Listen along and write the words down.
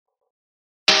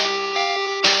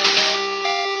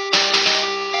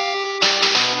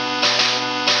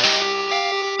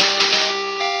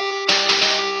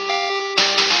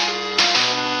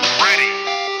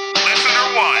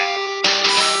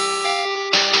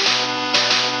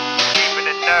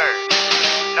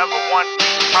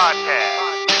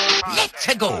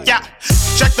Let's go. Yeah,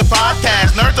 check the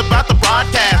podcast, nerds about the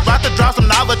broadcast. About to drop some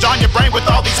knowledge on your brain with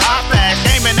all these hot facts.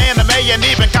 Gaming, anime, and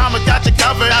even comics got you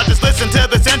covered. Now just listen to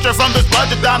this intro from this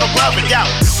budget Donald Glover. Yeah,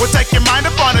 we'll take your mind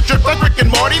up on a trip like Rick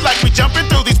and Morty. Like we jumping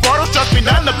through these portals, trust me,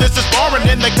 none of this is boring.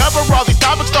 And they cover all these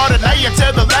topics, start an A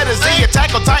until the letter Z.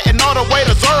 Attack on Titan all the way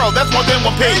to Zoro, that's more than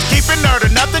one piece. Keep it nerd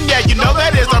or nothing, yeah, you know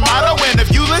that is our motto. And if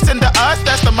you listen to us,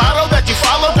 that's the motto that you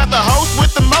follow. Got the host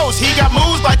with the most, he got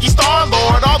moves like he's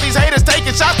Star-Lord. All these haters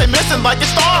taking shots, they missing like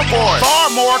it's Star Wars. Far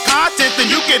more content than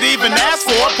you could even ask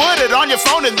for. Put it on your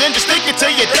phone and then just stick it to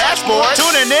your dashboard.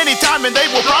 Tune in anytime and they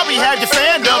will probably have your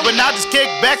fandom, but now just kick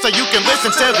back so you can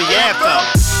listen to the anthem.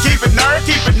 Keep it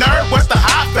nerd, what's the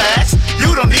hot facts?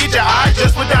 You don't need your eyes,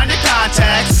 just put down your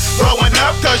contacts. Growing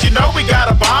up, cause you know we got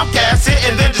a bombcast. Sit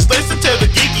and then just listen to the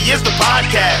Geeky is the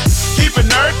podcast. Keep it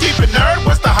nerd,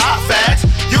 what's the hot facts?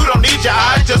 You don't need your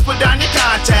eyes, just put down your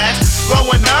contacts.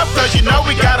 Growing up, cause you know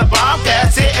we got a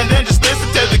bombcast. Sit and then just listen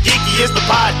to the Geeky is the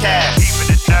podcast.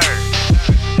 Keeping it nerd,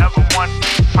 number one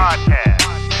podcast.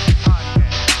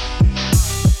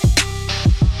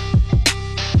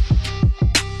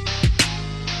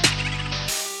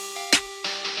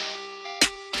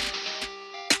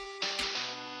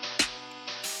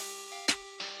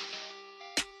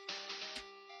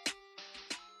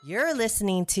 You're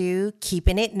listening to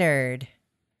Keeping It Nerd.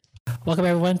 Welcome,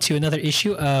 everyone, to another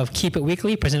issue of Keep It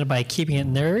Weekly, presented by Keeping It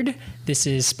Nerd. This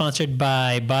is sponsored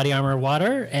by Body Armor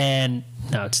Water, and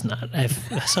no, it's not.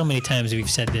 So many times we've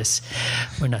said this.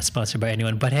 We're not sponsored by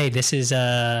anyone, but hey, this is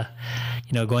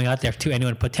going out there to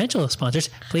anyone potential sponsors.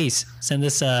 Please send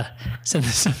us your.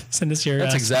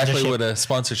 That's exactly what a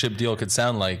sponsorship deal could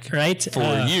sound like, right?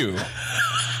 For you.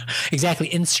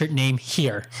 Exactly. Insert name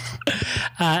here.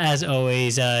 As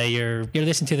always, you're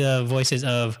listening to the voices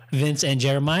of Vince and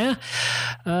Jeremiah.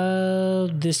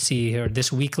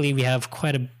 This weekly we have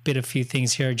quite a bit of few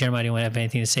things here. Jeremiah, do you want to have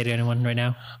anything to say to anyone right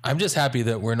now? I'm just happy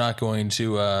that we're not going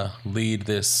to lead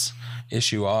this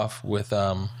issue off with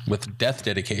death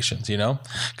dedications,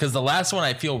 because the last one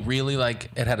I feel really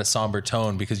like it had a somber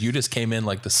tone because you just came in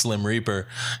like the Slim Reaper,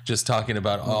 just talking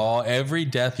about every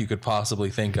death you could possibly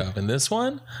think of. And this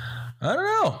one, I don't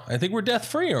know. I think we're death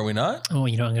free, are we not? Oh,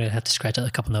 I'm going to have to scratch out a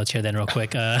couple notes here then real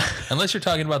quick. Unless you're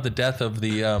talking about the death of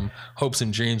the hopes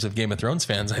and dreams of Game of Thrones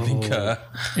fans, I think.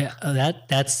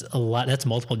 That's a lot. That's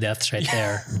multiple deaths right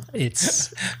there.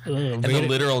 It's and the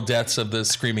literal deaths of the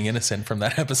screaming innocent from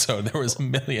that episode. There was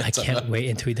millions. I can't wait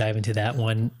until we dive into that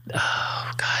one.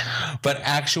 Oh God! But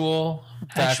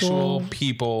factual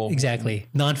people, exactly,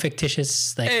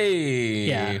 non-fictitious.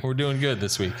 We're doing good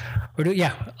this week. I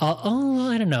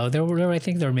don't know. I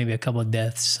think there were maybe a couple of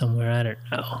deaths somewhere. I don't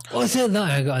know. There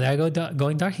I go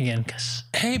going dark again.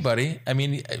 Hey, buddy. I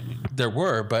mean, there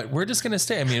were, but we're just gonna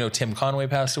stay. I mean, Tim Conway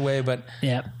passed away, but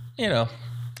I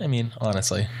mean,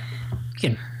 honestly,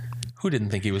 who didn't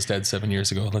think he was dead 7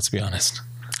 years ago? Let's be honest.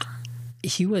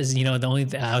 He was, the only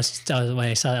thing I was when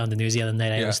I saw it on the news the other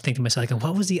night, I was thinking to myself, like,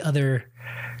 what was the other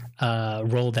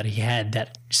role that he had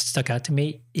that stuck out to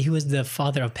me? He was the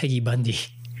father of Peggy Bundy.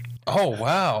 Oh,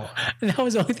 wow. And that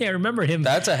was the only thing I remembered him.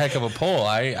 That's a heck of a pull.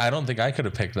 I don't think I could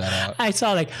have picked that out. I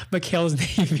saw like McHale's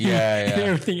name and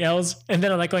everything else. And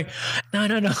then I'm like going, no,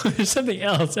 there's something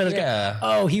else. And I was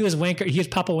like, he was Wanker. He was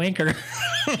Papa Wanker.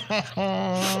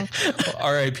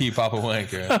 R.I.P. Papa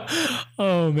Wanker.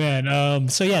 Oh, man.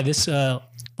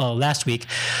 Last week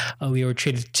we were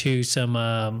treated to some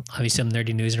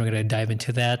nerdy news, and we're going to dive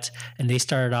into that. And they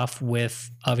started off with,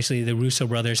 obviously, the Russo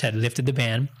brothers had lifted the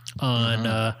ban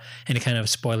on any kind of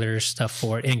spoiler stuff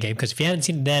for Endgame, because if you haven't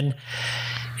seen it then,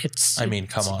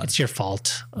 come on, it's your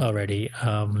fault already.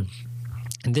 In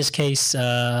this case,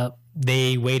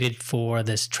 they waited for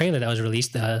this trailer that was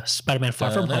released, Spider-Man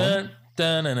Far From Home.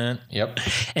 Yep.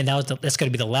 And that's going to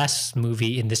be the last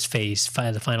movie in this phase,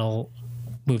 the final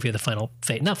movie of the final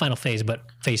phase, not final phase, but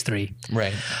phase 3.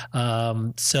 Right.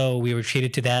 So we were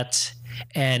treated to that,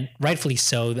 and rightfully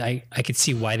so. I could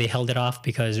see why they held it off,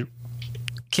 because it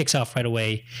kicks off right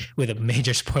away with a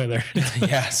major spoiler.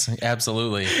 Yes,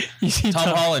 absolutely.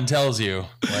 Tom Holland tells you,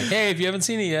 like, hey, if you haven't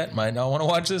seen it yet, might not want to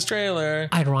watch this trailer.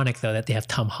 Ironic, though, that they have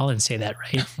Tom Holland say that,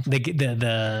 right?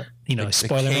 The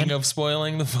Spoiler the king Man of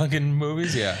spoiling the fucking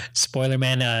movies. Yeah, Spoiler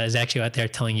Man is actually out there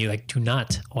telling you, like, do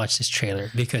not watch this trailer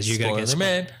because you're gonna get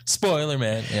Spoiler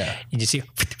Man. Yeah, you just see,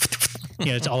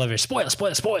 it's all over. Spoil.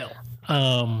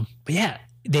 But yeah,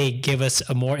 they give us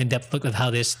a more in-depth look of how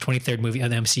this 23rd movie of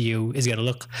the MCU is going to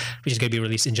look, which is going to be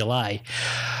released in July.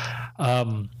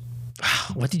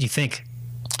 What did you think?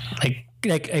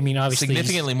 Like, I mean, obviously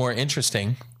significantly more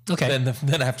interesting. Okay.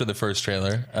 than after the first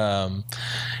trailer.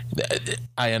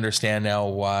 I understand now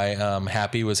why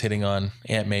Happy was hitting on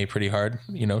Aunt May pretty hard.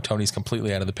 You know, Tony's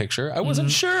completely out of the picture. I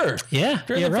wasn't sure. Yeah,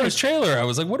 During the first trailer, I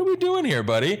was like, what are we doing here,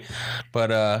 buddy? But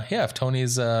yeah, if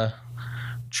Tony's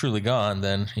truly gone,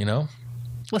 then, you know.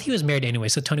 Well, he was married anyway,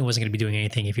 so Tony wasn't going to be doing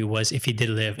anything if he did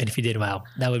live, and if he did, wow,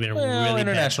 that would have been really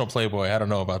international playboy. I don't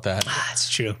know about that. It's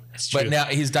true. It's true. But now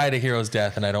he's died a hero's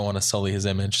death, and I don't want to sully his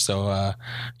image. So,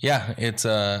 yeah, it's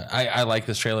I like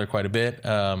this trailer quite a bit.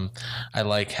 I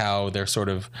like how they're sort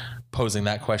of posing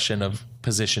that question of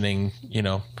positioning. You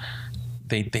know,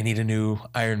 they need a new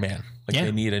Iron Man. Like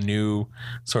they need a new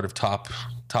sort of top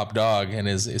dog, and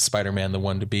is Spider-Man the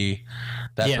one to be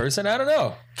that person? I don't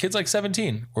know. Kid's like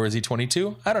 17, or is he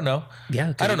 22? I don't know.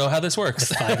 Yeah, I don't know how this works.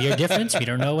 The 5-year difference. We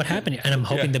don't know what happened, and I'm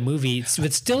hoping the movie,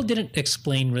 it still didn't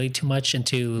explain really too much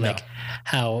into like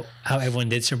how everyone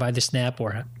did survive the snap,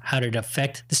 or how did it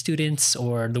affect the students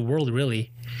or the world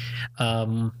really.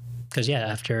 Because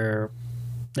after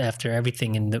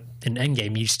everything in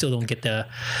Endgame, you still don't get the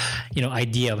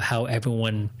idea of how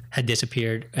everyone had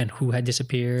disappeared and who had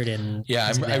disappeared. And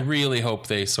I really hope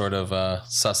they sort of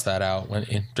suss that out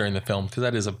during the film, because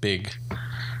that is a big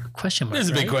question mark. There's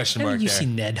a big question mark. You there. see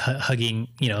Ned hugging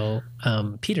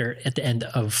Peter at the end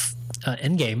of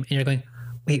Endgame, and you're going,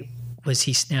 wait, was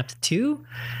he snapped too?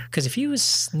 Because if he was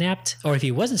snapped, or if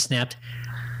he wasn't snapped,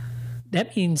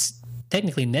 that means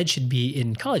technically Ned should be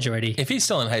in college already. If he's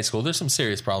still in high school, there's some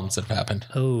serious problems that have happened.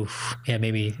 Oh, yeah,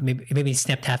 maybe he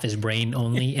snapped half his brain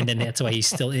only, and then that's why he's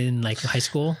still in like high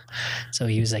school. So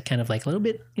he was like kind of like a little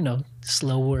bit,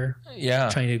 slower. Yeah,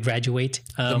 trying to graduate.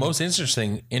 The most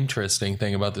interesting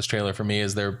thing about this trailer for me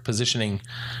is they're positioning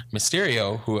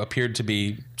Mysterio, who appeared to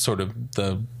be sort of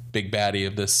the big baddie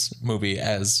of this movie,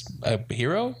 as a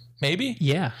hero. Maybe?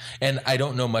 Yeah. And I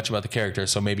don't know much about the character,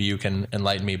 so maybe you can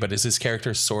enlighten me, but is his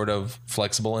character sort of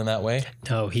flexible in that way?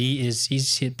 No,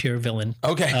 he's a pure villain.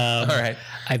 Okay. All right.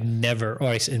 I've never,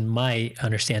 or in my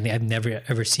understanding, I've never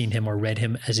ever seen him or read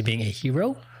him as being a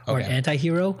hero or an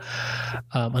anti-hero,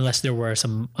 unless there were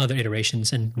some other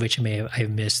iterations in which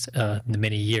I've missed the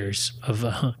many years of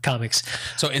comics.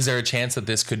 So is there a chance that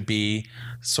this could be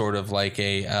sort of like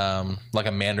a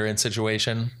Mandarin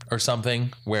situation or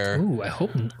something where... Ooh, I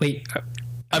hope... Wait...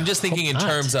 I'm just thinking in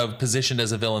terms of positioned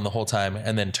as a villain the whole time,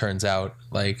 and then turns out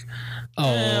like,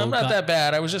 I'm not that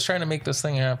bad. I was just trying to make this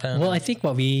thing happen. Well, I think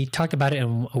what we talked about it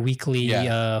in a weekly,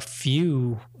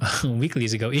 few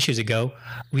issues ago,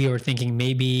 we were thinking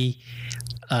maybe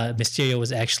Mysterio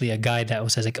was actually a guy that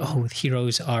was like, oh,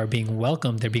 heroes are being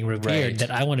welcomed, they're being revered,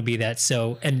 that I want to be that.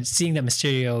 So, and seeing that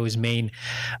Mysterio's main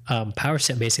power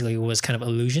set basically was kind of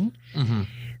illusion. Mm-hmm.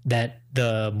 That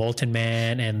the Molten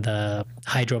Man and the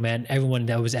Hydro Man, everyone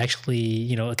that was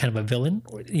actually, kind of a villain,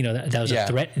 that was a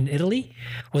threat in Italy,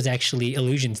 was actually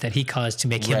illusions that he caused to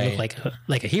make him look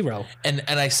like a hero. And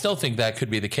I still think that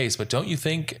could be the case, but don't you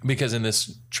think, because in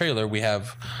this trailer we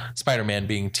have Spider-Man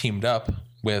being teamed up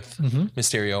with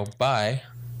Mysterio by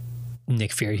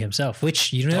Nick Fury himself,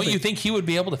 which don't you think he would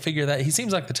be able to figure that? He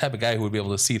seems like the type of guy who would be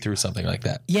able to see through something like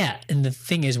that. Yeah, and the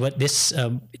thing is, what this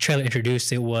trailer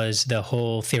introduced, it was the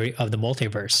whole theory of the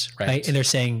multiverse, right? And they're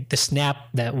saying the snap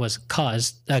that was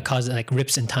caused like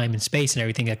rips in time and space and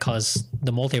everything that caused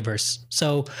the multiverse.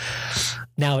 So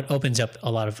now it opens up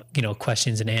a lot of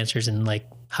questions and answers, and like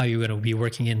how you're going to be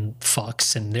working in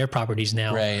Fox and their properties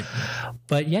now, right?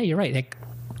 But yeah, you're right. Like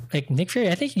Nick Fury,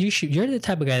 I think you're the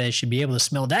type of guy that should be able to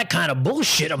smell that kind of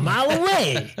bullshit a mile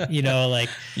away. Like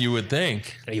you would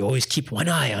think. You always keep one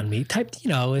eye on me.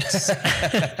 It's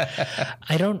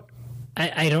I don't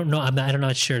know. I'm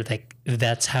not sure like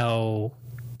that's how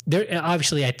they're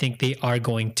obviously I think they are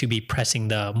going to be pressing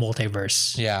the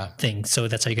multiverse thing. So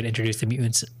that's how you're gonna introduce the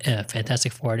mutants,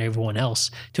 Fantastic Four, and everyone else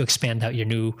to expand out your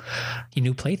new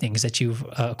playthings that you've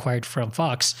acquired from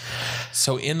Fox.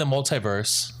 So in the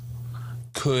multiverse,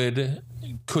 could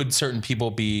certain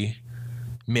people be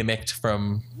mimicked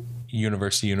from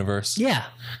universe to universe? Yeah.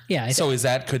 So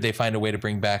could they find a way to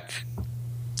bring back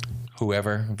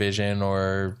whoever, Vision,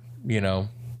 or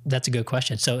That's a good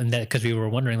question. So in that, because we were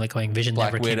wondering, like, going Vision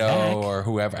Black never Widow came back, or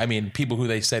whoever. I mean, people who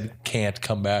they said can't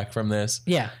come back from this.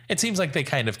 Yeah, it seems like they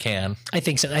kind of can. I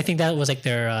think so. I think that was like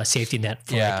their safety net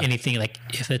for like anything. Like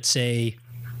if it's say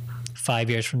 5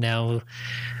 years from now,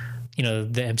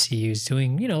 the MCU is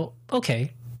doing,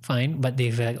 okay, fine, but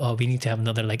they've like, we need to have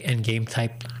another like Endgame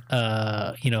type,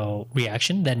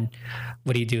 reaction. Then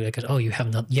what do you do? Like, you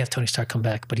have Tony Stark come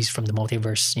back, but he's from the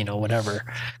multiverse, whatever.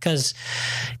 Because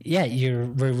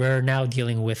we're now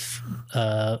dealing with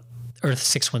Earth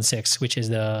 616, which is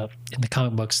in the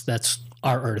comic books, that's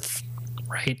our Earth,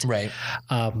 right? Right.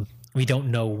 we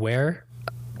don't know where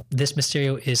this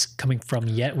Mysterio is coming from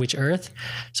yet, which Earth.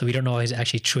 So we don't know his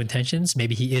actually true intentions.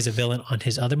 Maybe he is a villain on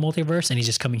his other multiverse and he's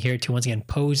just coming here to once again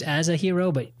pose as a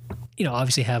hero, but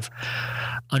obviously have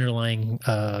underlying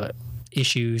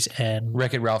issues and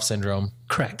Wreck-It Ralph syndrome.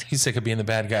 correct. He's sick of being the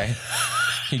bad guy.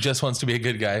 He just wants to be a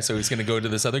good guy, so he's going to go to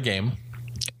this other game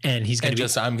And he's going and to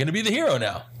just I'm going to be the hero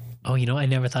now. oh, I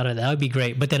never thought of that. That would be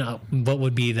great. But then what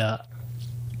would be the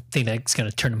thing that's going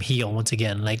to turn him heel once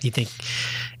again? Like, do you think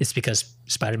it's because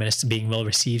Spider-Man is being well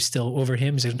received still over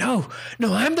him? He's like, no,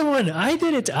 I'm the one. I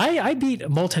did it. I beat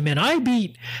Multi-Man. I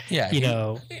beat,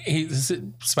 Yeah,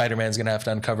 Spider-Man's going to have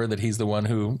to uncover that he's the one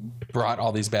who brought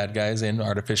all these bad guys in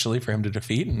artificially for him to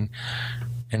defeat,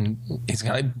 and he's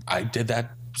going to, I did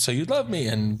that so you'd love me,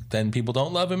 and then people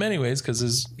don't love him anyways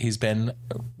because he's been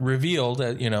revealed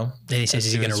at Then he says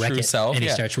he's going to wreck it. Self. And he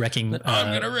Yeah. starts wrecking I'm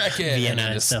going to wreck it. Vienna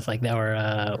and just, stuff like that,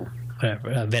 or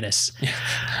whatever, Venice.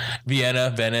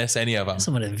 Vienna, Venice, any of them.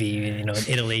 Someone in in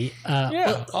Italy.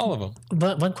 Yeah, all of them.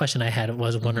 But one question I had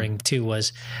was wondering too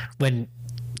was when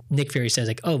Nick Fury says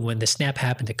like, oh, when the snap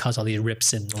happened to cause all these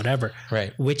rips and whatever.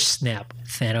 Right. Which snap?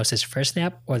 Thanos' first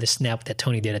snap or the snap that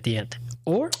Tony did at the end?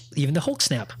 Or even the Hulk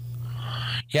snap?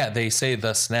 Yeah, they say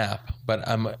the snap, but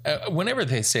whenever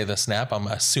they say the snap, I'm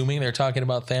assuming they're talking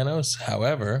about Thanos.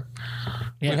 However,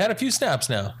 we've had a few snaps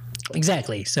now.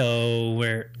 Exactly.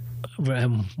 So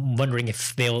I'm wondering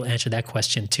if they'll answer that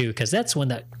question too, because that's one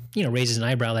that raises an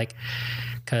eyebrow. Like,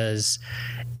 because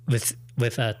with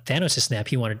Thanos' snap,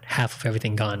 he wanted half of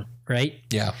everything gone, right?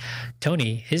 Yeah.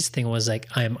 Tony, his thing was like,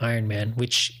 I am Iron Man,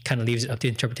 which kind of leaves it up to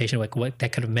interpretation of like what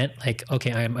that could have meant. Like,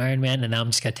 okay, I am Iron Man, and now I'm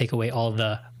just gonna take away all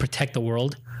the protect the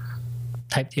world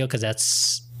type deal, because that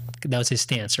was his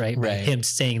stance, right? Right. Him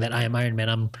saying that I am Iron Man,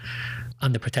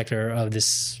 I'm the protector of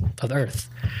Earth.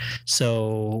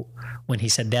 So when he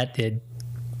said that, did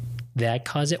that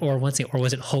cause it, or was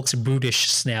it Hulk's brutish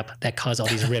snap that caused all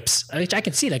these rips? I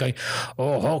can see that going,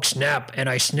 oh, Hulk snap, and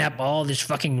I snap all this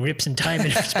fucking rips in time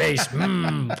and space. Oh,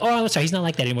 I'm sorry, he's not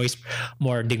like that anymore. He's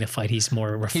more dignified. He's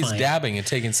more refined. He's dabbing and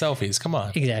taking selfies. Come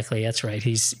on. Exactly, that's right.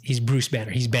 He's Bruce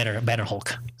Banner. He's Banner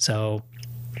Hulk. So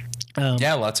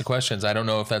yeah, lots of questions. I don't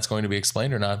know if that's going to be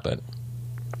explained or not, but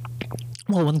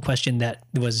well, one question that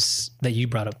you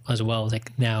brought up as well,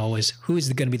 like now, is who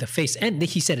is going to be the face? And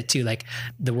he said it too, like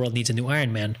the world needs a new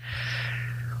Iron Man.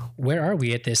 Where are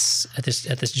we at this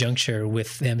juncture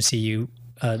with the MCU?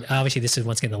 Obviously, this is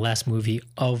once again the last movie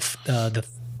of the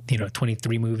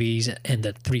 23 movies and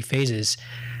the 3 phases.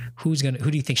 Who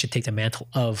do you think should take the mantle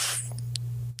of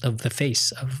the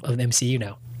face of the MCU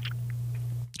now?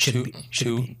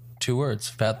 Two words: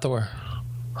 Fat Thor.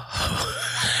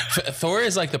 Thor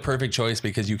is like the perfect choice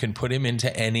because you can put him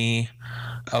into any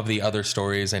of the other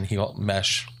stories and he'll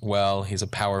mesh well. He's a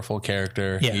powerful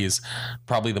character. Yeah. He's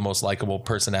probably the most likable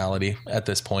personality at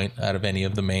this point out of any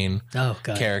of the main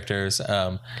characters.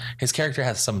 His character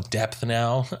has some depth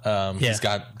now. He's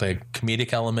got the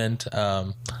comedic element.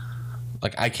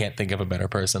 Like, I can't think of a better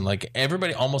person. Like,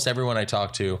 almost everyone I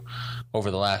talked to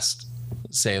over the last,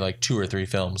 say, like 2 or 3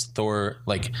 films, Thor,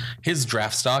 like, his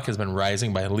draft stock has been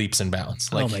rising by leaps and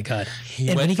bounds. Like, oh my god!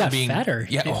 And when he got fatter,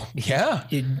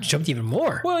 it jumped even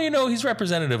more. Well, he's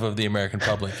representative of the American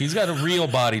public. He's got a real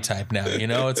body type now.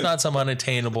 It's not some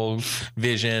unattainable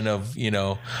vision of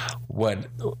what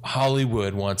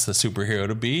Hollywood wants the superhero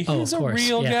to be. He's a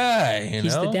real guy.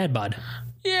 He's the dad bod.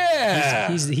 Yeah,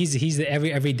 he's the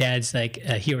every dad's like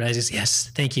hero. I just,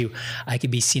 yes, thank you. I could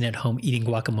be seen at home eating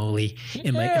guacamole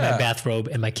in my bathrobe,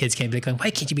 and my kids can't be like going, why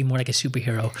can't you be more like a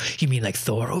superhero? You mean like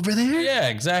Thor over there? Yeah,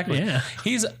 exactly. Yeah,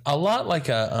 he's a lot like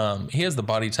he has the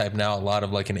body type now, a lot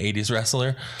of like an 80s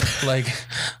wrestler, like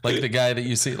the guy that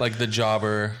you see, like the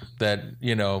jobber that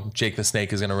Jake the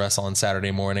Snake is going to wrestle on Saturday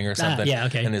morning or something. Yeah,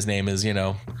 okay. And his name is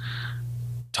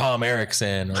Tom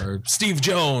Erickson or Steve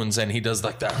Jones, and he does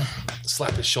like that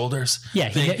slap his shoulders. Yeah,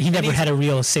 he never had a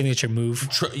real signature move.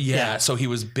 So he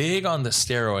was big on the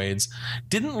steroids,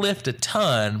 didn't lift a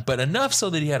ton, but enough so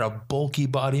that he had a bulky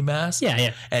body mass.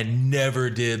 Yeah. And never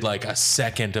did like a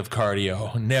second of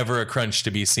cardio, never a crunch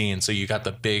to be seen. So you got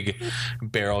the big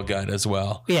barrel gut as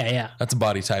well. Yeah. That's a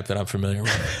body type that I'm familiar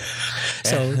with.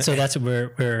 So that's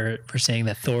what we're saying,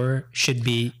 that Thor should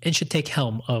take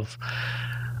helm of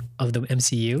the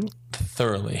MCU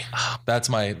thoroughly. That's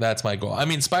my goal. I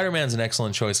mean, Spider-Man's an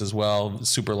excellent choice as well.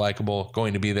 Super likable,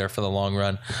 going to be there for the long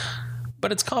run.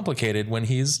 But it's complicated when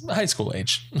he's high school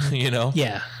age,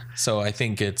 Yeah. So I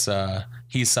think it's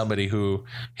he's somebody who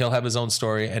he'll have his own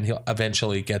story and he'll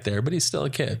eventually get there, but he's still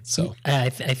a kid. So I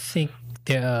think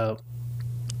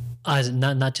as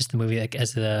not just the movie, like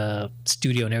as the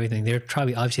studio and everything, they're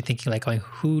probably obviously thinking like, going,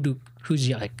 who do who's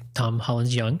young, like Tom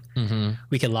Holland's young. Mm-hmm.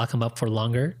 We could lock him up for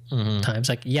longer times.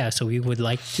 Like, yeah, so we would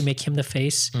like to make him the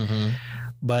face.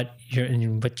 But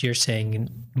you're saying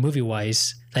movie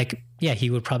wise, like, yeah, he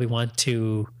would probably want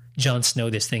to Jon Snow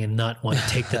this thing and not want to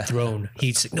take the throne.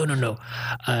 He's like, no.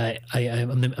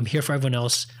 I'm here for everyone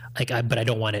else. Like, but I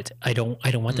don't want it. I don't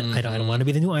want to. I don't want to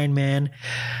be the new Iron Man.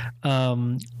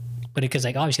 But because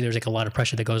like obviously there's like a lot of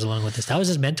pressure that goes along with this. That was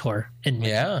his mentor, and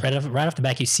Yeah. right off the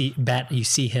back you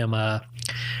see him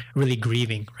really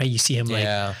grieving. Right, you see him like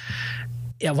Yeah.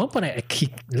 at one point he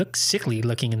looked sickly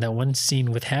looking in that one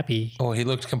scene with Happy. Oh, he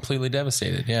looked completely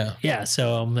devastated. Yeah. Yeah,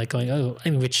 so I'm like going, oh, I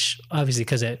mean, which obviously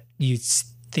because you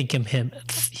think of him,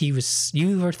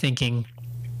 you were thinking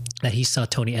that he saw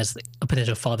Tony as a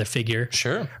potential father figure.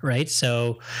 Sure. Right?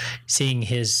 So seeing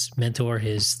his mentor,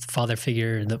 his father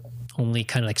figure, the only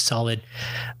kind of like solid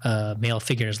male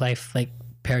figure in his life, like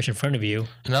perish in front of you.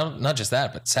 Not just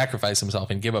that, but sacrifice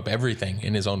himself and give up everything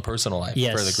in his own personal life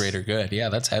Yes. for the greater good. Yeah,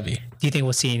 that's heavy. Do you think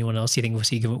we'll see anyone else? Do you think we'll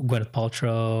see Gwyneth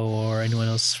Paltrow or anyone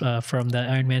else from the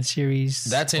Iron Man series?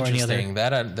 That's or any other- interesting.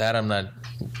 That I'm not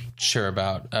sure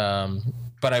about.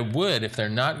 But I would, if they're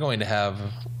not going to have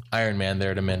Iron Man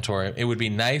there to mentor, it would be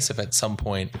nice if at some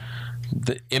point,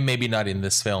 it may be not in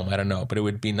this film, I don't know, but it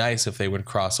would be nice if they would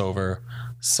cross over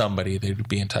somebody they would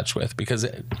be in touch with, because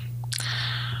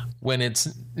when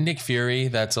it's Nick Fury,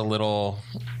 that's a little.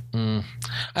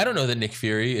 I don't know that Nick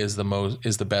Fury is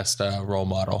the best role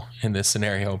model in this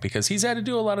scenario, because he's had to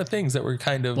do a lot of things that were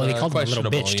kind of Well, they called him a little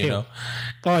questionable. bitch You too. know?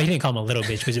 Oh, he didn't call him a little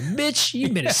bitch. He said, "Bitch,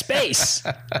 you've been to space."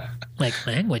 Like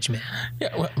language, man.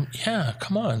 Yeah,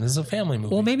 come on, this is a family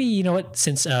movie. Well, maybe you know what?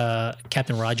 Since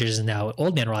Captain Rogers is now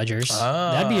Old Man Rogers,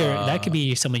 that could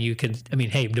be someone you could. I mean,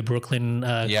 hey, the Brooklyn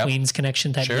Queens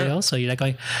connection type Sure. deal. So you're like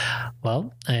going,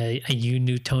 well, you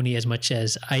knew Tony as much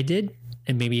as I did,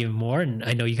 and maybe even more. And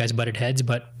I know you guys butted heads,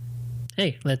 but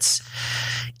hey,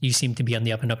 you seem to be on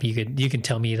the up and up. You can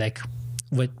tell me like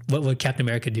what would Captain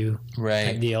America do? Right.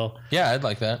 Type deal. Yeah, I'd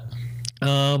like that.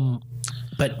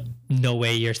 But no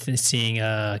way you're seeing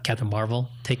Captain Marvel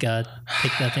take that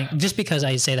thing. Just because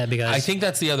I say that because I think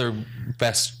that's the other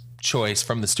best choice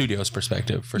from the studio's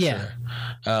perspective, for Yeah.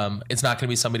 sure. It's not going to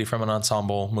be somebody from an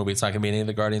ensemble movie. It's not going to be any of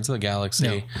the Guardians of the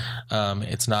Galaxy.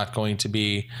 It's not going to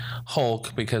be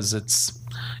Hulk, because it's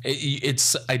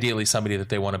ideally somebody that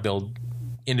they want to build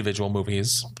individual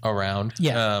movies around.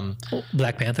 Yeah.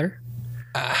 Black Panther.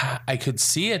 I could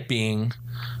see it being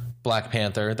Black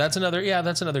Panther. That's another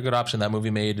good option. That movie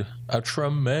made a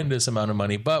tremendous amount of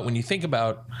money. But when you think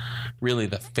about really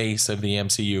the face of the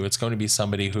MCU, it's going to be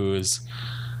somebody whose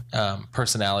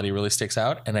personality really sticks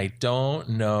out. And I don't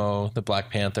know that Black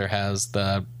Panther has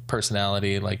the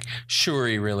personality. Like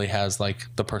Shuri really has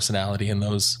like the personality in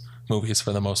those movies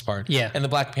for the most part. Yeah. And the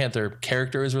Black Panther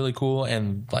character is really cool,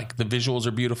 and like the visuals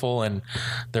are beautiful and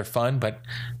they're fun, but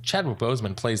Chadwick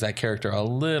Boseman plays that character a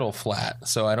little flat.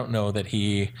 So I don't know that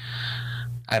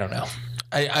I don't know.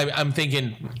 I'm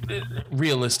thinking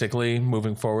realistically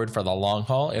moving forward for the long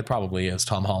haul, it probably is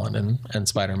Tom Holland and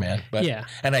Spider-Man. But Yeah.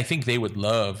 and I think they would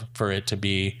love for it to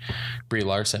be Brie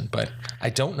Larson, but I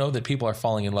don't know that people are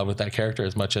falling in love with that character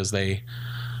as much as the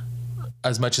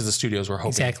studios were hoping.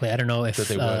 Exactly. I don't know if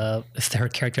they would. if her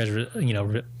character has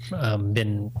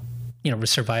been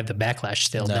survived the backlash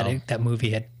still No. that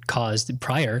movie had caused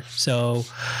prior. So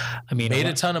I mean, Made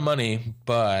a ton of money,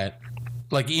 but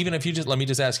like even if you let me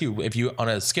just ask you, if you on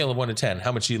a scale of 1 to 10,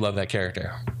 how much do you love that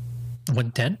character?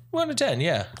 110, 1 to 10,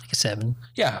 yeah. like a 7.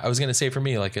 Yeah, I was gonna say for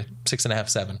me like a 6.5,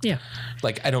 7. Yeah.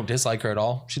 Like I don't dislike her at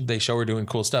all. They show her doing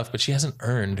cool stuff, but she hasn't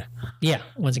earned Yeah.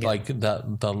 Once again. like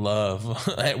the love.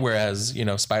 Whereas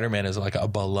Spider-Man is like a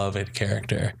beloved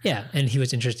character. Yeah, and he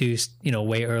was introduced,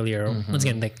 way earlier. Once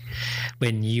again, like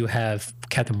when you have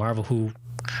Captain Marvel, who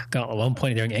got at one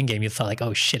point during Endgame, you thought like,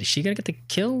 oh shit, is she gonna get the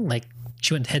kill? Like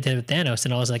she went head to head with Thanos,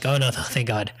 and I was like, oh no, thank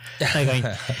God.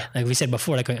 Like we said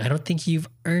before, like I don't think you've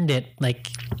earned it. Like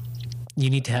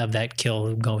you need to have that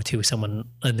kill go to someone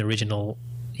in the original,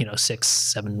 6,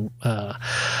 7. If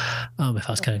I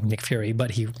was kind of Nick Fury, but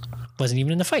he wasn't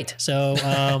even in the fight. So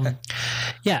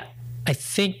yeah, I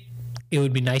think it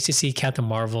would be nice to see Captain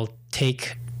Marvel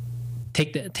take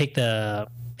the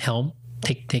helm,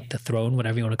 take the throne,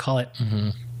 whatever you want to call it.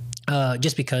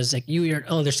 Just because like you're an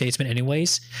older statesman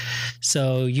anyways,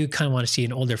 so you kind of want to see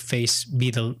an older face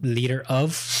be the leader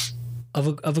of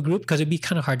a group, because it'd be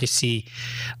kind of hard to see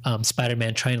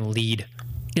Spider-Man trying to lead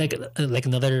like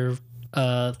another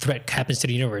threat happens to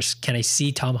the universe. Can I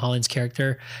see Tom Holland's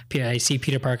character? I see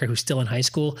Peter Parker, who's still in high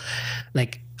school,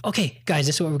 like okay, guys,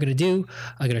 this is what we're gonna do.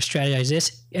 I'm gonna strategize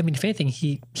this. I mean, if anything,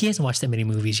 he hasn't watched that many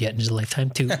movies yet in his lifetime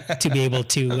to be able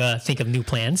to think of new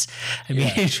plans. I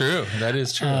mean, Yeah, true. That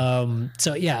is true.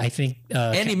 so yeah, I think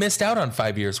And he missed out on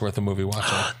 5 years worth of movie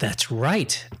watching. that's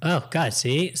right. Oh God,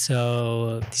 see,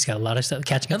 so he's got a lot of stuff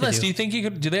catching up Unless, to do do. you think he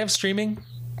could? Do they have streaming?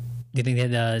 Do you think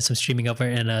they had some streaming over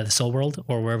in the Soul World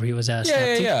or wherever he was at?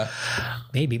 Yeah.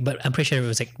 Maybe, but I'm pretty sure it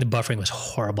was like the buffering was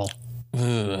horrible.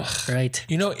 Ugh. Right?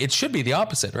 You know, it should be the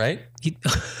opposite, right?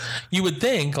 You would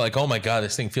think like, oh my God,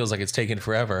 this thing feels like it's taken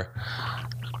forever.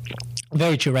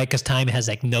 Very true, right? Because time has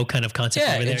like no kind of concept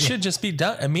Yeah, over there. it should just be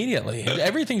done immediately.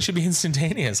 Everything should be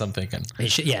instantaneous, I'm thinking. It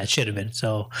should have been.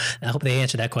 So I hope they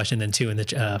answer that question then too in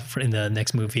the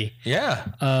next movie. Yeah.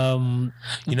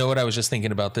 You know what? I was just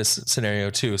thinking about this scenario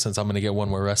too, since I'm going to get one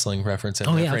more wrestling reference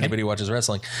in there for anybody who watches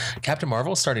wrestling. Captain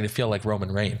Marvel is starting to feel like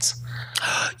Roman Reigns.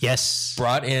 Yes.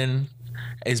 Brought in,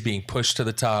 is being pushed to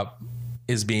the top,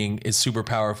 is super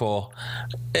powerful,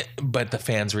 but the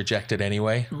fans reject it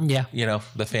anyway. Yeah. You know,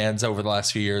 the fans over the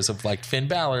last few years have liked Finn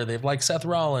Balor, they've liked Seth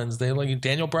Rollins, they like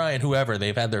Daniel Bryan, whoever,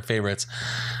 they've had their favorites,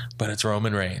 but it's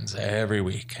Roman Reigns every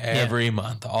week, every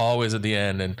month, always at the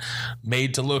end, and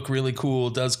made to look really cool,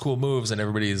 does cool moves, and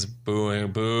everybody's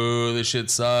booing, boo, this shit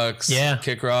sucks. Yeah.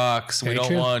 Kick rocks. Very We don't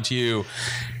true. want you.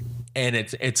 And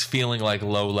it's feeling like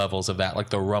low levels of that, like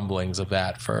the rumblings of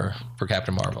that for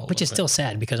Captain Marvel. Which is still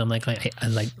sad because I'm like I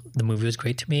like the movie was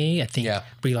great to me. I think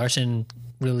Brie Larson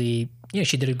really,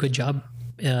 she did a good job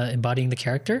embodying the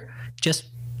character. Just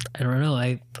I don't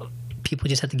know, people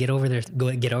just have to get over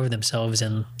themselves,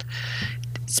 and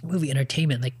it's movie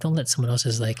entertainment. Like, don't let someone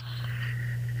else's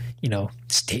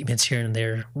statements here and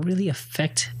there really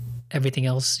affect everything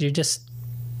else.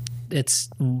 It's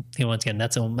once again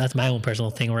that's my own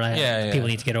personal thing where people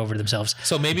need to get over themselves.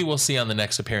 So maybe we'll see on the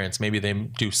next appearance. Maybe they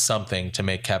do something to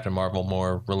make Captain Marvel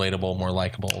more relatable, more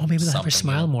likable. Or maybe they'll have her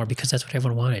smile more because that's what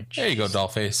everyone wanted. There you go,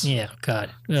 Dollface. Yeah,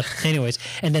 God. Ugh. Anyways,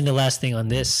 and then the last thing on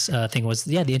this thing was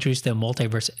they introduced the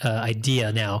multiverse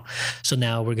idea now. So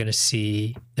now we're gonna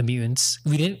see the mutants.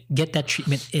 We didn't get that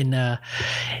treatment in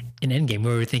Endgame.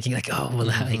 We were thinking like, oh, well,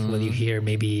 will you hear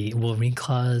maybe Wolverine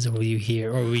claws, or will you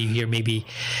hear maybe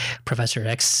Professor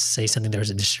X say something, there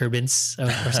was a disturbance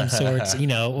of some sorts,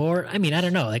 or I mean, I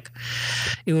don't know, like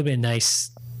it would have been nice,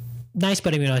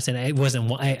 but I mean, it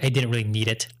wasn't, I didn't really need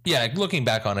it. Yeah, looking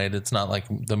back on it, it's not like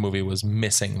the movie was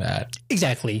missing that.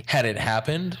 Exactly. Had it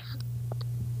happened,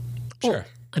 sure.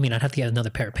 I mean, I'd have to get another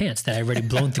pair of pants that I already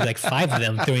blown through like 5 of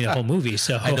them during the whole movie.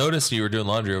 So I noticed you were doing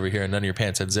laundry over here and none of your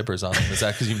pants had zippers on them. Is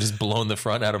that because you've just blown the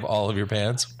front out of all of your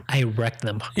pants? I wrecked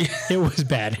them. It was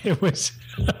bad. It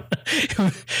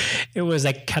was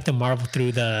like Captain Marvel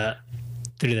through the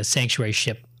sanctuary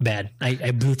ship bad.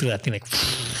 I blew through that thing like.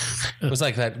 It was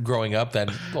like that growing up, that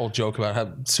old joke about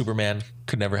how Superman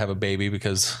could never have a baby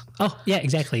because... Oh, yeah,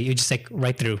 exactly. You just like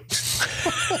right through.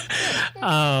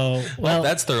 Oh, well,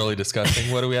 that's thoroughly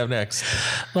disgusting. What do we have next?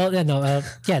 Well, the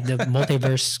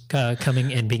multiverse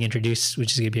coming and being introduced,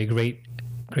 which is going to be a great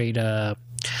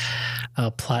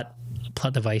plot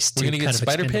device. We're going to get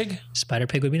Spider-Pig?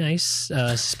 Spider-Pig would be nice.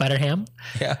 Spider-Ham?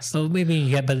 Yes. Oh,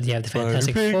 maybe, but the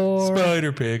Fantastic Four.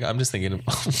 Spider-Pig. I'm just thinking of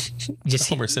just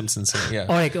Homer Simpson saying, yeah.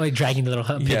 Or like dragging the little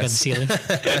pig on the ceiling.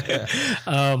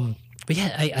 But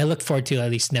yeah, I look forward to, at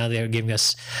least now they're giving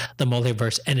us the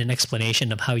multiverse and an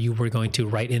explanation of how you were going to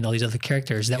write in all these other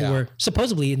characters that were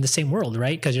supposedly in the same world,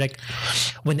 right? Because you're like,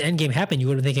 when the Endgame happened, you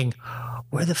would have been thinking,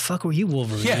 where the fuck were you,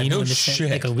 Wolverine? Yeah, no shit.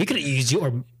 Like, we could have used you,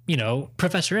 or,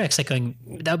 Professor X, like, going,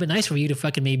 that would be nice for you to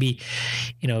fucking maybe,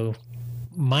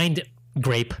 mind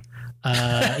grape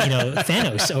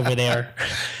Thanos over there.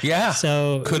 Yeah.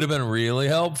 So could have been really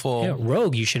helpful. Yeah,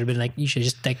 Rogue, you should have been like, you should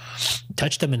just like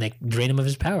touch him and like drain him of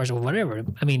his powers or whatever.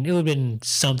 I mean, it would have been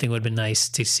something would have been nice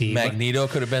to see. Magneto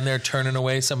could have been there turning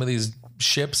away some of these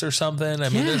ships or something. I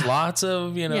mean, there's lots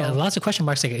of, Yeah, lots of question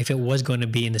marks like if it was going to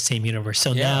be in the same universe.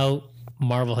 So now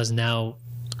Marvel has now,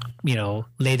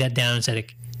 laid that down and said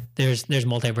like, there's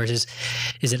multiverses.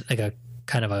 Is it like a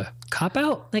kind of a cop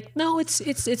out? Like, no, it's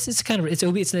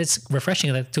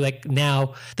refreshing to like,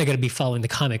 now they're going to be following the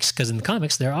comics, because in the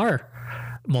comics there are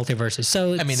multiverses.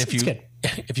 So I mean, it's good.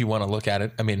 If you want to look at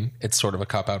it, I mean, it's sort of a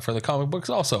cop out for the comic books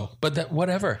also, but that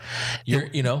whatever,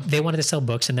 they wanted to sell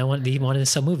books and they wanted to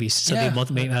sell movies. So they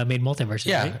made multiverses.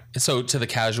 Yeah. Right? So to the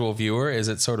casual viewer, is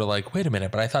it sort of like, wait a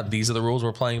minute, but I thought these are the rules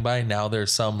we're playing by. Now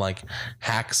there's some like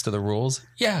hacks to the rules.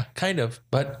 Yeah, kind of,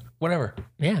 but whatever.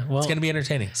 Yeah. Well, it's going to be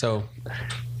entertaining. So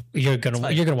you're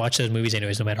gonna watch those movies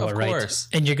anyways, no matter what, right? Of course.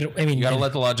 And you got to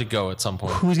let the logic go at some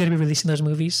point. Who's gonna be releasing those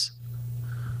movies?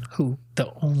 who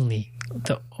the only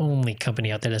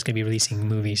company out there that's going to be releasing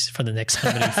movies for the next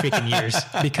how many freaking years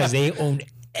because they own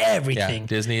everything. Yeah,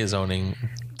 Disney is owning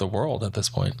the world at this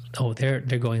point. Oh, they're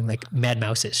going like Mad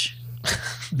Mouse-ish.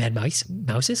 Mad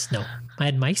Mouses? No.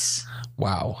 Mad Mice?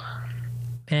 Wow.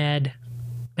 Mad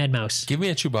Mouse. Give me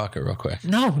a Chewbacca real quick.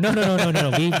 No.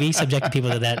 We subjected people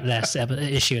to that last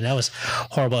issue, and that was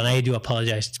horrible. And I do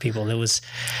apologize to people. That was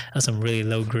some really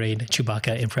low grade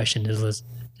Chewbacca impressions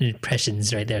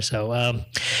right there. So,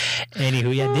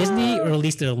 anywho, yeah, Disney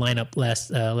released their lineup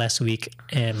last week,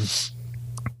 and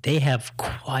they have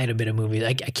quite a bit of movies.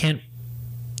 I can't.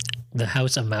 The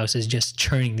House of Mouse is just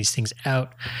churning these things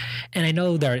out, and I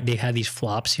know they have these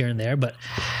flops here and there, but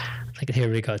like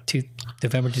here we go,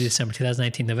 November to December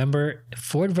 2019. November,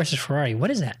 Ford versus Ferrari.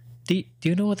 What is that? Do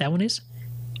you know what that one is?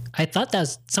 I thought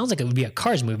that sounds like it would be a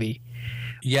Cars movie.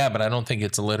 Yeah, but I don't think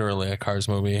it's literally a Cars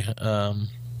movie.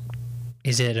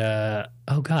 Is it?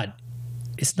 Oh God,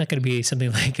 it's not going to be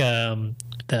something like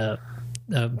the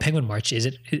Penguin March, is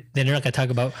it? Then they're not going to talk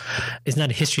about. It's not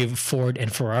a history of Ford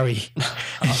and Ferrari.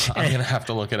 I'm gonna have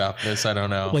to look it up. I don't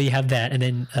know. Well, you have that, and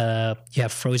then you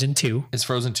have Frozen 2. Is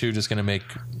Frozen 2 just gonna make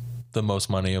the most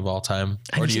money of all time,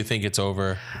 or do you think it's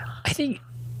over? I think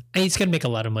it's going to make a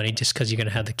lot of money just because you're going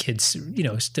to have the kids,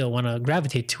 still want to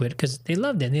gravitate to it because they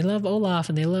loved it. And they love Olaf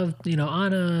and they love,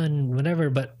 Anna and whatever.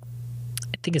 But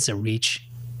I think it's a reach.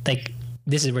 Like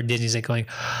this is where Disney's like going,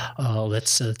 oh,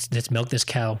 let's milk this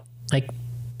cow. Like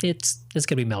it's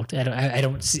gonna be milked. I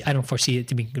don't foresee it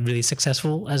to be really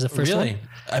successful as the first one.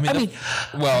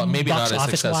 Well, maybe box not as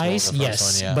office successful wise, as the first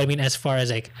yes. one, yeah. But I mean, as far as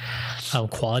like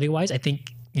quality wise, I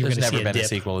think you're There's going to see never a been dip. a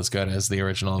sequel as good as the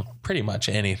original. Pretty much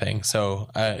anything. So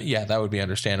yeah, that would be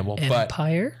understandable.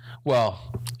 Empire. Well,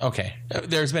 okay.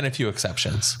 There's been a few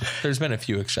exceptions.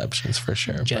 For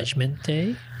sure. Judgment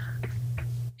Day.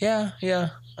 Yeah.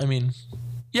 I mean,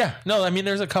 yeah. No, I mean,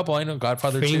 there's a couple. I know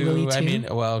Godfather Free 2. Willy 2. I mean,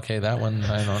 well, okay, that one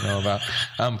I don't know about.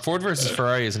 Ford versus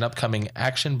Ferrari is an upcoming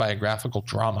action biographical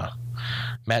drama.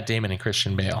 Matt Damon and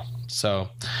Christian Bale. So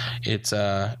it's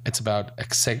about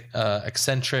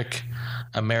eccentric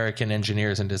American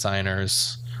engineers and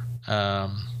designers.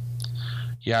 Yada,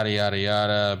 yada,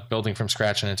 yada. Building from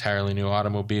scratch an entirely new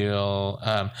automobile.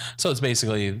 So it's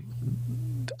basically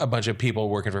a bunch of people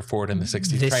working for Ford in the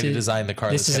 60s trying to design the car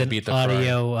that's going to beat the Ferrari. This is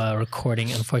an audio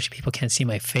recording. Unfortunately, people can't see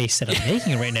my face that I'm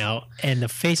making right now. And the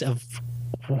face of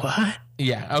what?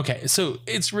 Yeah, okay. So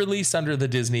it's released under the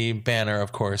Disney banner,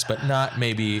 of course, but not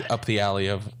maybe up the alley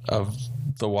of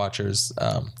the watchers,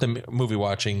 the movie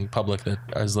watching public that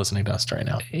is listening to us right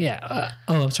now. Yeah.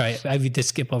 I'm sorry. I did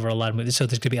skip over a lot of movies. So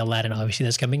there's going to be Aladdin, obviously,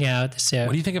 that's coming out. So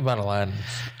What do you think about Aladdin?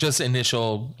 Just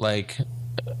initial, like,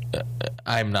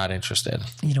 I'm not interested.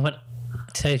 You know what?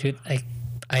 To tell you the truth,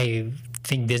 I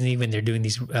think Disney, when they're doing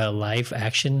these live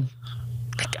action,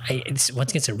 once again,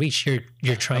 it's a reach.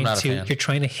 You're trying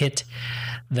to hit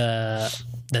the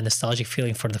nostalgic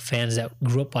feeling for the fans that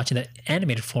grew up watching that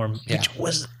animated form,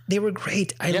 they were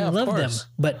great. I love them.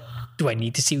 But do I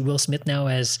need to see Will Smith now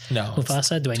as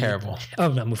Mufasa? Terrible.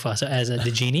 Not Mufasa, as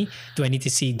the genie. Do I need to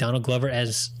see Donald Glover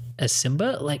as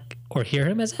Simba, or hear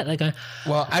him as that?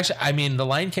 Well, actually, I mean, The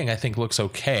Lion King, I think, looks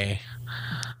okay.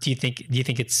 Do you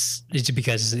think it's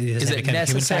because is it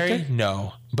necessary?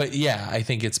 No, but yeah, I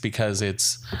think it's because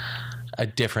it's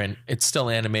it's still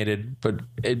animated, but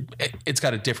it's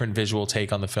got a different visual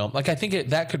take on the film. Like I think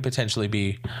that could potentially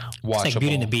be watchable. It's like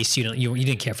Beauty and the Beast. You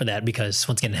didn't care for that because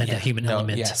once again it had that human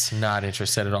element. Yes, not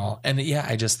interested at all. And yeah,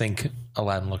 I just think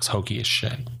Aladdin looks hokey as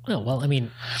shit. Oh well, I mean,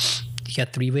 you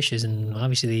got 3 wishes, and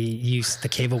obviously they use the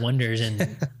Cave of Wonders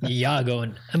and Iago,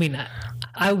 and I mean,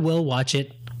 I will watch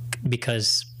it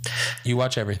because. You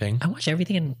watch everything. I watch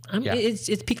everything, and it's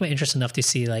piqued my interest enough to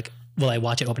see will I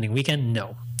watch it opening weekend?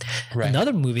 No. Right.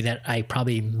 Another movie that I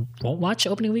probably won't watch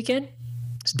opening weekend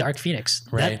is Dark Phoenix.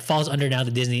 Right. That falls under now the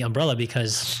Disney umbrella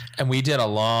because. And we did a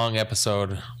long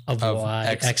episode of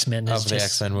X-Men of the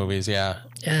X-Men movies. Yeah.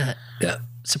 Yeah.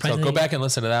 Surprisingly, so go back and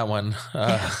listen to that one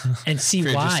and see if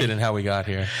you're why. Interested in how we got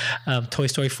here. Toy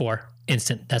Story 4.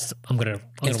 Instant. I'm gonna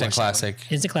instant classic.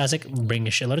 Instant classic. Bring a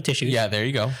shitload of tissues. Yeah, there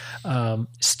you go.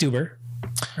 Stuber,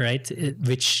 right?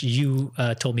 Which you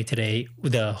told me today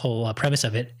the whole premise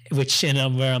of it.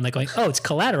 Where I'm like going, oh, it's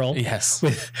Collateral. Yes.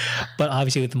 But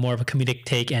obviously with more of a comedic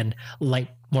take and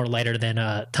more lighter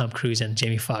than Tom Cruise and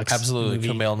Jamie Foxx. Absolutely,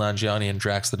 Kumail Nanjiani and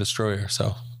Drax the Destroyer.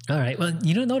 So. All right. Well,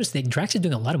 notice that Drax is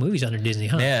doing a lot of movies under Disney,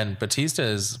 huh? Man, Batista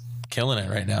is killing it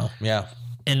right now. Yeah.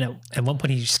 And at one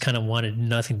point, he just kind of wanted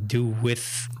nothing to do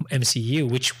with MCU,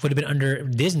 which would have been under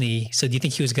Disney. So do you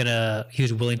think he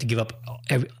was willing to give up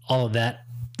all of that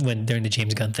during the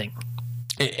James Gunn thing?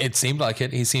 It seemed like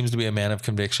it. He seems to be a man of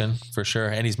conviction for sure,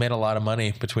 and he's made a lot of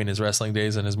money between his wrestling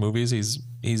days and his movies.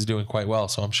 He's doing quite well,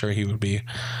 so I'm sure he would be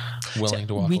willing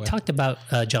to walk away. We talked about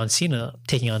John Cena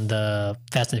taking on the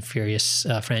Fast and Furious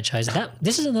franchise.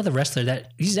 This is another wrestler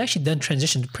that he's actually done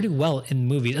transition pretty well in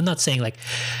movies. I'm not saying like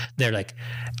they're like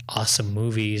awesome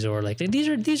movies or like these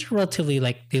are relatively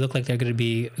like they look like they're going to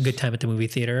be a good time at the movie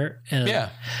theater. Yeah,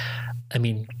 I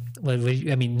mean.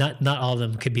 Not all of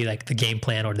them could be like the Game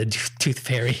Plan or the Tooth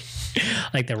Fairy,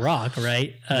 like The Rock,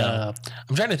 right? No.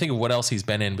 I'm trying to think of what else he's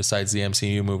been in besides the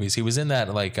MCU movies. He was in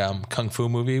that like Kung Fu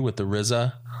movie with the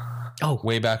RZA. Oh,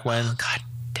 way back when. Oh, God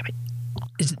damn it!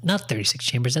 Is it not 36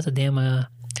 Chambers? That's a damn. That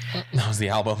was the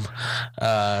album.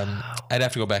 I'd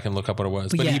have to go back and look up what it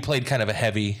was. But he played kind of a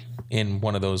heavy in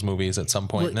one of those movies at some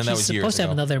point. And then that was years ago. He's supposed to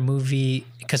have another movie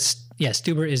because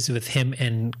Stuber is with him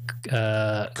and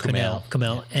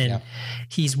Kumail, and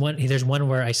he's one. There's one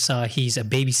where I saw he's a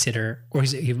babysitter, or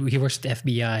he works at the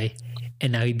FBI,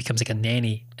 and now he becomes like a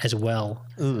nanny as well.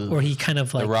 Ooh. Or he kind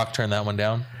of like The Rock turned that one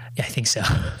down. Yeah, I think so.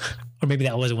 Or maybe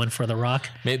that was one for The Rock.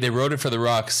 They wrote it for The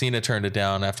Rock. Cena turned it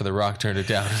down after The Rock turned it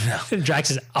down. Drax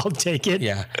says, "I'll take it."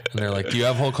 Yeah, and they're like, "Do you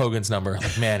have Hulk Hogan's number?" I'm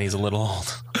like, man, he's a little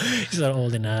old. He's a little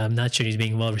old, and I'm not sure he's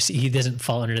being well received. He doesn't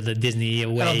fall under the Disney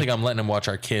way. I don't think I'm letting him watch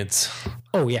our kids.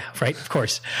 Oh yeah, right, of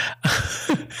course.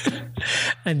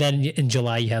 And then in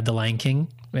July you have The Lion King.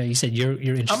 You said you're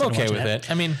interested. I'm okay in with it.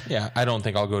 I mean, yeah, I don't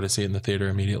think I'll go to see it in the theater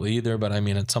immediately either, but I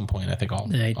mean, at some point, I think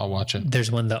I'll watch it.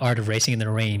 There's one, The Art of Racing in the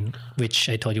Rain, which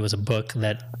I told you was a book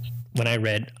that when I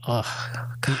read, oh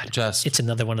God, it's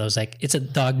another one of those like it's a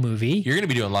dog movie. You're gonna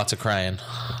be doing lots of crying.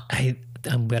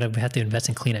 I'm gonna have to invest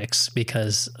in Kleenex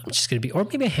because I'm just gonna be, or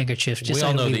maybe a handkerchief. Just we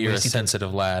all know that you're a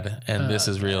sensitive lad, and this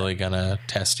is really gonna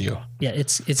test you. Yeah,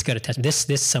 it's gonna test me.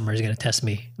 This summer is gonna test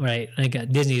me, right?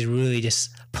 Disney's really just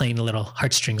playing the little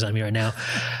heartstrings on me right now.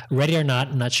 Ready or Not,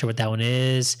 I'm not sure what that one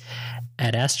is.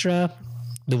 Ad Astra,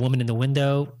 The Woman in the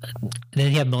Window, and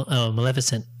then you have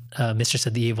Maleficent, Mistress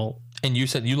of the Evil. And you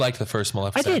said you liked the first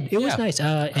Maleficent. I did. It was nice.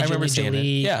 I remember seeing it.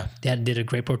 Yeah. That did a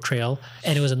great portrayal.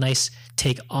 And it was a nice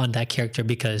take on that character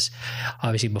because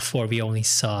obviously before we only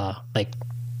saw like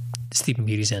Sleeping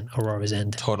Beauty's end, Aurora's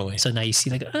end. Totally. So now you see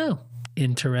like, oh,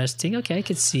 interesting. Okay, I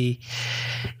could see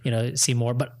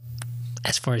more. But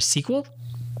as far as sequel,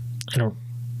 I'm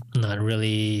not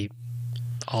really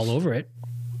all over it.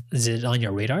 Is it on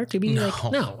your radar to be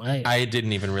like, no. I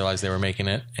didn't even realize they were making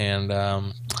it. And,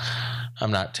 I'm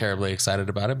not terribly excited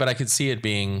about it, but I could see it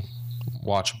being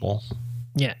watchable.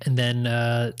 Yeah, and then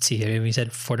let's see here. We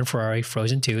said Ford and Ferrari,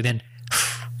 Frozen 2, then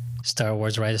Star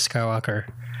Wars: Rise of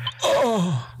Skywalker.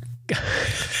 Oh,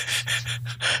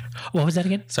 what was that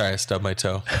again? Sorry, I stubbed my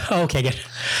toe. Oh, okay, good.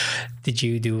 Did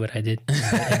you do what I did in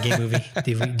the game movie?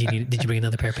 Did you bring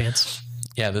another pair of pants?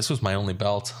 Yeah, this was my only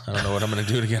belt. I don't know what I'm going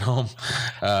to do to get home.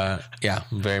 Yeah,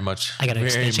 very much. I got an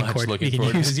extension cord looking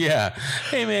forward to this. Yeah.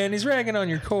 Hey, man, he's ragging on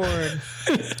your cord.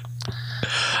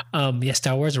 Yeah,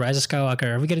 Star Wars: Rise of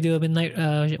Skywalker. Are we going to do a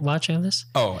midnight watch of this?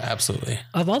 Oh, absolutely.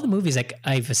 Of all the movies, like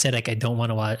I've said, like I don't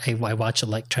want to watch. I watch it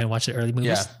like try and watch the early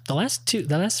movies. Yeah. The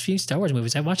last few Star Wars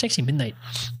movies, I watched actually midnight.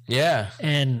 Yeah.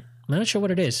 And I'm not sure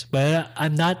what it is, but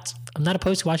I'm not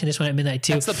opposed to watching this one at midnight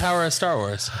too. That's the power of Star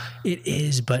Wars. It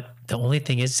is, but the only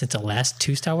thing is, since the last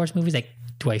two Star Wars movies, like,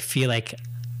 do I feel like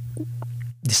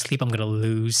the sleep I'm gonna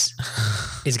lose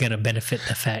is gonna benefit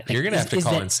the fact? Like, you're gonna have to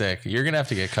call in sick. You're gonna have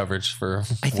to get coverage for.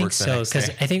 I think so, because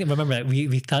I think remember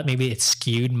we thought maybe it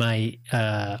skewed my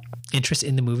interest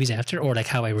in the movies after, or like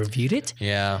how I reviewed it.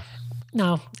 Yeah.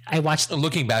 No, I watched.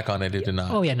 Looking back on it, it did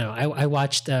not. Oh yeah, no, I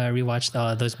watched,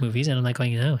 rewatched those movies, and I'm like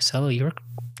going, no, Solo, you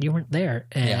weren't there,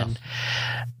 and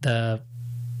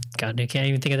God, I can't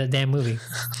even think of that damn movie,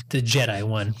 the Jedi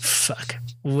one. Fuck,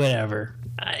 whatever.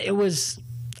 It was.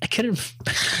 I couldn't.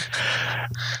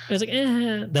 It was like,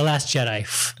 The Last Jedi.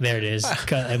 There it is.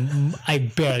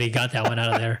 I barely got that one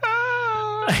out of there.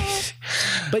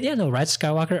 But yeah, no, Rise of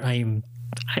Skywalker.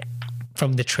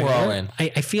 From the trailer, we're all in.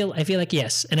 I feel like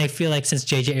yes, and I feel like since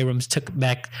J.J. Abrams took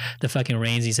back the fucking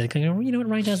reins, he said, you know what,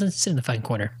 Rian Johnson, sit in the fucking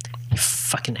corner. You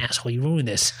fucking asshole, you ruined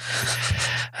this.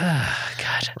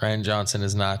 God. Rian Johnson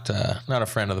is not a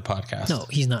friend of the podcast. No,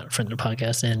 he's not a friend of the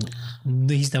podcast, and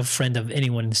he's no friend of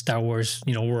anyone in the Star Wars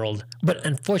world. But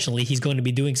unfortunately, he's going to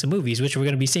be doing some movies, which we're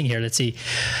going to be seeing here. Let's see,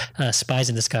 Spies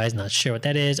in Disguise. Not sure what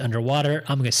that is. Underwater.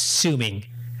 I'm assuming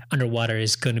Underwater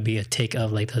is going to be a take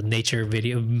of like the nature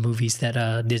video movies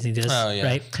that Disney does,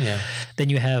 right? Yeah. Then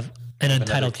you have an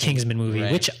Untitled Kingsman movie,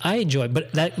 right, which I enjoyed,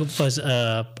 but that was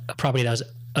a property that was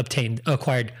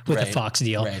acquired with the Fox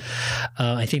deal. Right.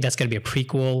 I think that's going to be a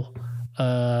prequel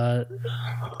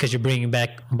because you're bringing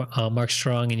back Mark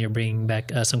Strong and you're bringing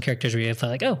back some characters where you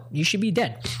felt like, oh, you should be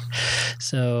dead.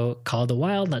 So Call of the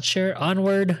Wild, not sure.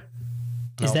 Onward,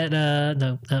 is that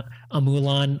a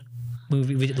Mulan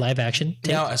movie with live action?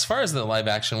 Now, as far as the live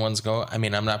action ones go, I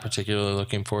mean, I'm not particularly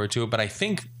looking forward to it, but I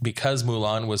think because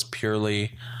Mulan was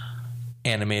purely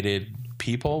animated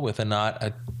people with not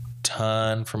a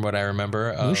ton, from what I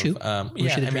remember, of Mushu.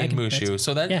 Mushu. That's-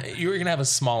 So that you're going to have a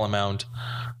small amount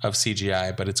of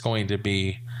CGI, but it's going to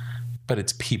be, but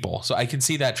it's people. So I can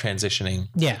see that transitioning.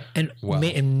 Yeah, and Well.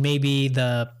 and maybe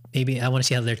I want to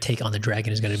see how their take on the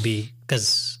dragon is going to be,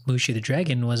 because Mushu the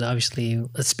dragon was obviously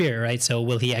a spirit, right? So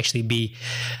will he actually be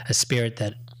a spirit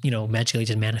that, you know, magically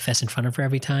just manifests in front of her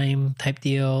every time type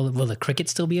deal? Will the cricket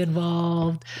still be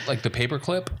involved? Like the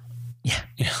paperclip? Yeah,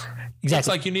 Yeah. exactly. It's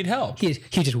like you need help. he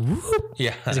just whoop.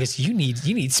 Yeah. I guess you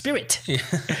need spirit.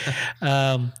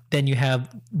 Then you have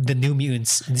the New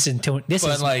Mutants. This is But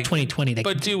 2020. Like,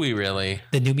 but do we really?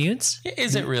 the New Mutants?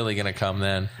 Is it really going to come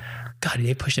then? God,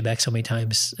 they pushed it back so many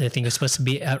times. I think it was supposed to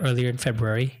be out earlier in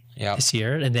February Yeah. this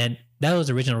year, and then that was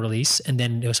the original release, and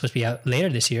then it was supposed to be out later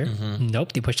this year. Mm-hmm.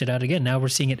 Nope, they pushed it out again. Now we're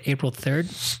seeing it April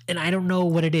 3rd, and I don't know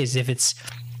what it is. If it's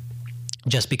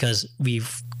just because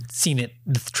we've seen it,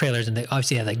 the trailers, and they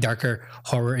obviously have like darker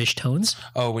horror-ish tones.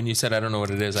 Oh, when you said I don't know what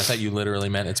it is, I thought you literally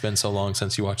meant it's been so long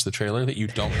since you watched the trailer that you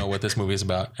don't know what this movie is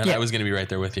about. And Yeah. I was going to be right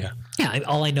there with you. Yeah,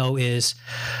 all I know is,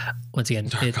 once again,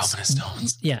 it's Ominous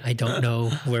tones. yeah, I don't know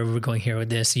where we're going here with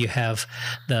this. You have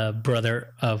the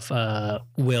brother of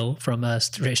Will from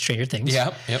Stranger Things.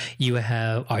 Yep. Yep. You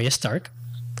have Arya Stark,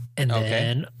 and Okay.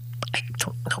 then I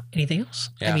don't know anything else.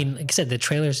 Yeah. I mean, like I said, the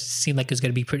trailers seemed like it was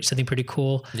going to be something pretty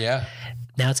cool. Yeah.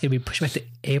 Now it's going to be pushed back to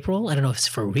April. I don't know if it's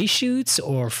for reshoots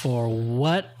or for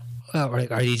what. Or like,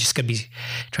 are you just going to be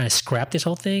trying to scrap this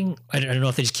whole thing? I don't know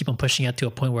if they just keep on pushing it to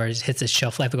a point where it hits its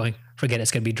shelf life and going, forget it,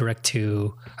 it's going to be direct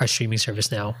to our streaming service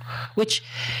now. Which,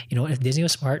 you know, if Disney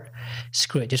was smart,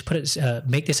 screw it. Just put it,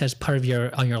 make this as part of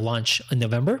your launch in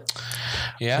November.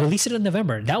 Yeah. Release it in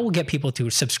November. That will get people to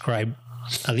subscribe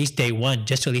at least day one,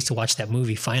 just to at least to watch that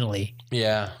movie finally.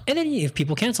 Yeah. And then if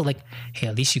people cancel, like, hey,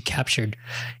 at least you captured,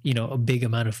 you know, a big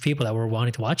amount of people that were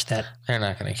wanting to watch that. They're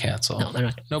not going to cancel. No, they're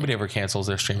not. Nobody ever cancels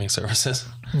their streaming services.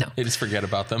 No. They just forget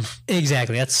about them.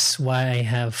 Exactly. That's why I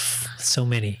have so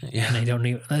many. Yeah. And I don't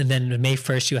need. And then May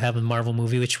 1st, you'll have a Marvel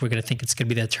movie, which we're going to think it's going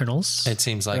to be the Eternals. It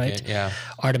seems like Right. it. Yeah.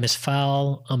 Artemis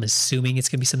Fowl. I'm assuming it's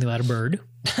going to be something about a bird.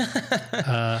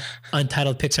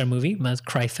 Untitled Pixar movie,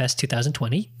 Cry Fest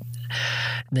 2020.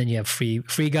 Then you have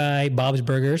Free Guy, Bob's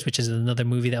Burgers, which is another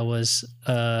movie that was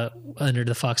under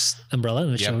the Fox umbrella,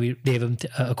 which Yep. Dave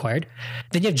acquired.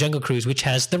 Then you have Jungle Cruise, which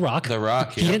has The Rock. The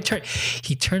Rock, He yeah. didn't turn.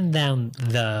 He turned down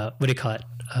the, what do you call it?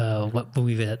 What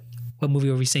movie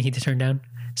were we saying he turned down?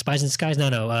 Spies in Disguise?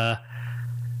 No.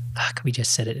 We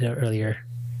just said it earlier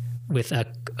with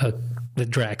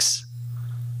Drax.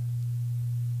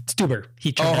 Stuber.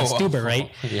 He turned down Stuber,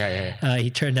 right? Yeah. He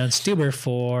turned down Stuber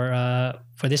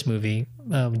for this movie,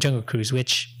 Jungle Cruise,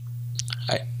 which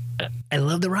I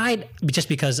love the ride, just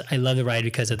because I love the ride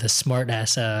because of the smart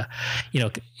ass, of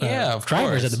drivers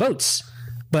course. of the boats.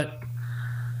 But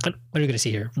what are we gonna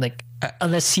see here? Like,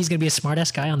 unless he's gonna be a smart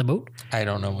ass guy on the boat, I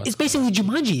don't know what. it's basically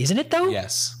Jumanji, isn't it? Though.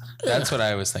 Yes. That's what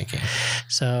I was thinking.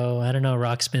 So I don't know.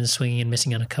 Rock's been swinging and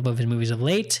missing on a couple of his movies of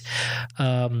late.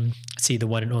 Let's see, the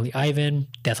one and only Ivan,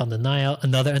 Death on the Nile,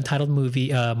 another untitled movie,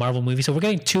 Marvel movie. So we're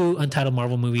getting 2 untitled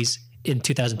Marvel movies in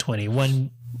 2020.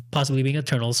 One possibly being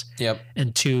Eternals. Yep.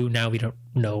 And 2 now we don't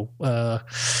know.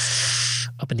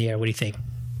 Up in the air. What do you think?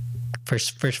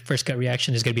 First gut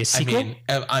reaction is going to be a sequel. I mean,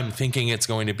 I'm thinking it's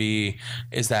going to be.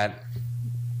 Does that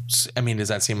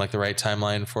seem like the right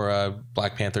timeline for a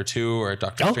Black Panther 2 or a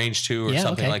Doctor Strange 2 or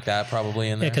something like that? Probably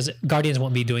in there. Yeah, because Guardians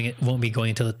won't be going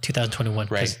until 2021.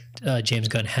 Right. Because James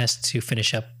Gunn has to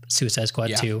finish up Suicide Squad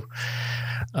 2.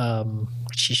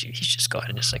 He should just go ahead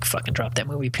and just like fucking drop that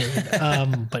movie, period.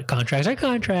 But contracts are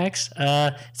contracts.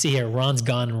 See here, Ron's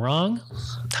Gone Wrong.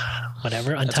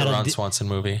 Whatever. That's a Untitled. Ron Swanson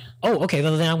movie Oh, okay.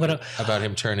 Well, then I'm gonna. about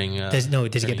him turning. Does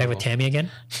he get back with Tammy again?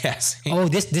 Yes. Oh,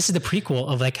 this is the prequel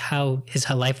of like how his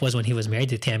life was when he was married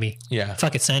to Tammy. Yeah.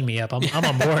 Fuck it, sign me up. I'm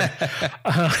on board.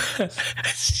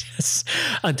 It's just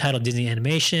Untitled Disney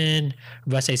Animation,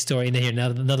 West Side Story, and then here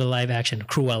another live action,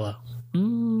 Cruella.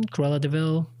 Cruella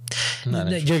DeVille.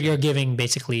 You're giving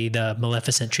basically the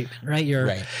Maleficent treatment, right? You're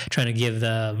Right. trying to give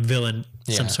the villain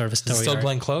some sort of a Is story. it still arc.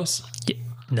 Glenn Close?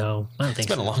 No, I don't think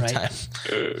It's been a long right?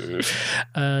 time.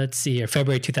 Let's see here.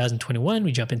 February 2021,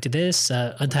 we jump into this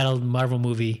Untitled Marvel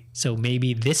movie. So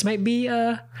maybe this might be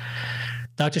the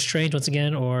Doctor Strange once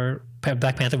again, or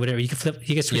Black Panther, whatever. You can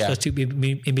switch Yeah. those two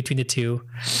in between the two.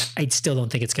 I still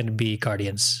don't think it's going to be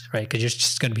Guardians, right? Because you're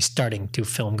just going to be starting to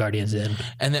film Guardians in.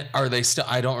 And then are they still?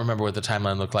 I don't remember what the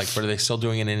timeline looked like, but are they still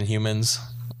doing an Inhumans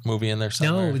movie in there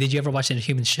somewhere? No, did you ever watch the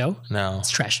Inhumans show? No. It's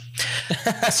trash.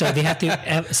 So they have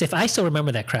to. So if I still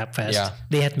remember that crap fest, Yeah.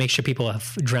 they have to make sure people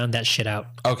have drowned that shit out.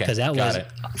 Okay, because that got was it.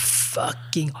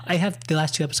 fucking. I have the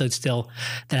last 2 episodes still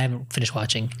that I haven't finished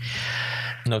watching.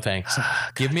 No thanks.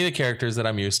 Give me the characters that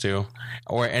I'm used to,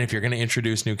 and if you're going to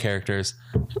introduce new characters,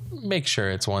 make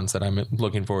sure it's ones that I'm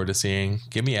looking forward to seeing.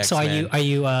 Give me So X-Men. are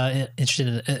you interested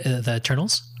in the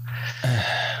Eternals?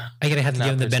 Are you gonna have to give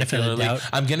them the benefit of the Particularly. doubt?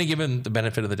 I'm going to give him the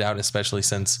benefit of the doubt, especially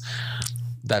since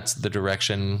that's the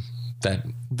direction that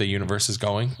the universe is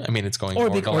going. I mean, it's going Or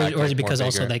more is galactic, it because more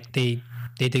also bigger. like they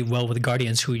did well with the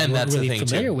Guardians, who you And weren't that's the really thing,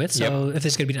 familiar too. with. So if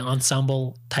there's gonna be an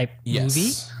ensemble type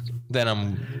movie, then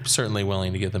I'm certainly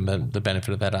willing to give them the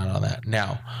benefit of that doubt on that.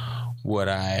 Now, would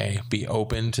I be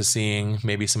open to seeing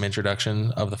maybe some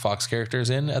introduction of the Fox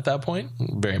characters in at that point?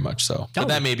 Very much so. But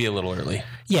that may be a little early.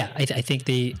 yeah, I think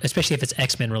especially if it's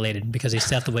X-Men related, because they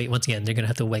still have to wait. Once again, they're gonna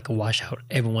have to like wash out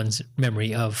everyone's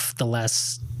memory of the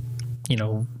last,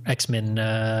 X-Men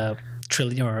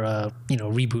trilogy or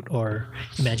reboot or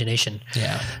imagination.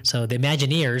 Yeah. So the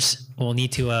Imagineers will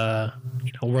need to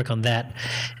work on that.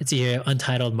 It's a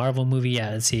untitled Marvel movie.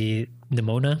 Yeah, it's a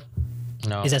Nimona.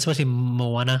 No. Is that supposed to be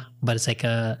Moana, but it's like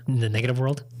in the negative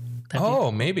world?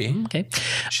 Oh, maybe. Okay.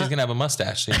 She's going to have a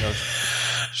mustache. You know,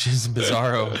 she's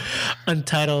Bizarro.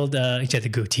 Untitled, yeah, the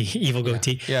goatee, evil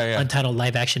goatee. Yeah. Untitled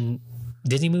live action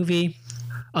Disney movie.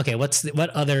 Okay, what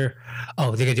other?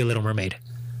 Oh, they're gonna do Little Mermaid,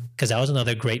 because that was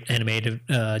another great animated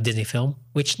Disney film.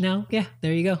 Which now, yeah,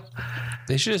 there you go.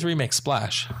 They should just remake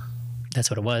Splash. That's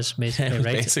what it was, basically,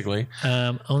 right? Basically.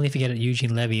 Only if you get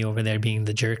Eugene Levy over there being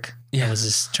the jerk. Yeah. I was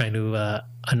just trying to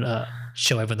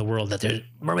show everyone in the world that there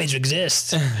mermaids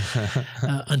exist.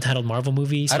 Untitled Marvel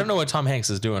movies. I don't know what Tom Hanks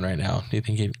is doing right now. Do you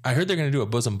think I heard they're going to do a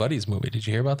Bosom Buddies movie. Did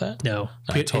you hear about that? No.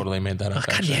 I totally made that up. Oh,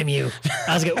 God actually. damn you.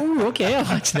 I was like, ooh, okay, I'll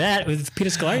watch that with Peter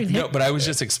Scolari. No, but I was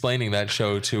just explaining that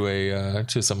show to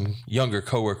some younger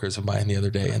coworkers of mine the other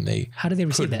day, and they How did they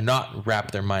receive could that? not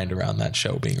wrap their mind around that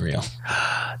show being real.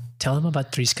 Tell them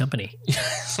about Three's Company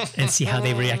and see how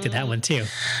they reacted to that one too.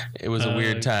 It was a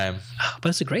weird time. But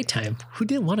it's a great time. Who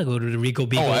didn't want to go to the Regal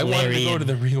Beagle? Oh, I wanted to Larry go to and-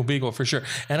 the Regal Beagle for sure.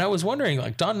 And I was wondering,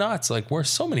 like, Don Knotts, like, wears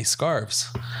so many scarves.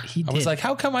 He I was did. like,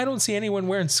 how come I don't see anyone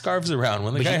wearing scarves around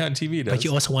when the guy on TV does? But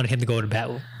you also wanted him to go to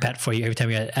bat for you every time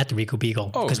you're at the Regal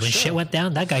Beagle. Oh, Because when sure. shit went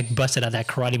down, that guy busted out that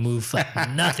karate move like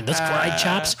nothing. Those karate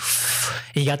chops.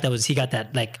 He got that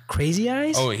like crazy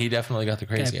eyes. Oh, he definitely got the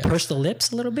crazy eyes. Pursed the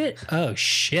lips a little bit. Oh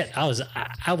shit! I was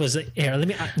here. Let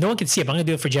me. No one can see it. But I'm gonna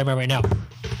do it for Jeremiah right now.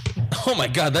 Oh my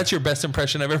God, that's your best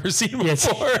impression I've ever seen Yes.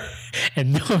 before.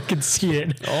 And no one can see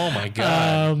it. Oh my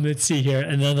God. Let's see here.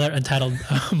 Another untitled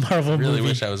Marvel Really movie.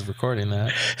 wish I was recording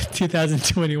that.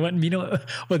 2021. You know what?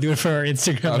 We'll do it for our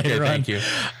Instagram Okay, later thank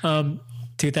on. you.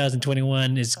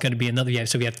 2021 is going to be another year.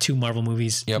 So we have 2 Marvel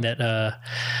movies Yep.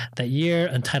 that year.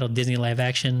 Untitled Disney live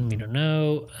action. We don't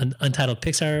know. Untitled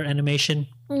Pixar animation.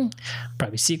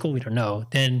 Probably sequel. We don't know.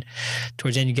 Then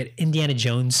towards the end you get Indiana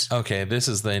Jones. Okay, this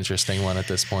is the interesting one at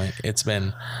this point. It's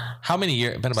been how many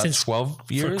years? Been about Since-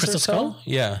 12 years Crystal or so? Skull?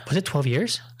 Yeah. Was it 12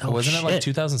 years? Oh, Wasn't it like shit.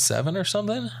 2007 or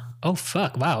something? Oh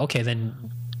fuck! Wow. Okay,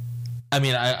 then. I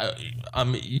mean,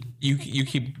 I'm you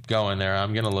keep going there.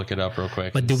 I'm gonna look it up real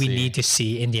quick. But and do we see. need to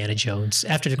see Indiana Jones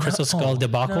after the Crystal Skull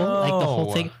debacle? Like the whole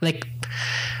no. thing. Like,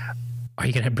 are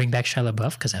you gonna bring back Shia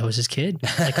LaBeouf? Because I was his kid.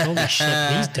 Like, holy shit!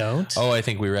 Please don't. Oh, I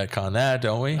think we retcon that,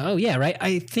 don't we? Oh yeah, right.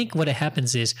 I think what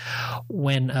happens is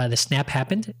when the snap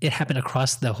happened, it happened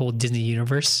across the whole Disney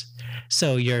universe.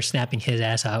 So you're snapping his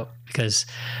ass out because,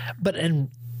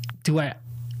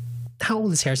 how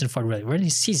old is Harrison Ford really?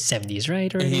 He's 70s,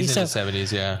 right? Or He's in his so-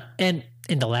 70s, yeah. And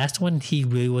in the last one, he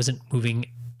really wasn't moving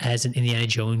as an Indiana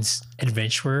Jones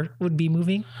adventurer would be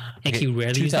moving. Like he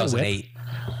rarely used that whip. 2008.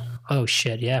 Oh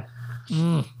shit, yeah.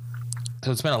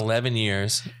 So it's been 11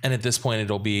 years, and at this point,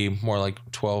 it'll be more like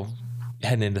 12,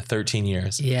 heading into 13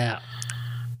 years Yeah.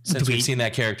 since Do we've we- seen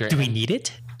that character. Do we And- need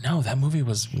it? No, that movie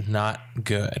was not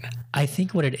good. I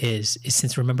think what it is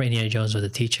since remember Indiana Jones was a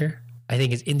teacher, I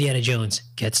think it's Indiana Jones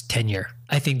gets tenure.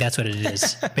 I think that's what it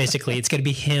is. Basically, it's going to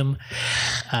be him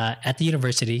at the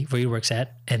university where he works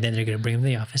at, and then they're going to bring him to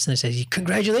the office and they say,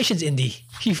 "Congratulations, Indy,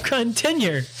 you've gotten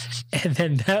tenure." And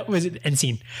then that was it. End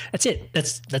scene. That's it.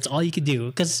 That's all you could do.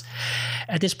 Because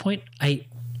at this point, I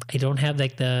don't have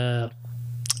like the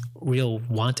real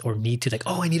want or need to like,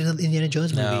 oh, I need an Indiana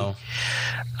Jones movie. No.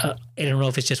 I don't know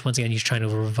if it's just once again you're trying to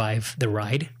revive the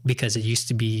ride because it used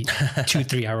to be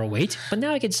 2-3 hour wait, but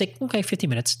now I can say okay, 50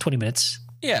 minutes, 20 minutes.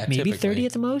 Yeah, maybe typically. 30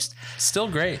 at the most. Still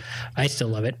great. I still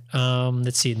love it.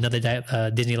 Let's see, another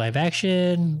Disney live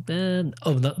action,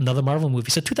 another Marvel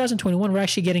movie. So 2021, we're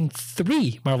actually getting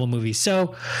 3 Marvel movies.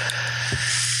 So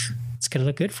it's gonna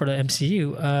look good for the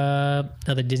MCU.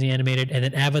 Another Disney animated, and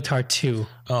then Avatar 2.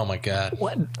 Oh my God.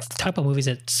 What talk about movies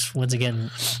that's once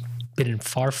again been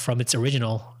far from its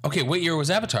original. Okay, what year was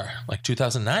Avatar? Like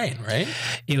 2009, right?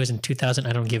 It was in 2000.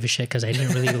 I don't give a shit because I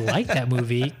didn't really like that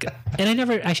movie, and I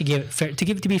never actually gave it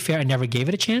to be fair. I never gave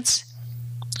it a chance,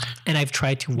 and I've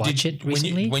tried to watch it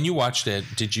recently. When you watched it,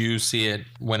 did you see it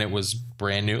when it was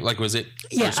brand new? Like, was it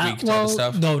first week type of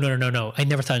stuff? No. I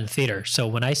never saw it in the theater. So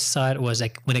when I saw it was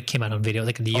like when it came out on video,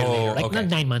 like a year later, like not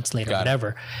 9 months later,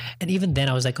 whatever. And even then,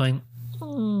 I was like going,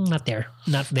 not there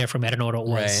for me. I don't know what it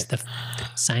was. Right. The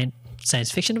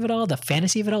science fiction of it all, the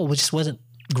fantasy of it all, which just wasn't.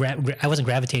 I wasn't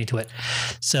gravitating to it.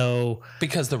 So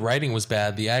because the writing was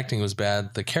bad, the acting was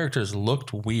bad, the characters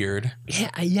looked weird. Yeah.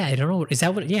 I don't know. Is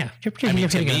that what? Yeah. You're to me,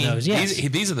 those. Yes.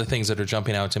 these are the things that are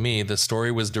jumping out to me. The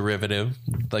story was derivative.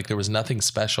 Like there was nothing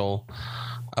special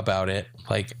about it.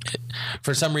 Like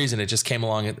for some reason, it just came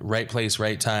along at right place,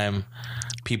 right time.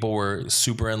 People were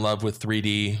super in love with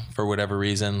 3D for whatever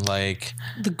reason. Like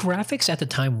the graphics at the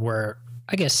time were,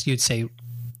 I guess you'd say,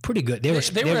 pretty good. They were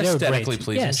aesthetically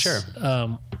pleasing, yes. sure.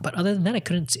 But other than that, I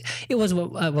couldn't see. It was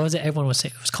what was it? Everyone was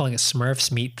saying it was calling it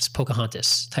Smurfs meets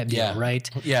Pocahontas type deal, right?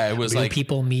 Yeah, it was real like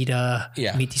people meet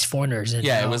these foreigners. And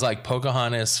it was like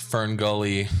Pocahontas, Fern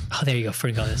Gully. Oh, there you go,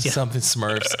 Fern Gully. Yeah. Something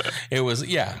Smurfs. It was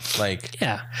I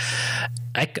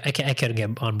couldn't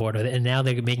get on board with it, and now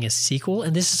they're making a sequel,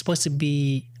 and this is supposed to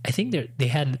be. I think they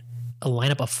had a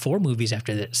lineup of 4 movies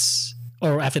after this.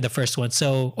 Or after the first one.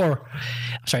 I'm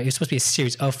sorry, it was supposed to be a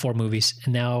series of 4 movies.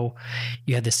 And now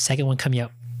you have the second one coming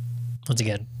out, once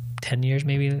again, 10 years,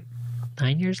 maybe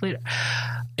 9 years later.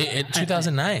 In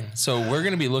 2009. So we're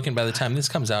going to be looking, by the time this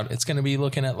comes out, it's going to be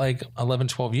looking at like 11,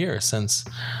 12 years since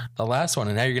the last one.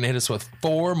 And now you're going to hit us with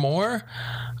 4 more?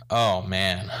 Oh,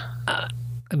 man. I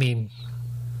mean,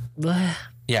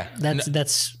 yeah.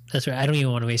 That's right. I don't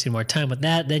even want to waste any more time with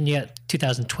that. Then you got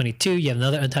 2022. You have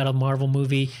another untitled Marvel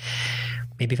movie.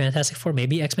 Maybe Fantastic Four.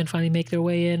 Maybe X-Men finally make their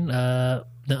way in. The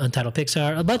untitled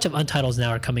Pixar. A bunch of untitles now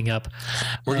are coming up.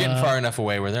 We're getting far enough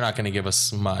away where they're not going to give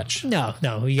us much. No.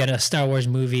 You got a Star Wars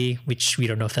movie, which we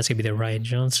don't know if that's going to be the Rian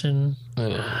Johnson.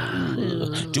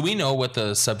 Do we know what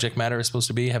the subject matter is supposed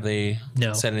to be? Have they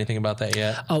said anything about that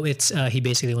yet? Oh, it's he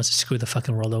basically wants to screw the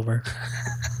fucking world over.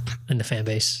 In the fan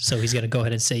base. So he's going to go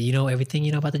ahead and say, you know everything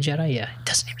you know about the Jedi? Yeah, it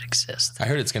doesn't even exist. I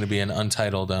heard it's going to be an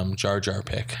untitled Jar Jar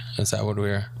pick. Is that what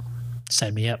we're...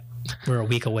 Sign me up. We're a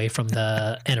week away from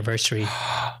the anniversary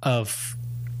of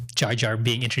Jar Jar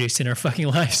being introduced in our fucking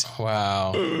lives.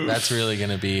 Wow. That's really going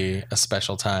to be a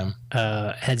special time.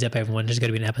 Heads up, everyone. There's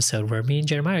going to be an episode where me and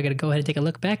Jeremiah are going to go ahead and take a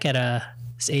look back at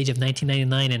this age of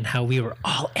 1999 and how we were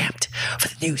all amped for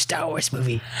the new Star Wars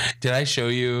movie. Did I show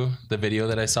you the video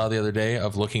that I saw the other day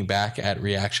of looking back at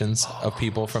reactions of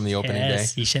people from the opening day?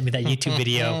 You sent me that YouTube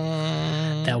video.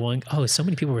 That one. Oh, so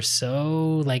many people were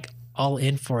so like all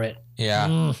in for it.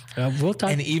 Yeah. We'll talk.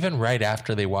 And even right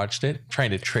after they watched it, trying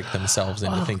to trick themselves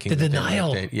into thinking the that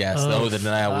denial. They liked it. Yes. The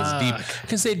denial was deep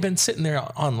because they'd been sitting there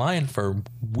online for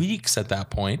weeks at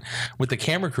that point with the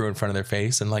camera crew in front of their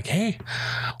face and like, hey,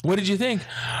 what did you think?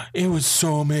 It was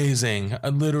so amazing.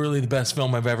 Literally the best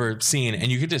film I've ever seen.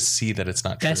 And you could just see that it's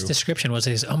not true. Best description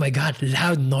was, oh my God,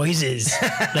 loud noises.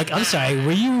 Like, I'm sorry,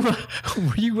 were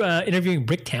you interviewing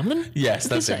Brick Tamlin? Yes,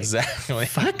 that's exactly.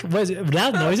 Fuck? Was it,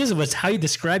 loud noises was how you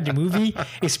described the movie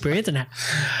experience? And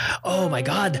oh my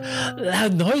God,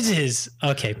 loud noises.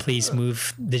 Okay, please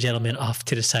move the gentleman off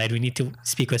to the side. We need to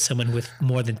speak with someone with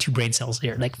more than 2 brain cells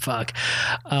here. Like, fuck.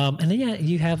 And then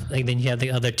you have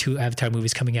the other 2 Avatar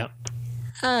movies coming out.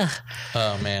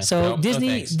 Oh man. So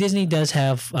Disney does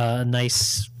have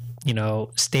nice,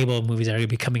 stable movies that are going to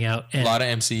be coming out. And a lot of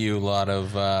MCU, a lot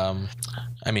of,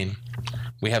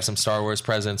 we have some Star Wars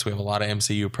presence. We have a lot of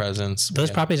MCU presence. Those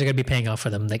properties are going to be paying off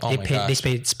for them. Like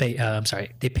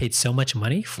they paid so much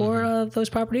money for those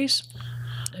properties.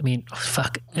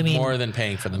 More than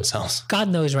paying for themselves. God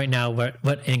knows right now what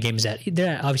Endgame is at.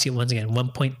 They're at, obviously, once again,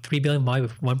 1.3 billion, maybe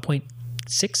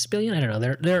 1.6 billion. I don't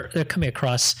know. They're coming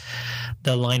across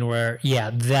the line where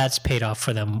that's paid off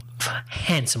for them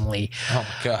handsomely. Oh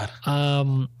my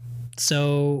God.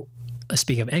 So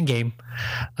speaking of Endgame,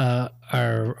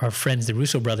 our friends, the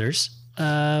Russo brothers,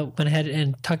 went ahead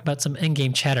and talked about some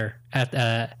Endgame chatter at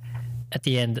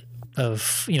the end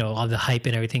of all the hype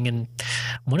and everything. And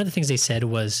one of the things they said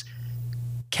was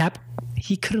Cap,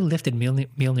 he could have lifted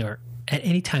Mjolnir at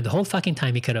any time, the whole fucking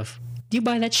time he could have. Do you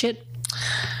buy that shit?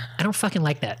 I don't fucking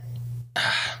like that.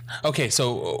 Okay,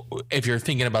 so if you're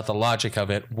thinking about the logic of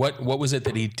it, what was it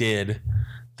that he did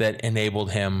that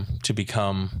enabled him to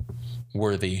become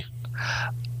worthy?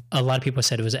 A lot of people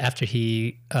said it was after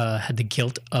he had the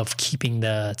guilt of keeping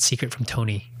the secret from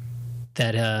Tony,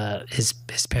 that his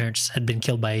parents had been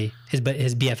killed by his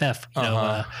BFF,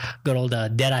 good old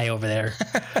Deadeye over there.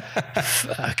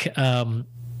 Fuck.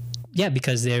 Yeah,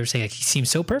 because they were saying like, he seems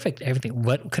so perfect. Everything,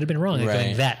 what could have been wrong? Like, Right.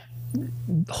 going that,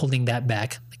 holding that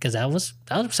back, because that was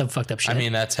some fucked up shit. I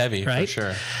mean, that's heavy Right? for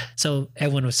sure. So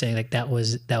everyone was saying like that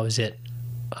was it,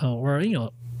 or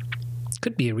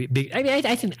could be a big. I mean,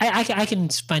 I think I can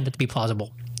find that to be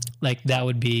plausible. Like that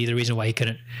would be the reason why he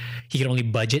could only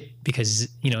budget, because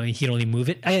he could only move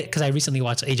it. Because I recently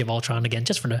watched Age of Ultron again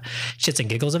just for the shits and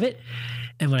giggles of it,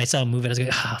 and when I saw him move it, I was like,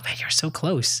 oh man, you're so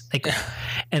close. Like,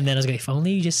 and then I was like, if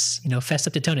only you just fessed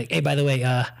up to Tony. Hey, by the way,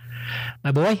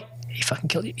 my boy, he fucking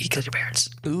killed you. He killed your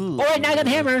parents. Ooh. All right, now I got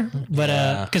the hammer.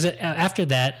 But because after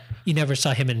that, you never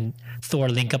saw him and Thor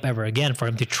link up ever again for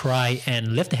him to try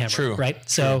and lift the hammer. True. Right.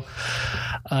 So,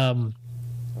 but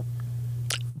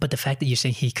the fact that you're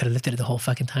saying he could have lifted it the whole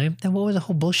fucking time, then what was the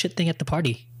whole bullshit thing at the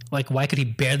party? Like, why could he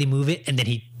barely move it and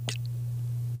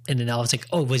then I was like,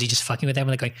 oh, was he just fucking with them?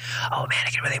 Like going, oh man, I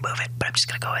can really move it, but I'm just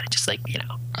gonna go ahead and just I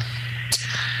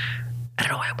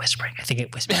don't know why I'm whispering. I think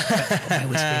it whispering. I'm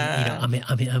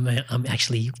whispering. I'm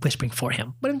actually whispering for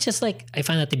him. But I'm just like, I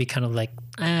find that to be kind of like,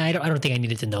 I don't think I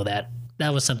needed to know that.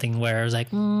 That was something where I was like,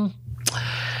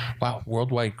 Wow,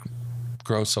 worldwide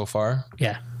gross so far,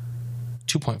 yeah.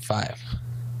 2.5.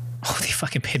 Oh, they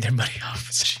fucking paid their money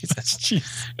off. Jesus,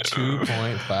 jeez.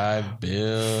 $2.5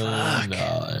 billion.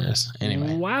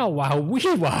 Anyway. Wow.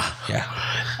 Yeah.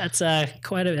 That's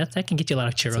quite a. That can get you a lot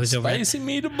of churros over it. Spicy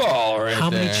meatball right How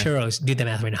there. many churros? Do the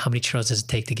math right now. How many churros does it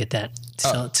take to get that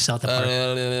to sell at the park?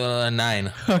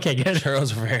 9. Okay, good.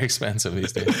 Churros are very expensive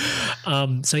these days.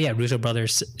 So yeah, Russo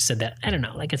brothers said that. I don't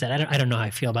know. Like I said, I don't know how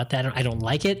I feel about that. I don't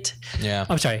like it. Yeah.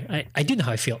 I'm sorry. I do know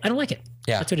how I feel. I don't like it.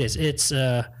 Yeah. That's what it is. It's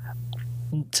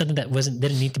something that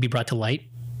didn't need to be brought to light,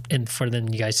 and for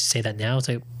then you guys to say that now, it's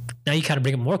like now you kind of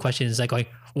bring up more questions. Like going,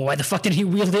 well, why the fuck did he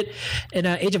wield it in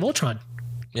Age of Ultron?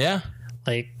 Yeah.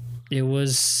 Like it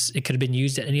could have been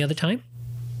used at any other time.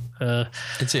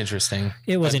 It's interesting.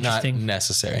 It was but interesting. Not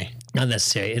necessary. Not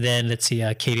necessary. And then let's see,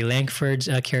 Katie Langford's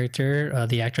character,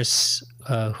 the actress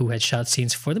who had shot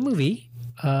scenes for the movie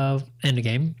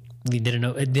Endgame. We didn't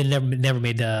know it never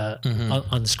made the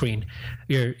on the screen.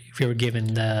 If you were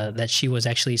given that she was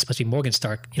actually supposed to be Morgan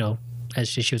Stark, as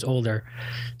she was older.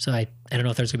 So I don't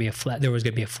know if there was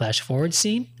gonna be a flash forward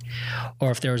scene, or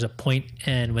if there was a point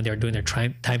and when they were doing their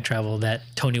time travel that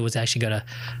Tony was actually gonna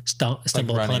stumble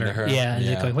run upon into her. her. Yeah, and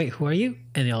Yeah. they're going, wait, who are you?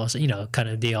 And they also kind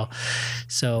of deal.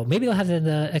 So maybe they'll have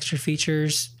the extra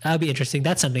features. That'll be interesting.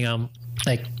 That's something I'm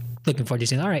like looking forward to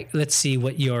seeing. All right, let's see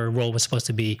what your role was supposed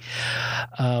to be.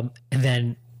 And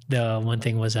then the one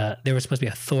thing was there was supposed to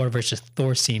be a Thor versus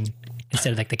Thor scene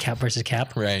instead of like the Cap versus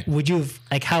Cap. Right. Would you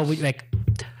how would you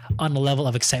on the level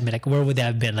of excitement, like where would that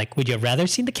have been? Like, would you have rather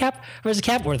seen the Cap versus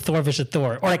Cap or Thor versus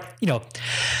Thor, or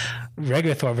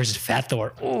regular Thor versus Fat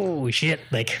Thor? Oh shit!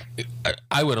 Like,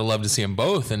 I would have loved to see them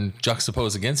both and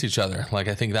juxtapose against each other. Like,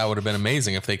 I think that would have been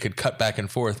amazing if they could cut back and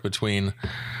forth between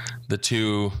the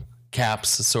two Caps,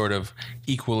 sort of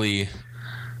equally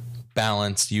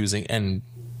balanced, using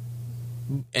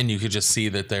and you could just see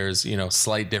that there's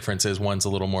slight differences. One's a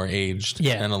little more aged,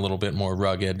 and a little bit more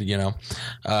rugged,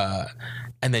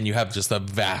 and then you have just a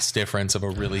vast difference of a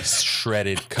really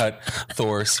shredded cut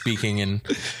Thor speaking in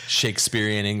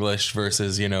Shakespearean English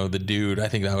versus the dude. I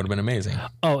think that would have been amazing.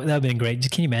 oh, that would have been great.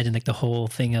 Just can you imagine like the whole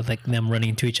thing of like them running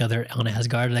into each other on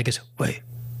Asgard? Like, wait,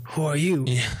 who are you?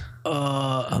 Yeah.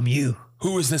 I'm you.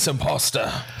 Who is this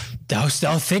imposter? Thou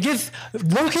thinketh,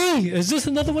 Loki, is this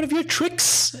another one of your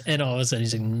tricks? And all of a sudden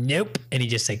he's like, nope. And he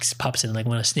just like pops in like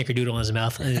one a snickerdoodle in his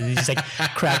mouth, and he just like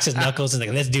cracks his knuckles and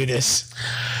like, let's do this.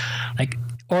 Like,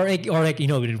 or like, it would have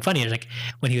been funny. Like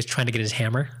when he was trying to get his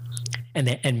hammer, and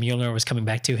Mjolnir was coming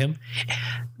back to him,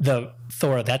 the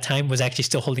Thor at that time was actually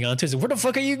still holding on to it. Where the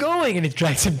fuck are you going? And it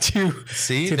drags him to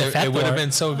the Fat it would have Thor.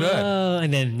 been so good.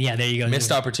 And then there you go.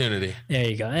 Missed opportunity. There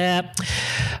you go. Yeah.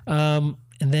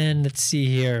 And then let's see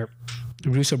here. The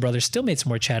Russo brothers still made some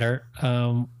more chatter.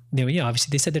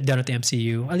 Obviously they said they're done with the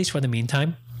MCU, at least for the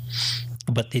meantime.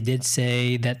 But they did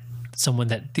say that someone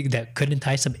that could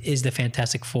entice them is the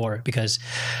Fantastic Four, because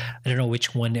I don't know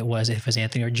which one it was, if it was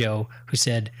Anthony or Joe, who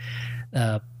said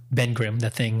Ben Grimm, the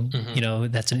Thing. You know,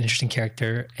 that's an interesting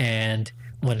character. And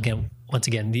once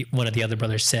again, one of the other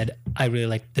brothers said, I really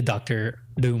like the Doctor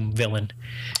Doom villain.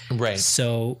 Right.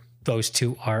 So those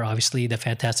two are obviously the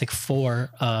Fantastic Four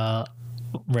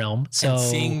realm. So And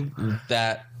seeing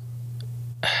that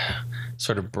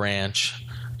sort of branch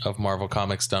of Marvel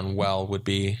Comics done well would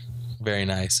be very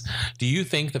nice. Do you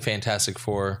think the Fantastic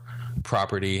Four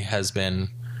property has been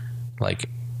like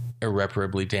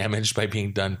irreparably damaged by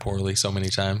being done poorly so many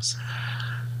times?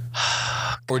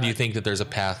 Or do you think that there's a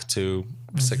path to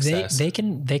success? they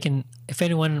can if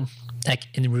anyone like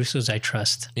in the Russos I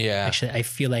trust. Yeah. Actually, I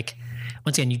feel like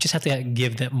once again you just have to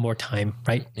give them more time,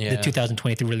 right? Yeah. The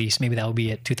 2023 release, maybe that will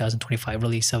be a 2025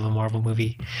 release of a Marvel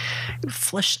movie.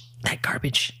 Flush that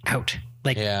garbage out.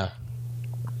 Like Yeah.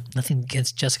 nothing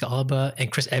against Jessica Alba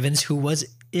and Chris Evans, who was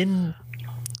in,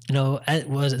 you know,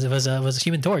 was a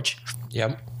Human Torch.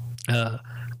 Yep.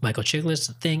 Michael Chiklis,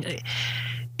 the Thing.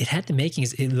 It had the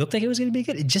makings. It looked like it was going to be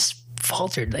good. It just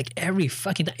faltered like every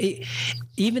fucking time.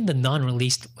 Even the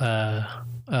non-released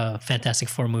Fantastic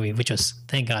Four movie, which was,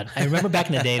 thank God. I remember back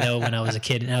in the day though, when I was a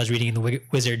kid and I was reading in the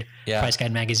Wizard Price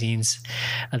Guide magazines.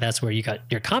 That's where you got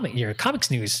your comics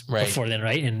news before then,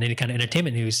 right? And any kind of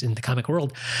entertainment news in the comic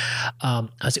world. I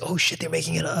was like, oh shit, they're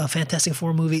making it a Fantastic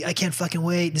Four movie. I can't fucking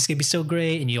wait. This is gonna be so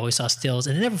great. And you always saw stills,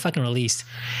 and it never fucking released.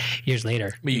 Years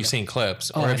later, But you've seen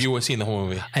clips, or have you seen the whole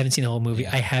movie? I haven't seen the whole movie.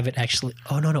 I haven't actually.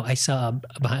 Oh no, I saw a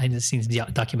behind the scenes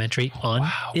documentary on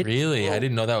it. Really? I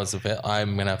didn't know that was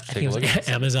I'm gonna have to take a look It at was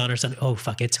it. Amazon or something. Oh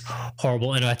fuck, it's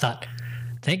horrible. And I thought,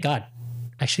 thank God.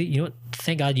 Actually, you know what?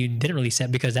 Thank God you didn't release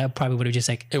that, because that probably would have just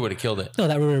like, It would have killed it. no,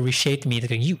 that would have reshaped me. Like,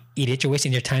 you idiot, you're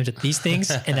wasting your time with these things.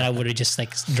 And then I would have just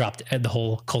like dropped the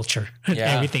whole culture and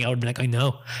Yeah. everything. I would be like, I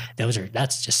know,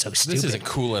 that's just so stupid. This isn't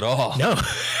cool at all. No,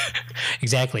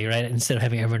 exactly right. Instead of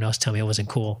having everyone else tell me it wasn't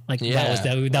cool, like Yeah. that was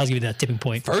gonna be the tipping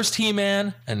point. First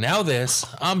He-Man, and now this.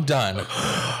 I'm done.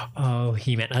 Oh,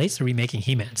 He-Man. At least they're remaking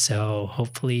He-Man, so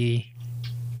hopefully.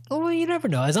 Oh, well, you never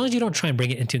know. As long as you don't try and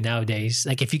bring it into nowadays,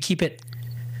 like if you keep it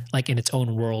like in its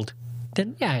own world,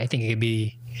 then yeah, I think it could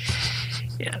be.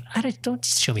 Yeah, don't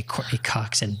show me Courtney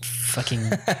Cox and fucking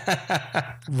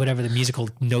whatever the musical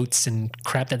notes and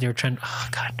crap that they were trying. Oh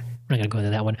God, we're not gonna go into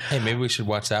that one. Hey, maybe we should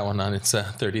watch that one on its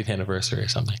 30th anniversary or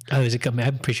something. Oh, is it coming?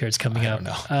 I'm pretty sure it's coming out.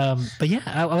 don't know. But yeah,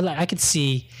 I could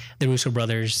see the Russo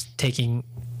brothers taking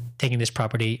this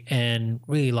property and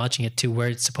really launching it to where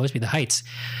it's supposed to be, the heights.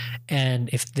 And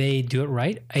if they do it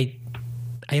right, I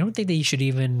don't think they should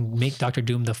even make Doctor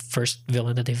Doom the first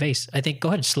villain that they face. I think go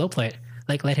ahead and slow play it.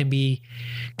 Like let him be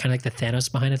kind of like the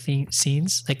Thanos behind the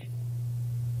scenes. Like,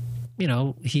 you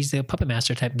know, he's the puppet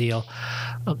master type deal.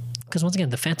 Because once again,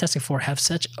 the Fantastic Four have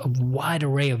such a wide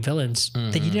array of villains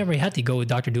that you never had to go with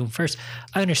Doctor Doom first.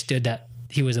 I understood that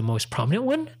he was the most prominent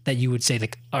one, that you would say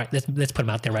like, all right, let's put him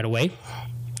out there right away.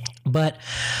 But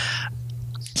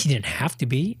he didn't have to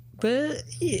be. But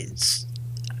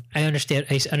I understood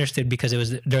because it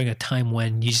was during a time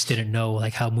when you just didn't know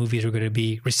like how movies were going to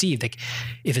be received. Like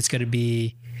if it's going to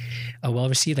be well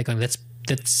received, like let's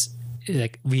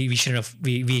like we shouldn't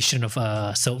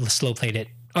have slow played it,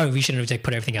 or we shouldn't have like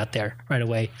put everything out there right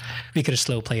away. We could have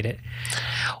slow played it.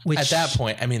 Which, At that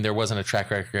point, I mean, there wasn't a track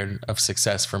record of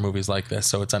success for movies like this,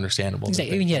 so it's understandable.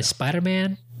 exactly. I mean, you had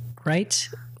Spider-Man, right,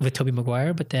 with Tobey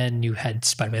Maguire, but then you had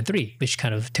Spider-Man 3, which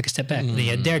kind of took a step back. Then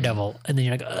you had Daredevil, and then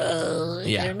you're like,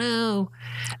 I don't know.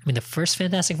 I mean, the first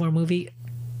Fantastic Four movie,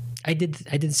 I did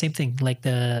the same thing, like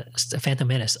the Phantom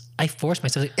Menace. I forced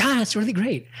myself, like, it's really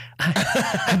great.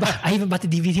 I even bought the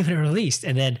DVD when it released,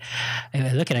 and then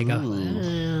I look at it, I go,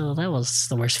 that was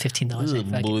the worst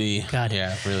 $15. God,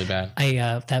 Yeah, really bad.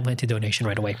 that went to donation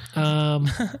right away.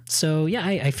 So yeah,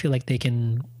 I feel like they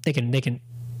can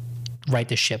right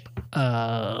the ship.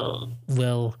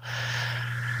 Will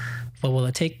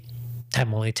it take?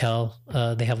 Time will only tell.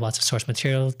 They have lots of source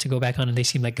material to go back on, and they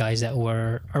seem like guys that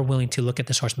are willing to look at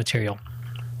the source material.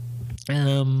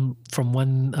 From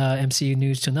one MCU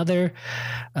news to another,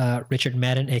 Richard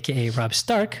Madden, aka Rob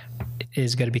Stark,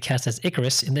 is going to be cast as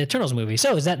Icarus in the Eternals movie.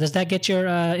 So does that get your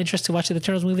interest to watch the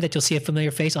Eternals movie, that you'll see a familiar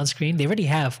face on screen? They already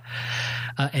have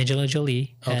Angelina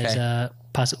Jolie as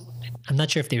possible. I'm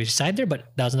not sure if they signed there,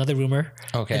 but that was another rumor.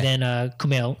 Okay. And then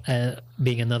Kumail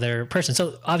being another person.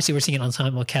 So obviously we're seeing an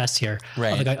ensemble cast here.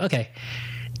 Right. Of the guy. Okay.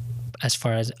 As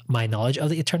far as my knowledge of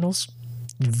the Eternals,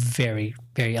 very,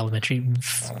 very elementary.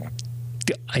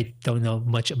 I don't know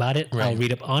much about it. Right. I'll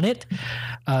read up on it.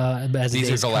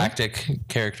 These are galactic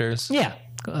characters. Yeah.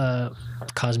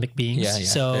 Cosmic beings. Yeah, there you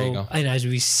So, go. and as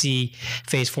we see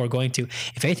Phase 4 going to,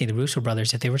 if anything, the Russo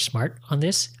brothers, if they were smart on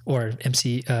this, or the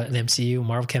MCU,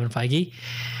 Marvel, Kevin Feige,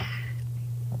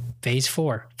 Phase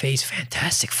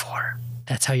Fantastic Four.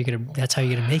 That's how you're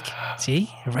gonna make it. See,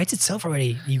 it writes itself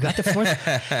already. You got the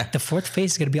fourth. The fourth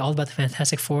phase is gonna be all about the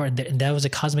Fantastic Four, and that was a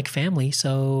cosmic family,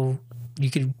 so you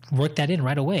could work that in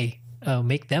right away.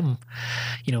 Make them,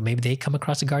 maybe they come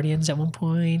across the Guardians at one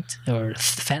point, or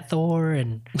Fat Thor,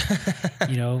 and I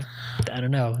don't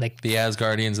know, like the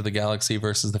Asgardians of the Galaxy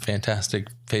versus the Fantastic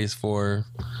Phase 4.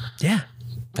 Yeah.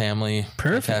 Family.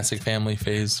 Perfect. Fantastic Family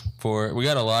Phase 4. We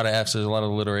got a lot of F's. There's a lot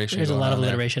of alliteration. There's a lot of there.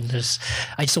 alliteration.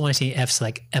 I just don't want to see F's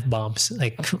like F-bombs,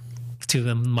 like to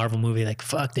the Marvel movie, like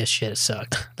fuck this shit, it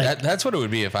sucked. Like, That's what it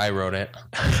would be if I wrote it.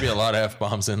 There'd be a lot of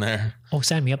F-bombs in there. oh,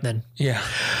 sign me up then. Yeah.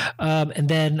 And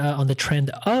then on the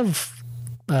trend of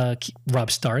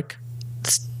Rob Stark,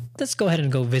 let's go ahead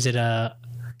and go visit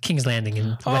King's Landing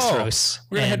in Westeros.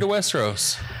 We're going to head to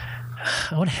Westeros.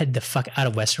 I want to head the fuck out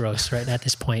of Westeros right at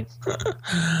this point.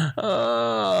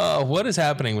 What is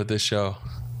happening with this show?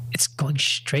 It's going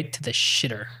straight to the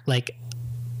shitter. Like,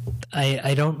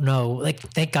 I don't know. Like,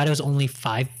 thank God it was only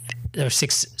 5 or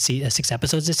 6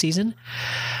 episodes this season.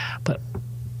 But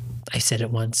I said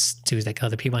it once to like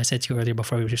other people. I said to you earlier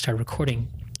before we just started recording.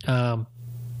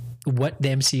 What the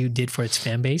MCU did for its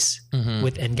fan base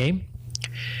with Endgame,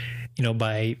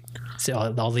 by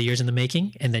all the years in the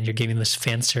making, and then you're giving this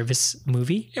fan service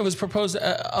movie. It was proposed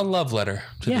a love letter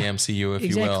to the MCU, if you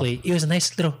will. Exactly. It was a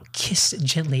nice little kiss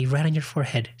gently right on your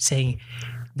forehead saying,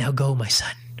 now go, my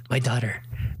son, my daughter,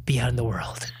 be out in the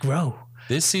world, grow.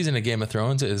 This season of Game of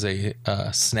Thrones is a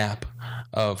snap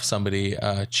of somebody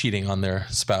cheating on their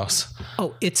spouse.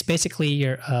 Oh, it's basically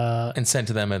your and sent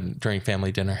to them during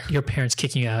family dinner. Your parents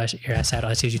kicking your ass out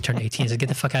as soon as you turn 18. So get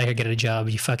the fuck out of here, get a job.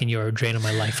 You're a drain on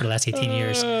my life for the last 18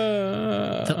 years.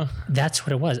 So that's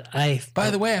what it was. By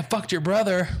the way, I fucked your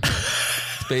brother.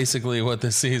 It's basically what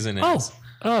this season is.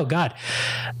 Oh God.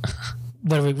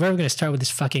 Where are we going to start with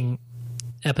this fucking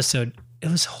episode? It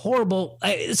was horrible.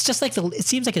 It's just like it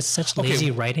seems like it's such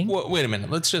lazy writing. Wait a minute.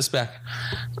 Let's just back.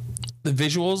 The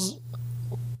visuals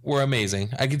were amazing.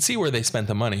 I could see where they spent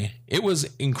the money. It was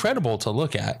incredible to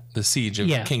look at, the siege of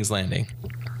King's Landing.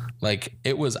 Like,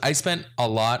 it was, I spent a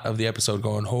lot of the episode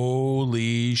going,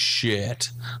 holy shit.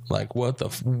 Like, what the,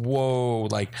 whoa.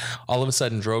 Like, all of a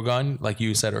sudden, Drogon, like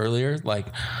you said earlier, like,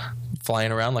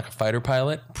 flying around like a fighter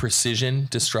pilot, precision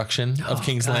destruction of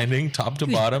King's Landing, top to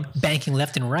bottom. Banking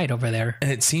left and right over there.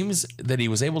 And it seems that he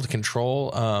was able to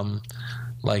control,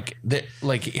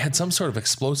 he had some sort of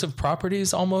explosive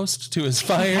properties almost to his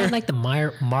fire. He had like the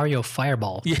Mario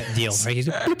Fireball deal, right? He's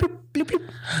bloop, bloop, bloop, bloop.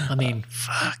 I mean,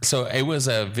 fuck. So it was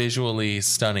a visually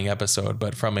stunning episode,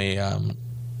 but from a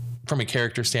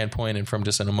character standpoint and from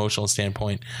just an emotional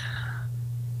standpoint,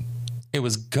 it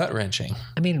was gut wrenching.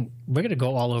 I mean, we're gonna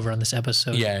go all over on this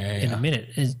episode in a minute,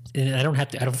 and I don't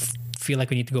feel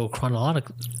like we need to go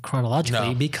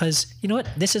chronologically because you know what?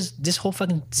 This whole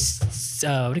fucking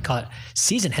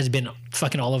season has been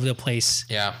fucking all over the place.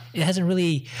 Yeah, it hasn't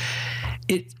really.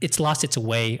 It's lost its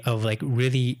way of like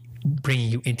really bringing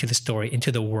you into the story,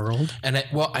 into the world. And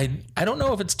I don't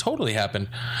know if it's totally happened.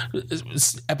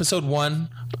 Episode 1,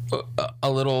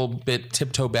 a little bit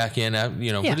tiptoe back in.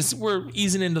 We're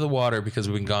easing into the water because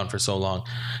we've been gone for so long.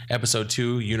 Episode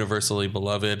 2, universally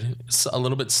beloved. A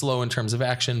little bit slow in terms of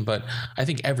action, but I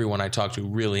think everyone I talked to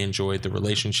really enjoyed the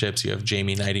relationships. You have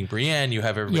Jamie knighting Brienne. You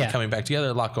have everybody coming back together.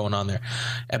 A lot going on there.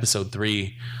 Episode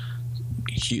 3,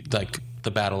 the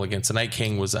battle against the Night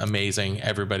King was amazing.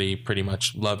 Everybody pretty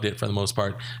much loved it for the most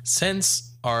part.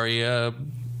 Since Arya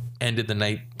ended the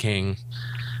Night King,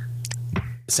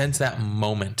 since that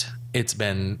moment, it's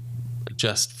been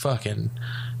just fucking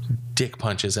dick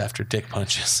punches after dick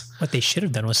punches. What they should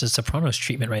have done was the Sopranos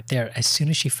treatment right there. As soon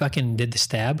as she fucking did the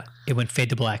stab, it went fade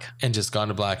to black. And just gone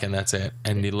to black, and that's it.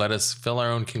 And he let us fill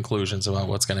our own conclusions about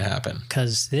what's going to happen.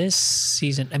 Because this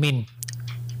season, I mean,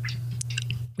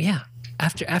 yeah.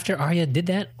 After Arya did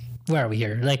that, where are we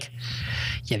here? Like,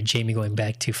 you have Jamie going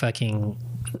back to fucking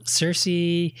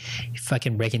Cersei,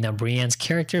 fucking breaking down Brienne's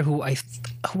character, who I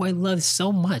love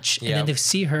so much, and then to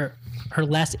see her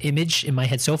last image in my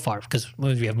head so far, because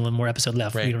we have one more episode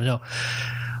left, we don't know,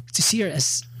 to see her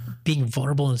as being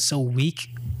vulnerable and so weak,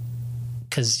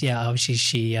 because obviously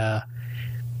she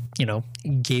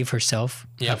gave herself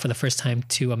for the first time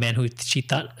to a man who she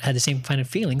thought had the same kind of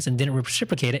feelings and didn't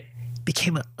reciprocate it.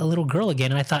 Became a little girl again,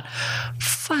 and I thought,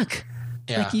 fuck.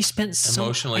 Yeah. Like, you spent so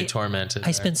emotionally tormented.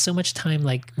 I spent so much time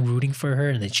like rooting for her,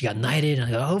 and then she got knighted, and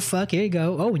I go, oh fuck, here you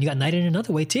go. Oh, and you got knighted in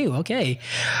another way too. Okay.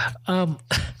 It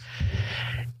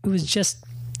was just,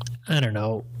 I don't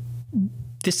know.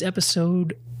 This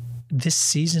episode, this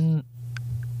season,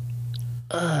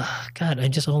 God,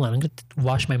 hold on. I'm gonna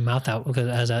wash my mouth out because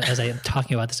as I'm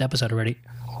talking about this episode already.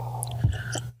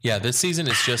 Yeah, this season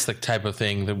is just the type of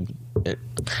thing that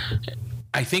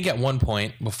I think at one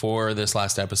point before this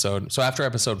last episode, so after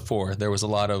episode 4, there was a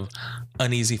lot of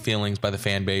uneasy feelings by the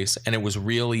fan base, and it was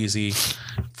real easy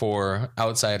for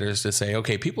outsiders to say,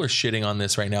 okay, people are shitting on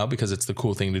this right now because it's the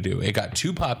cool thing to do. It got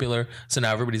too popular, so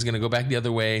now everybody's going to go back the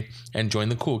other way and join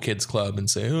the cool kids club and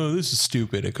say, oh, this is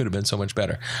stupid. It could have been so much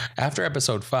better. After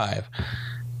episode 5,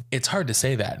 it's hard to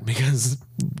say that because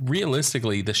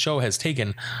realistically, the show has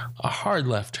taken a hard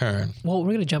left turn. Well,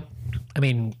 we're going to jump. I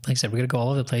mean, like I said, we're going to go all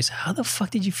over the place. How the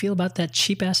fuck did you feel about that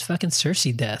cheap ass fucking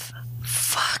Cersei death?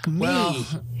 Fuck me. Well,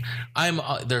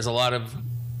 there's a lot of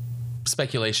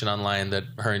speculation online that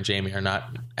her and Jaime are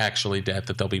not actually dead,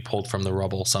 that they'll be pulled from the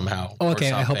rubble somehow. Oh,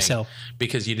 okay, I hope so.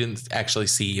 Because you didn't actually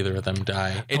see either of them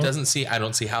die. I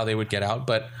don't see how they would get out,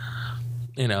 but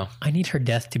you know. I need her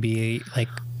death to be like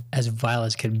as vile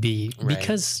as could be, Right.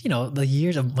 because, you know, the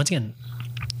years of, once again,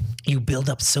 you build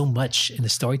up so much in the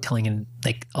storytelling and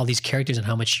like all these characters and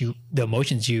how much the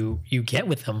emotions you get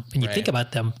with them and you Right. think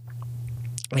about them.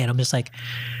 And I'm just like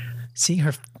seeing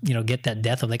her, you know, get that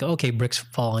death of like, okay, bricks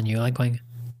fall on you. I'm going,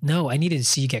 no, I needed to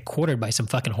see you get quartered by some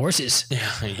fucking horses. Yeah.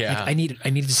 Like, I needed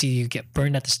to see you get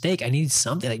burned at the stake. I needed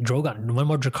something like Drogon, one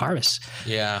more Dracarys.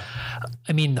 Yeah.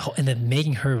 I mean, and then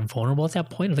making her vulnerable at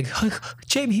that point, I'm like,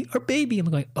 Jaime, our baby.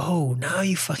 I'm going, oh, now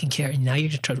you fucking care. And now you're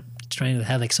just trying to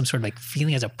have like some sort of like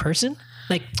feeling as a person.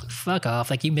 Like, fuck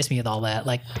off. Like, you miss me with all that.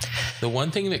 Like, The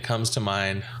one thing that comes to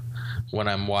mind when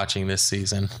I'm watching this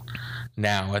season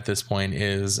now at this point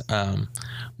is, I'm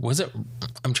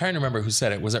trying to remember who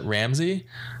said it. Was it Ramsay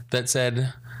that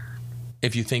said,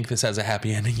 if you think this has a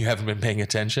happy ending, you haven't been paying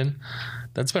attention?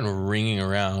 That's been ringing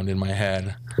around in my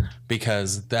head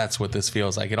because that's what this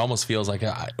feels like. It almost feels like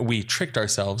we tricked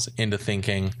ourselves into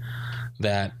thinking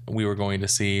that we were going to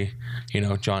see, you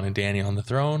know, Jon and Dany on the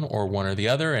throne or one or the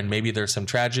other, and maybe there's some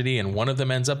tragedy and one of them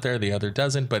ends up there, the other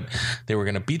doesn't, but they were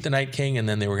going to beat the Night King and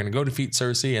then they were going to go defeat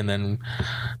Cersei and then,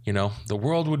 you know, the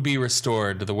world would be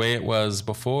restored to the way it was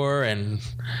before and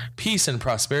peace and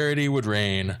prosperity would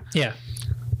reign. yeah.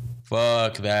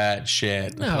 Fuck that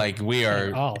shit. No, like we not are,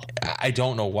 at all. I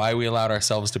don't know why we allowed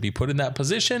ourselves to be put in that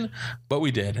position, but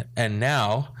we did. And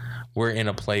now we're in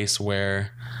a place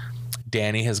where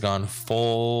Dany has gone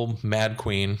full Mad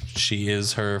Queen. She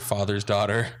is her father's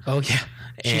daughter. Oh, yeah.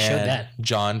 She showed And that.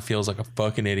 Jon feels like a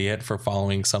fucking idiot for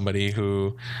following somebody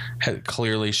who had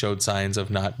clearly showed signs of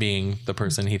not being the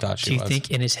person he thought Do she you was. think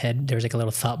in his head there was like a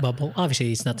little thought bubble?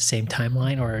 Obviously, it's not the same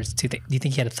timeline, or do you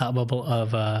think he had a thought bubble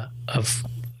of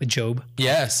Job?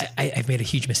 Yes. I've made a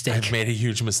huge mistake. I've made a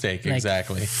huge mistake. Like,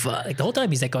 Exactly. Fuck. Like the whole time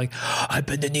he's like going, I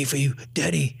bend the knee for you,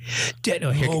 Dany.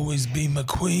 No, Always be my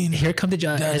queen. here come the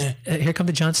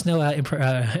Jon Snow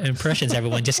impressions.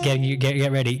 Everyone, just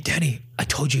get ready. Dany, I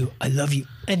told you I love you,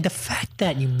 and the fact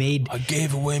that you made I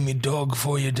gave away me dog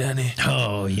for you, Dany.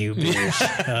 oh you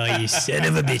bitch, oh you son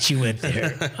of a bitch, you went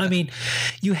there. I mean,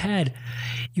 you had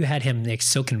him like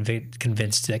so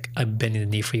convinced like I'm bending the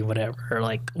knee for you, whatever, or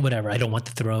like whatever. I don't want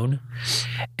the throne,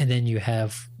 and then you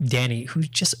have Dany who's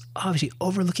just obviously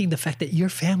overlooking the fact that you're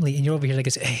family, and you're over here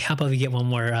like, hey, how about we get one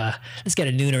more? Let's get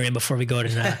a nooner in before we go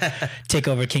to take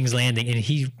over King's Landing, and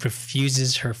he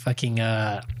refuses her fucking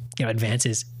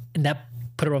advances, and that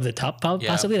put her over the top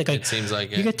possibly. Like it seems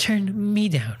like you it. could turn me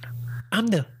down. I'm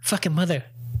the fucking mother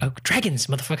of dragons,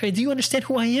 motherfucker. Do you understand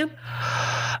who I am?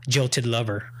 Jilted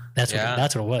lover. That's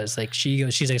what it was. Like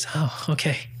she's like, oh,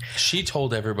 okay. She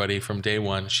told everybody from day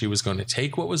one she was going to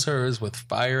take what was hers with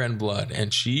fire and blood,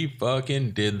 and she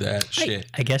fucking did that shit.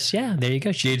 I guess, yeah. There you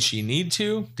go. Did she need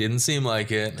to? Didn't seem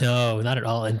like it. No, not at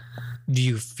all. And do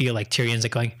you feel like Tyrion's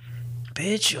like going,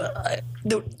 bitch,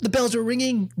 the bells were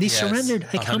ringing. They Yes, surrendered.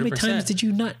 Like, how many 100%. times did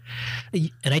you not?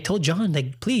 And I told Jon,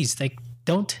 like, please, like,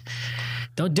 don't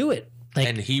do it. Like,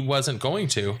 And he wasn't going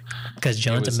to. because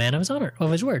Jon's was- a man of his honor,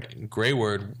 of his word. Grey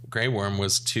Worm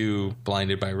was too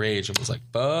blinded by rage and was like,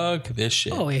 fuck this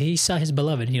shit. Oh, he saw his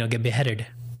beloved, get beheaded.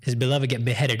 His beloved get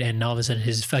beheaded, and all of a sudden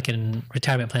his fucking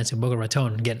retirement plans in Boca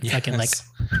Raton get fucking like Yes.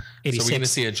 86. So we're going to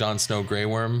see a Jon Snow Grey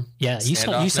Worm. Yeah, you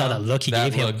standoff saw now? that look he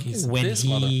That gave him look, he's, when this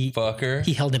he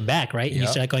motherfucker. held him back, right? And he Yep.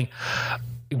 started going,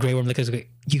 Grey Worm looked at him like,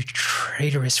 you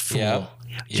traitorous fool. Yep.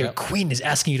 Your Yep. queen is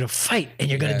asking you to fight, and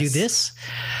you're going to do Yes. this?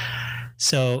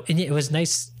 So, and it was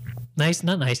nice,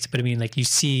 not nice, but I mean, like, you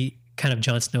see kind of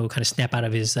Jon Snow kind of snap out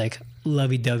of his, like,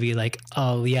 lovey-dovey, like,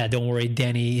 oh, yeah, don't worry,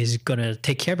 Dany is going to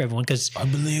take care of everyone, because I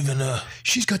believe in her.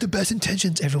 she's got the best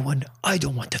intentions, everyone. I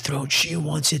don't want the throne. She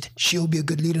wants it. She'll be a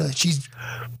good leader. She's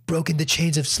broken the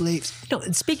chains of slaves.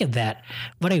 And speaking of that,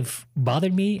 what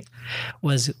bothered me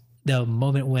was the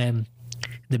moment when,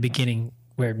 the beginning,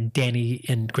 where Dany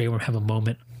and Grey Worm have a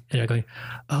moment, and they're going,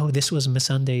 "Oh, this was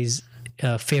Missandei's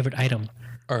favorite item."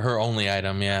 Or her only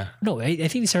item, yeah. No, I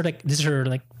think these are like this is her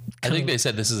like. I think they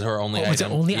said this is her only Oh, item. is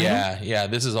it only yeah, item? yeah.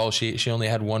 This is all she only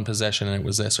had one possession, and it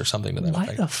was this or something to that Why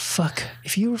effect. the fuck?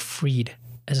 If you were freed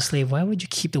as a slave, why would you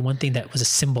keep the one thing that was a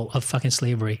symbol of fucking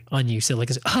slavery on you? So like,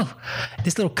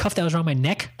 this little cuff that was around my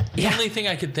neck. The only thing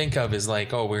I could think of is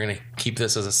like, oh, we're gonna keep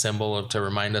this as a symbol to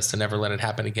remind us to never let it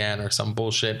happen again, or some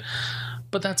bullshit.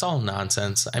 But that's all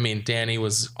nonsense. I mean, Dany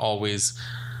was always.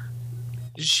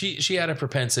 She had a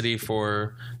propensity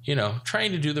for,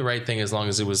 trying to do the right thing as long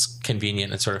as it was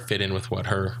convenient and sort of fit in with what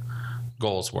her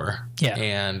goals were. Yeah.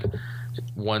 And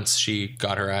once she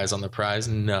got her eyes on the prize,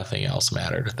 nothing else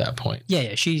mattered at that point.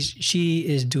 Yeah. She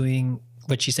is doing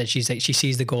what she said. She's like, she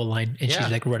sees the goal line and she's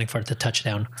like running for the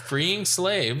touchdown. Freeing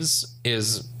slaves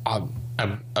is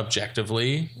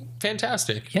objectively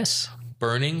fantastic. Yes.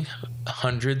 Burning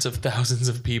hundreds of thousands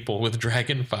of people with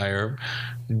dragon fire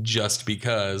just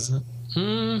because.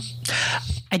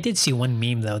 I did see one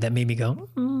meme though that made me go,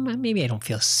 maybe I don't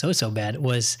feel so bad. It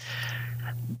was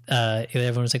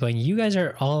everyone was like going, you guys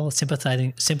are all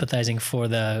sympathizing for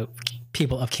the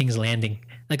people of King's Landing.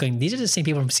 Like going, these are the same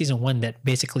people from season 1 that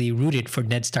basically rooted for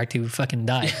Ned Stark to fucking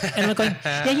die. And I'm going,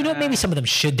 yeah, maybe some of them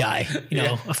should die.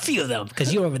 A few of them,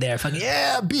 because you're over there fucking,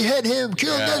 behead him,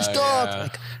 kill Ned Stark. Yeah.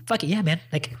 Like, fuck it, yeah, man.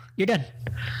 Like, you're done.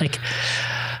 Like,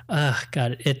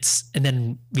 God, and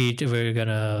then we're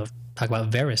gonna talk about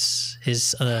Varys,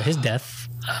 his death.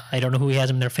 I don't know who he has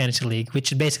in their fantasy league,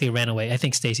 which basically ran away. I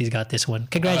think Stacey's got this one.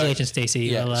 Congratulations, Stacey.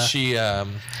 Yeah, Well,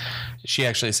 she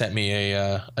actually sent me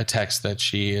a text that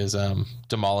she is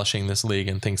demolishing this league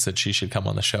and thinks that she should come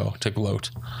on the show to gloat.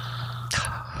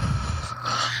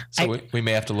 So we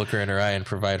may have to look her in her eye and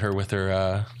provide her with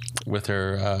her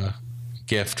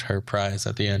gift, her prize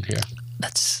at the end here.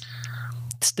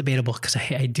 It's debatable because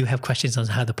I do have questions on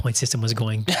how the point system was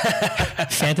going.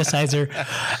 Fantasizer,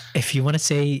 if you want to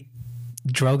say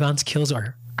Drogon's kills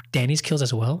or Dany's kills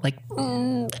as well, like,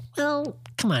 well,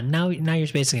 come on. Now you're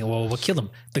basically, well, what killed him?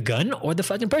 The gun or the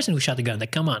fucking person who shot the gun?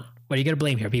 Like, come on. What are you going to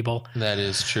blame here, people? That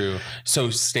is true.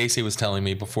 So Stacey was telling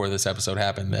me before this episode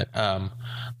happened that,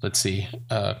 let's see,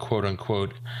 quote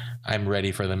unquote, I'm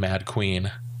ready for the Mad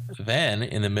Queen. Then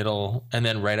in the middle, and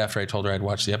then right after I told her I'd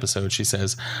watched the episode, she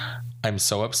says, I'm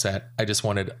so upset. I just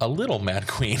wanted a little Mad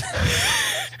Queen.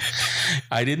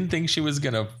 I didn't think she was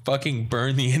going to fucking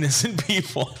burn the innocent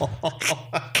people.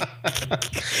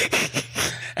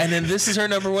 And then this is her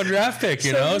number 1 draft pick,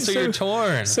 so you're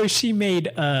torn. So she made,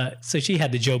 so she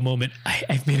had the Joe moment.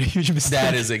 I've made a huge mistake.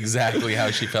 That is exactly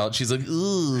how she felt. She's like,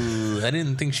 ooh, I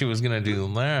didn't think she was going to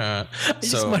do that. I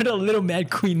just wanted a little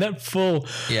Mad Queen, not full.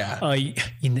 Yeah.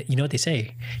 You know what they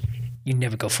say? You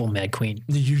never go full Mad Queen.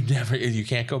 You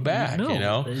can't go back,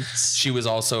 No, She was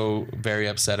also very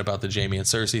upset about the Jaime and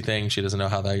Cersei thing. She doesn't know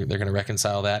how they're going to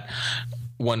reconcile that.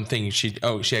 One thing she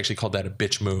actually called that a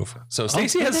bitch move. So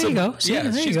Stacey has some. There you go. See,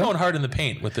 there she's you go. going hard in the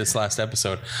paint with this last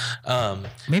episode.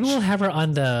 Maybe we'll have her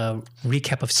on the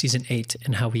recap of season 8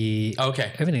 and how we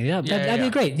everything. That'd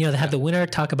be great. They have the winner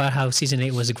talk about how season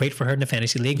 8 was great for her in the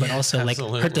fantasy league, but also like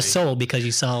hurt the soul because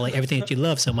you saw like everything that you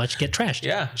love so much get trashed.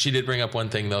 Yeah, she did bring up one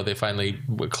thing though. They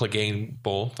Clegane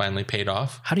Bowl finally paid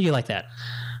off. How do you like that?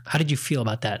 How did you feel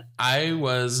about that? I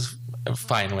was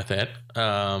fine with it.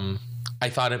 I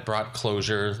thought it brought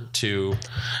closure to,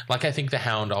 like, I think the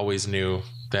Hound always knew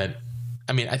that.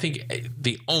 I mean, I think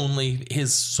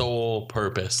his sole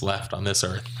purpose left on this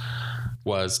earth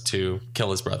was to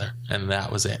kill his brother, and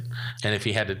that was it. And if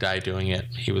he had to die doing it,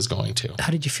 he was going to.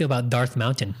 How did you feel about Darth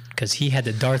Mountain? Because he had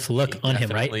the Darth look on him,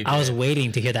 right? Did. I was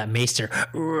waiting to hear that maester.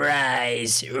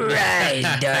 Rise,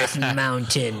 Darth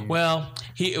Mountain. Well,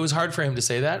 it was hard for him to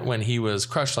say that when he was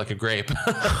crushed like a grape.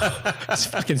 His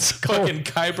fucking skull. Fucking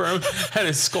Qyburn had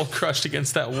his skull crushed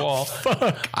against that wall.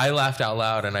 Fuck. I laughed out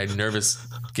loud and I nervous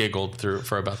giggled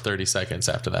for about 30 seconds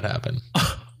after that happened.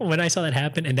 When I saw that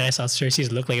happen, and then I saw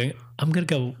Cersei's look like, I'm gonna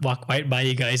go walk right by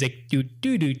you guys, like do.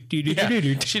 She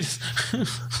just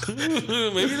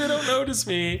maybe they don't notice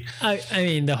me. I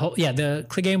mean the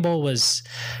Clegane Bowl was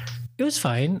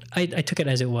fine. I took it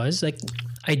as it was. Like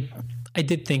I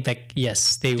did think that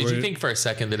yes, they were. Did you think for a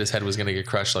second that his head was gonna get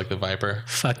crushed like the Viper?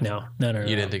 Fuck no. You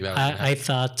didn't think that was gonna happen? I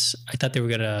thought they were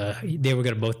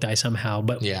gonna both die somehow.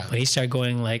 But when he started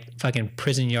going like fucking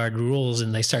prison yard rules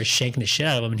and they started shaking the shit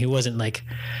out of him and he wasn't like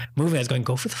moving, I was going,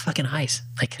 go for the fucking eyes.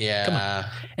 Like come on.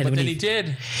 And but then he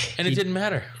did, and it didn't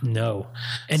matter. No.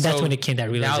 And that's when it came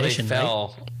that realization. Now they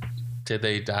fell. Right? Did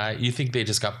they die? You think they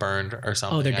just got burned or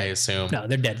something? Oh, they're dead. I assume. No,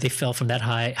 they're dead. They fell from that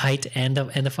height and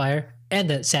the fire. And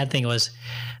the sad thing was,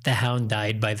 the Hound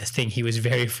died by the thing he was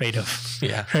very afraid of.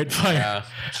 Yeah. Right, fire. Yeah,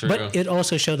 true. But it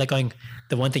also showed like going,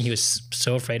 the one thing he was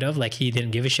so afraid of, like he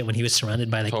didn't give a shit when he was surrounded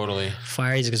by like Totally.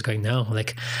 fire. He's just going, no,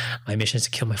 like my mission is to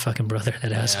kill my fucking brother,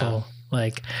 that asshole.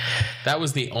 Like That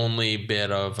was the only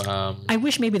bit of I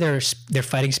wish maybe their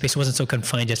fighting space wasn't so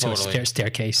confined just to Totally. a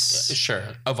staircase. sure,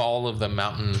 of all of the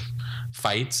mountain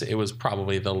fights, it was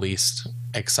probably the least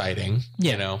exciting.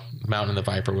 Yeah. You know, Mountain of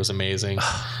the Viper was amazing.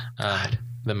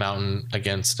 The mountain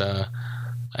against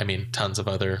tons of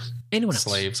other Anyone else?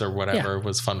 slaves or whatever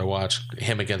was fun to watch.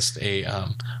 Him against a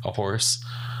horse.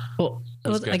 Well,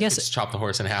 Was good. I guess Just chop the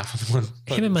horse in half.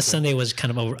 him and Sunday was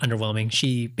kind of underwhelming.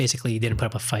 She basically didn't put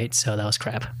up a fight, so that was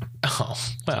crap. Oh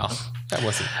well, that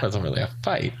wasn't really a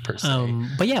fight per se.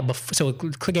 But yeah, so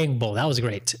Clegane Bowl, that was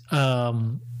great.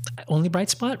 Only bright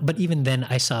spot, but even then,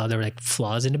 I saw there were like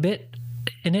flaws in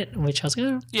it, which I was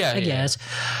like, I guess.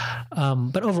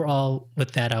 But overall,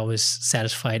 with that, I was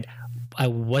satisfied. I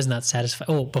was not satisfied.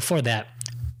 Oh, before that,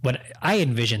 what I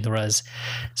envisioned was,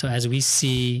 so as we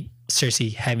see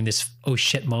Cersei having this oh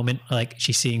shit moment, like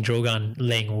she's seeing Drogon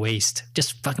laying waste,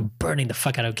 just fucking burning the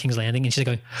fuck out of King's Landing, and she's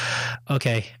going,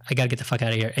 okay, I gotta get the fuck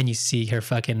out of here. And you see her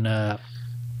fucking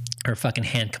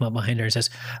hand come up behind her and says,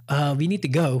 we need to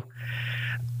go.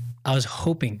 I was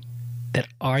hoping that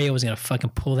Arya was gonna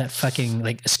fucking pull that fucking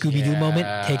like Scooby-Doo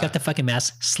moment, take out the fucking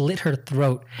mask, slit her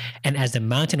throat, and as the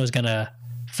Mountain was gonna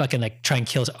fucking like try and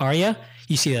kill Arya,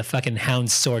 you see the fucking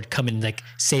Hound's sword come and like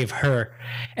save her,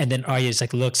 and then Arya just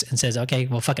like looks and says, "Okay,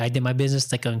 well fuck, I did my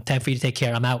business. Like, time for you to take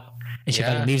care. I'm out." And she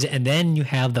fucking leaves it, and then you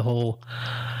have the whole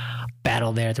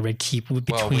battle there at the Red Keep between.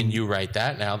 Well, when you write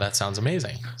that now, that sounds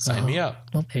amazing. Sign me up.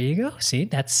 Well, there you go. See,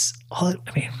 that's all.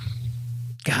 I mean,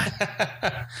 God,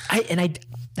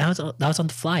 that was on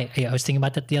the fly. I was thinking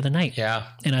about that the other night. Yeah,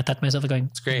 and I thought to myself, going,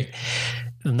 it's great.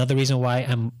 Another reason why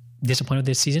I'm disappointed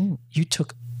this season, you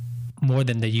took more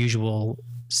than the usual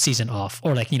season off,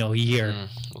 or like, a year.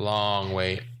 Long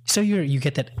wait. So you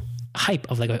get that hype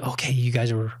of like, okay, you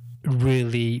guys are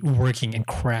really working and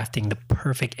crafting the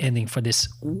perfect ending for this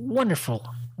wonderful,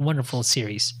 wonderful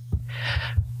series.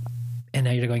 And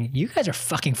now you're going, you guys are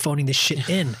fucking phoning this shit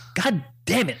in. God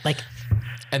damn it. Like,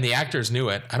 and the actors knew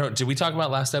it. Did we talk about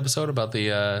last episode about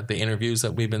the interviews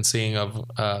that we've been seeing of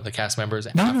the cast members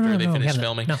after they finished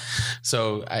filming? No.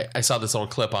 So I saw this little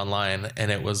clip online, and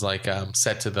it was like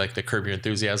set to like the Curb Your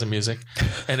Enthusiasm music,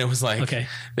 and it was like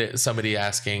somebody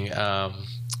asking, God,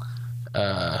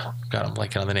 I'm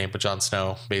blanking on the name, but Jon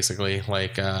Snow basically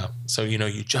like, so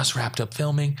you just wrapped up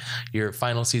filming your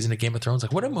final season of Game of Thrones.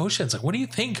 Like, what emotions? Like, what do you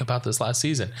think about this last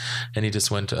season? And he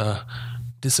just went,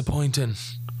 disappointing.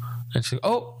 And she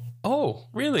goes, oh,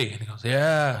 really? And he goes,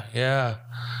 yeah.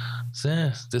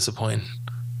 It's disappointing.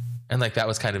 And like, that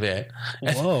was kind of it.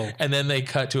 Whoa. And then they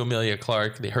cut to Emilia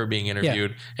Clarke, her being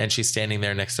interviewed, and she's standing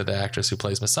there next to the actress who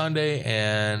plays Missandei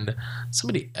and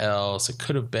somebody else. It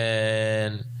could have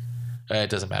been, it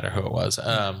doesn't matter who it was.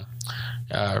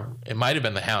 It might have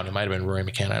been the Hound. It might have been Rory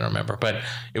McCann. I don't remember. But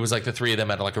it was like the three of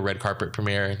them at like a red carpet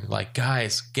premiere. And like,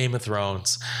 guys, Game of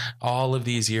Thrones, all of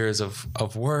these years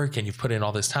of work, and you've put in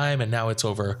all this time, and now it's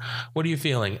over. What are you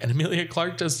feeling? And Emilia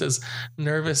Clarke does this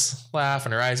nervous laugh,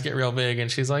 and her eyes get real big,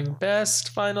 and she's like, best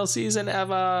final season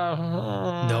ever.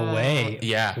 No way.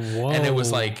 Yeah. Whoa. And it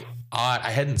was like odd.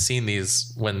 I hadn't seen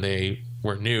these when they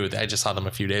were new. I just saw them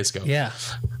a few days ago. Yeah.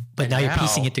 But now you're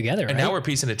piecing it together, right? And now we're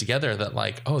piecing it together that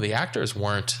like, the actors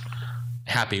weren't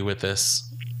happy with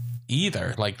this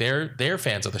either. Like they're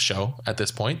fans of the show at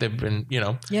this point. They've been,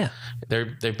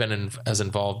 they've been as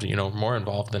involved, more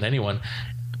involved than anyone.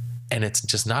 And it's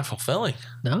just not fulfilling.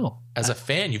 No. As a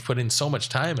fan, you've put in so much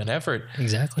time and effort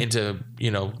into,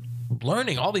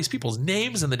 learning all these people's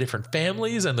names and the different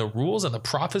families and the rules and the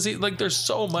prophecy. Like there's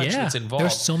so much that's involved.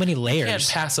 There's so many layers. You can't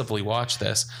passively watch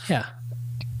this. Yeah.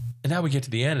 And now we get to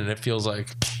the end, and it feels like,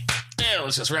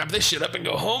 let's just wrap this shit up and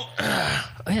go home. All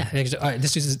right,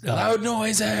 this is loud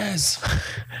noises.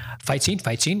 Fight scene,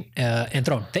 and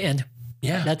throne. The end.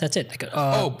 Yeah, that's it. Like,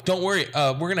 don't worry.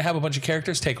 We're gonna have a bunch of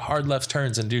characters take hard left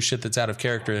turns and do shit that's out of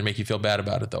character and make you feel bad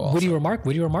about it, though. Also. Would you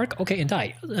remark? Okay, and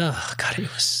die. Oh God,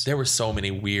 it was. There were so many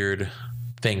weird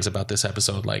things about this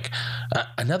episode. Like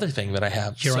another thing that I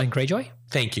have. Euron Greyjoy.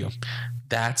 Thank you.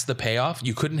 That's the payoff.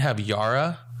 You couldn't have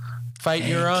Yara fight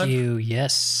Euron. Thank you.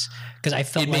 Yes, because I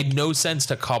felt it made no sense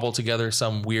to cobble together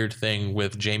some weird thing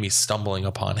with Jaime stumbling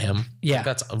upon him. Yeah, like,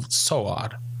 that's so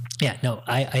odd. Yeah, no,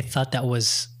 I thought that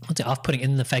was off-putting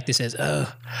in the fact that it says,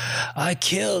 I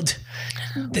killed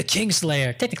the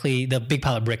Kingslayer. Technically, the big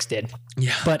pile of bricks did.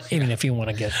 Yeah. But even if you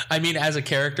want to get... I mean, as a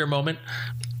character moment,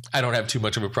 I don't have too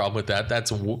much of a problem with that.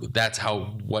 That's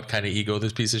what kind of ego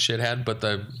this piece of shit had. But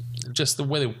the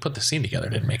way they put the scene together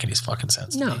didn't make any fucking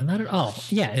sense. No, not at all.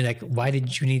 Yeah, and like, why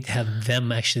did you need to have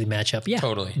them actually match up? Yeah,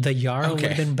 Totally. The Yara would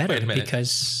have been Wait a better minute.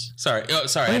 because Sorry.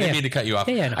 I didn't mean to cut you off.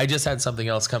 Yeah, no. I just had something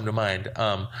else come to mind.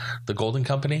 The Golden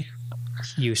Company.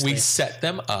 useless. We set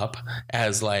them up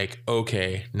as like,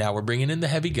 okay, now we're bringing in the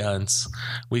heavy guns.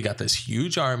 We got this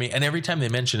huge army, and every time they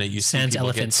mention it, you see Sans people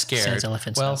elephants. get scared. Sans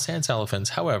elephants, Well, no. sans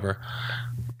elephants. However,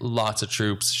 lots of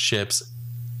troops, ships,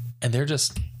 and they're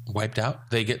just wiped out.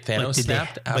 They get Thanos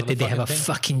snapped out but of the did they have a thing.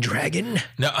 fucking dragon?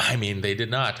 No, I mean they did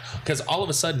not, because all of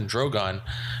a sudden Drogon,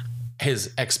 his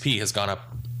XP has gone up.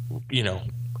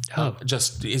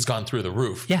 Just he's gone through the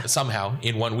roof. Yeah. Somehow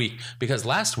in 1 week, because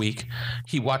last week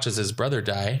he watches his brother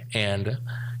die and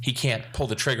he can't pull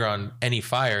the trigger on any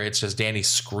fire. It's just Danny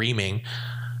screaming.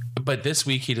 But this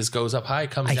week he just goes up high,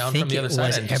 comes I down think from the it other was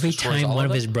side. And just every destroys time all one of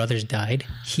them. his brothers died,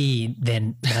 he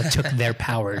then took their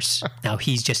powers. Now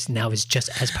is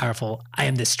just as powerful. I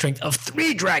am the strength of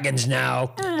 3 dragons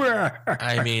now.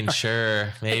 I mean,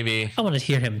 sure, maybe. I want to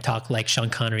hear him talk like Sean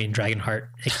Connery in Dragonheart.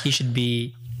 Like he should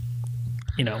be,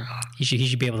 he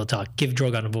should be able to talk. Give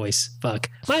Drogon a voice. Fuck.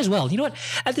 Might as well. You know what?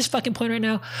 At this fucking point right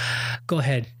now, go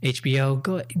ahead, HBO.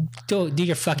 Go do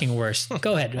your fucking worst.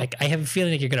 Go ahead. Like I have a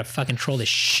feeling like you're gonna fucking troll the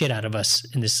shit out of us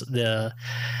in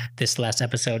this last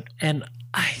episode. And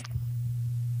I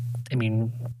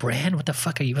mean, Bran, what the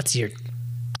fuck are you? What's your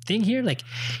thing here? Like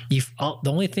the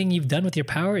only thing you've done with your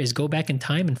power is go back in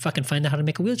time and fucking find out how to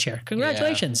make a wheelchair.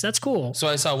 Congratulations. That's cool. So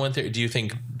I saw one theory. Do you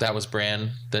think that was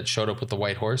Bran that showed up with the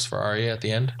white horse for Arya at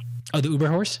the end? Oh, the Uber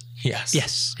horse? Yes.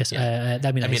 Yes. Yeah.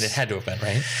 That'd be nice. I mean, it had to have been,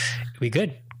 right? It'd be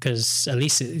good because at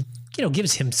least it,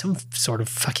 gives him some sort of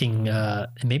fucking. And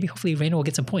maybe hopefully Rhaena will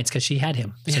get some points because she had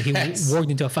him, so he Yes. warged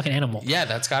into a fucking animal. Yeah,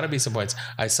 that's got to be some points.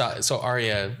 I saw. So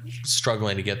Arya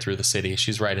struggling to get through the city.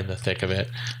 She's right in the thick of it.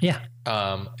 Yeah.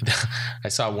 I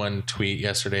saw one tweet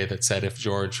yesterday that said if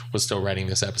George was still writing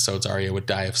this episode, Arya would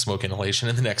die of smoke inhalation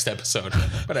in the next episode.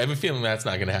 But I have a feeling that's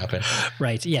not going to happen.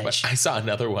 Right. Yeah. But I saw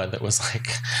another one that was like,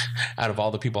 out of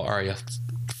all the people Arya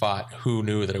fought, who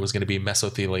knew that it was going to be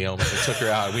mesothelioma that took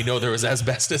her out? We know there was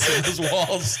asbestos in those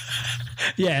walls.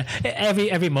 Yeah.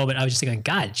 Every moment I was just thinking,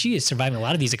 God, she is surviving a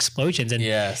lot of these explosions, and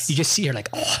Yes. you just see her like,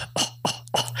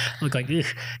 look like, ugh,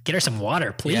 get her some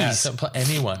water, please. Yeah,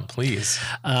 anyone, please.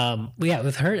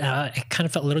 With her, I kind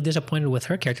of felt a little disappointed with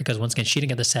her character because once again, she didn't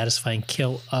get the satisfying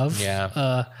kill of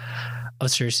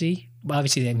Cersei. Well,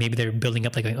 obviously, maybe they're building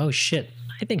up like going, oh shit,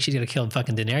 I think she's gonna kill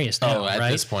fucking Daenerys now, At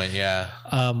right? this point, yeah.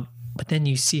 But then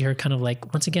you see her kind of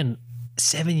like, once again,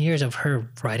 7 years of her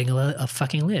writing a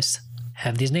fucking list.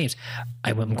 Have these names.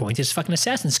 I'm going to this fucking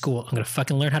assassin school. I'm gonna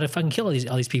fucking learn how to fucking kill all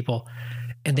these people.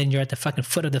 And then you're at the fucking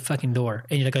foot of the fucking door,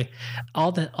 and you're like,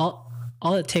 all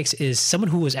it takes is someone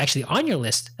who was actually on your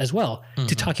list as well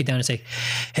to talk you down and say,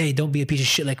 hey, don't be a piece of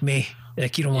shit like me.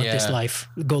 Like you don't want this Yeah. life.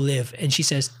 Go live. And she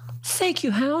says, thank you,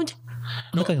 Hound.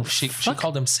 I'm looking. She Fuck.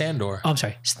 called him Sandor. Oh, I'm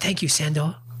sorry. Thank you,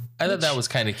 Sandor. I thought that was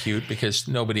kind of cute because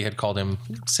nobody had called him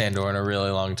Sandor in a really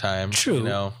long time. True.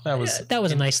 That was That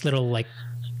was a nice little like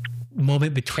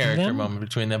moment between character them. moment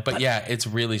between them. But yeah, it's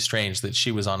really strange that she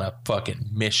was on a fucking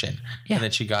mission. Yeah. And then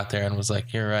she got there and was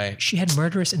like, you're right. She had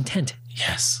murderous intent.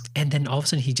 Yes. And then all of a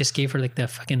sudden he just gave her like the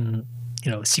fucking,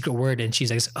 secret word. And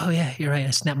she's like, oh yeah, you're right. I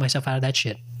snapped myself out of that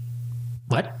shit.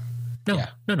 What? No, Yeah.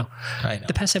 no. I know.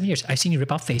 The past 7 years, I've seen you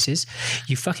rip off faces.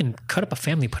 You fucking cut up a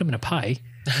family, put them in a pie.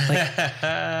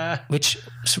 Which,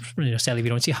 sadly, we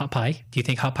don't see Hot Pie. Do you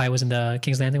think Hot Pie was in the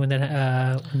King's Landing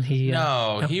when he...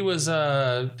 No, he was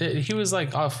like off. He was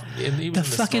the in the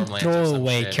fucking Stormlands or some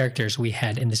throwaway shit. characters we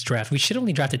had in this draft. We should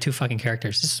only drafted 2 fucking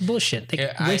characters. This is bullshit. They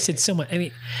Yeah, wasted so much. I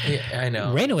mean, Yeah, I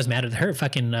know. Rhaena was mad at her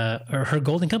fucking or her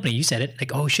golden company. You said it.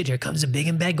 Like, oh shit, here comes a big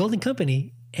and bad golden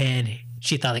company. And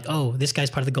she thought like, oh, this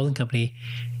guy's part of the golden company.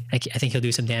 I think he'll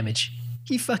do some damage.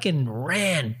 He fucking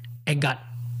ran and got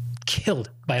killed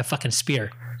by a fucking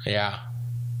spear. Yeah.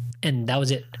 And that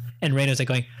was it. And Rhaena was like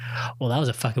going, well, that was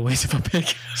a fucking waste of a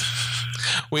pick.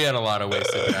 We had a lot of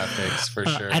wasted draft picks for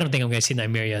sure. I don't think I'm going to see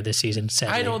Nymeria this season,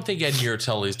 sadly. I don't think Ed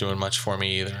Tully's doing much for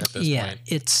me either at this point.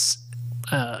 It's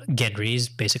Gendry's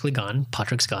basically gone.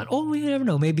 Patrick's gone. Oh, we never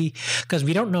know. Maybe because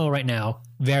we don't know right now.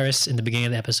 Varys in the beginning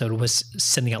of the episode was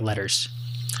sending out letters.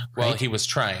 Well, he was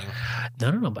trying.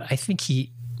 No. But I think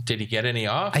he Get any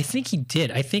off? I think he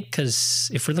did. I think because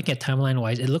if we're looking at timeline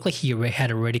wise, it looked like he had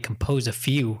already composed a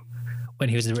few when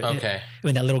he was Okay.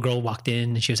 When that little girl walked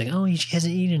in and she was like, "Oh, she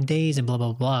hasn't eaten in days," and blah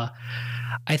blah blah.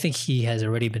 I think he has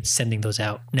already been sending those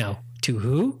out. Now, to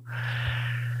who?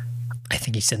 I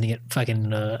think he's sending it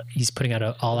fucking. He's putting out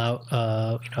an all-out,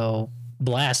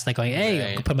 blast, like going, hey,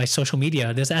 Right. I'll put my social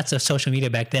media. That's a social media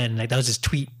back then. Like that was his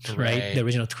tweet, right? Right. The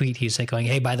original tweet. He's like going,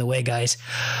 hey, by the way, guys,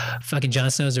 fucking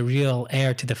Jon Snow's the real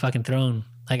heir to the fucking throne.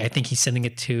 Like I think he's sending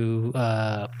it to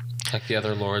Like the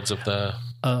other lords of the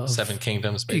Seven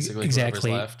Kingdoms, basically.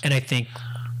 exactly. Whoever's left. And I think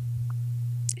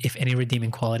if any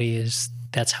redeeming quality is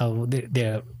that's how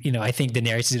they're I think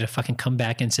Daenerys is gonna fucking come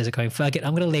back and says going, fuck it,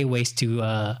 I'm gonna lay waste to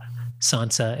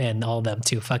Sansa and all of them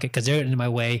too. Fuck it, because they're in my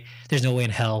way. There's no way in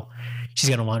hell she's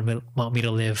gonna want me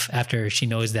to live after she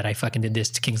knows that I fucking did this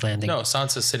to King's Landing. No,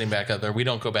 Sansa's sitting back up there. We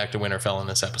don't go back to Winterfell in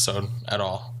this episode at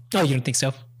all. Oh, you don't think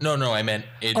so? No, I meant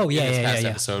in this past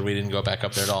episode, we didn't go back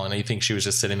up there at all. And you think she was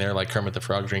just sitting there like Kermit the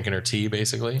Frog drinking her tea,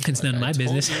 basically? It's none of my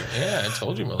business. Yeah, I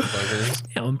told you, motherfuckers.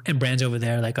 Yeah, and Bran's over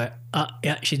there like,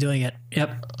 yeah, she's doing it.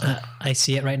 Yep, I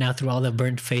see it right now through all the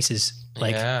burnt faces.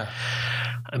 Like, yeah.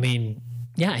 I mean,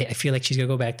 yeah, I feel like she's gonna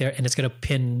go back there and it's gonna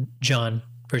pin Jon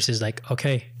versus like,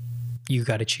 okay, you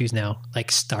got to choose now,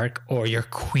 like Stark or your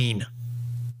queen.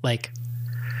 Like,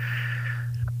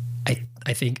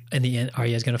 I think in the end,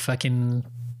 Arya's gonna fucking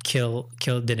kill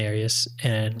Daenerys,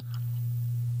 and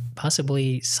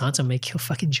possibly Sansa may kill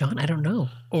fucking Jon. I don't know,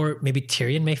 or maybe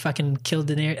Tyrion may fucking kill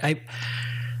Daenerys.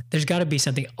 There's got to be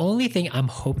something. Only thing I'm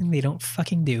hoping they don't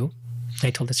fucking do.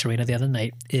 I told Serena the other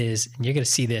night is, and you're gonna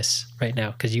see this right now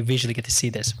because you visually get to see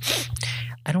this.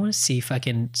 I don't want to see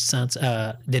fucking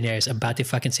Sansa, Daenerys about to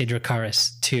fucking say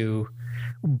Dracarys to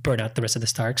burn out the rest of the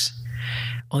Starks.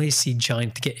 Only see Jon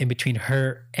to get in between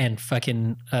her and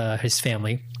fucking his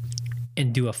family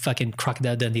and do a fucking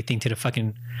Crocodile Dundee thing to the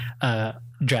fucking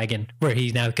dragon, where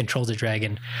he now controls the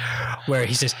dragon, where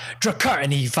he says Dracarys,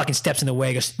 and he fucking steps in the way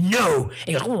and goes, no, and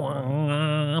he goes,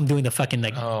 I'm doing the fucking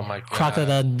like Oh my God.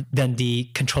 Crocodile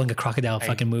Dundee controlling a crocodile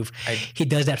fucking move. He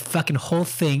does that fucking whole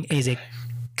thing is it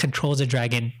controls the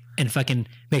dragon and fucking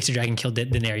makes the dragon kill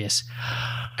Daenerys.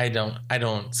 I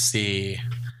don't see.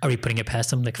 Are we putting it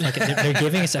past them? Like, fuck it. They're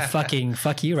giving us a fucking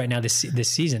fuck you right now this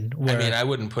season. Where, I mean, I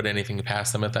wouldn't put anything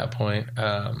past them at that point.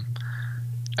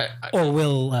 or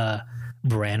will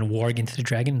Bran warg into the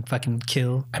dragon and fucking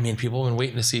kill? I mean, people have been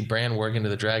waiting to see Bran work into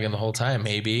the dragon the whole time.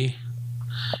 Maybe.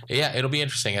 Yeah, it'll be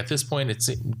interesting. At this point, it's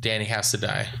Dany has to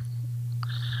die.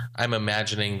 I'm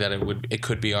imagining that it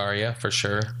could be Arya for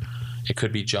sure. It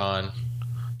could be Jon.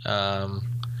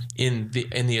 In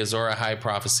the Azor Ahai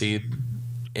prophecy,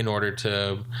 in order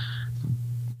to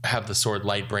have the sword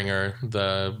Lightbringer,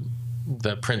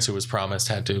 the prince who was promised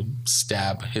had to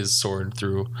stab his sword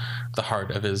through the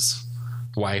heart of his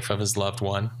wife, of his loved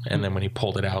one, and then when he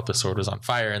pulled it out, the sword was on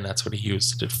fire, and that's what he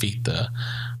used to defeat the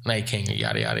Night King,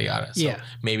 yada yada yada. So yeah,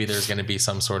 maybe there's going to be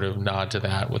some sort of nod to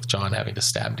that with Jon having to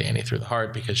stab Dany through the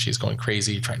heart because she's going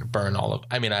crazy trying to burn all of.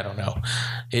 I mean, I don't know.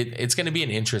 It's going to be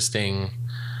an interesting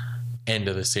end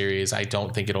of the series. I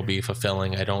don't think it'll be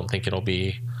fulfilling. I don't think it'll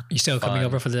be. You still fun. coming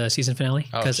over for the season finale?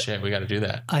 Oh shit, we got to do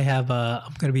that. I have.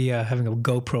 I'm gonna be having a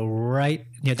GoPro right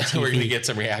near the TV. We're gonna get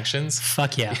some reactions.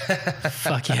 Fuck yeah,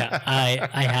 fuck yeah!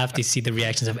 I have to see the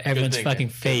reactions of everyone's thinking. fucking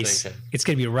Good face. thinking. It's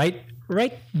gonna be right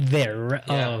there.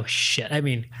 Yeah. Oh shit! I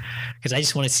mean, because I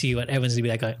just want to see what everyone's gonna be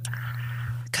like.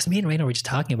 Because me and Raina were just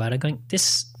talking about it, going,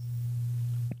 this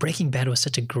Breaking Bad was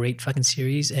such a great fucking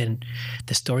series, and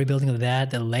the story building of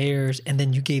that, the layers, and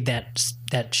then you gave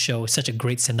that show such a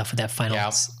great send off for that final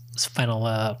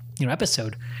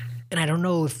episode. And I don't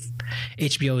know if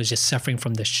HBO is just suffering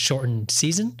from the shortened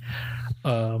season.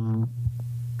 I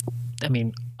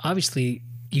mean, obviously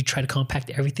you try to compact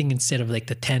everything instead of like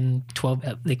the 10, 12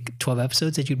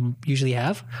 episodes that you usually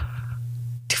have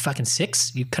to fucking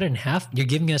 6. You cut it in half. You're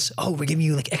giving us, we're giving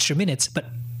you like extra minutes, but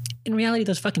in reality,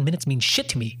 those fucking minutes mean shit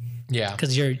to me. Yeah.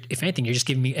 Because if anything, you're just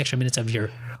giving me extra minutes of your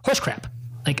horse crap.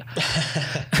 Like,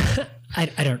 I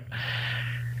don't.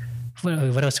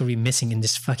 What else are we missing in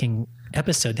this fucking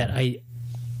episode that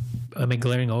am I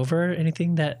glaring over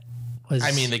anything that was?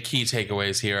 I mean, the key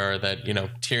takeaways here are that,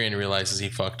 Tyrion realizes he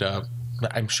fucked up.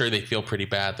 I'm sure they feel pretty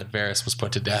bad that Varys was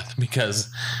put to death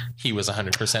because he was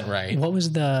 100% right. What was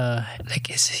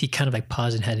is he kind of like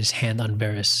paused and had his hand on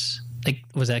Varys? Like,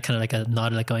 was that kind of like a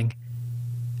nod, like going,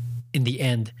 in the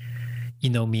end,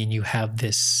 me and you have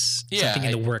this something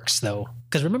in the works, though?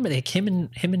 Because remember, like him and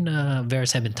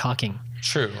Varys had been talking.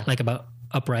 True. Like about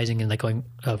uprising and like going,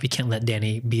 we can't let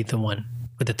Dany be the one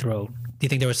with the throne. Do you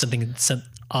think there was something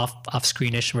off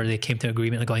screenish where they came to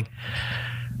agreement, like going,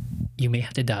 you may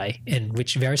have to die, and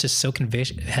which Varys is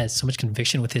has so much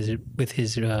conviction with his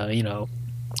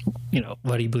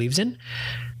what he believes in,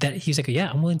 that he's like, yeah,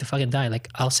 I'm willing to fucking die. Like,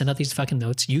 I'll send out these fucking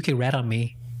notes. You can rat on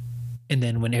me, and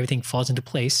then when everything falls into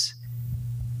place,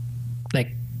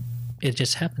 like, it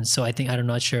just happens. So I'm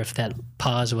not sure if that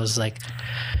pause was like,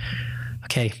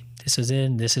 okay,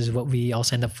 this is what we all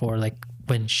signed up for. Like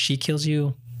when she kills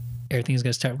you, everything's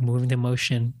gonna start moving to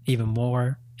motion even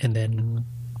more, and then,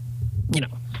 you know.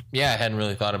 Yeah, I hadn't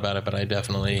really thought about it, but I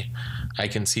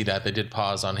can see that they did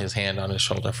pause on his hand on his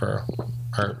shoulder for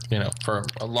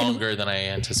longer than I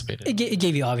anticipated. It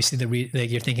gave you obviously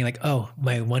like you're thinking like, oh,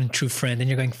 my one true friend, and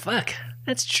you're going, fuck,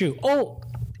 that's true. Oh,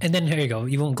 and then here you go.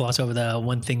 You won't gloss over the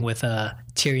one thing with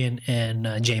Tyrion and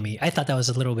Jaime. I thought that was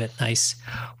a little bit nice,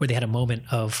 where they had a moment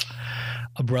of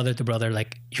a brother to brother,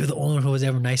 like, you're the only one who was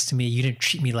ever nice to me. You didn't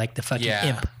treat me like the fucking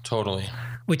imp. Totally.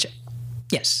 Which,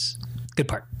 yes, good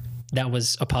part. That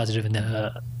was a positive in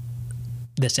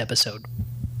this episode.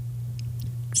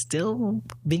 Still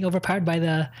being overpowered by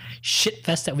the shit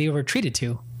fest that we were treated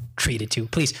to,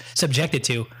 please, subjected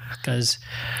to, because,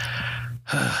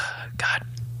 God,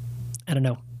 I don't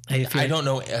know. I don't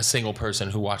know a single person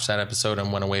who watched that episode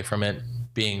and went away from it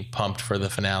being pumped for the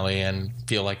finale and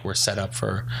feel like we're set up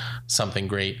for something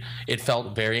great. It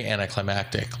felt very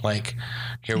anticlimactic. Like,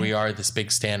 here we are, this big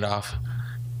standoff,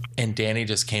 and Dany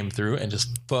just came through and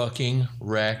just fucking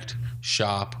wrecked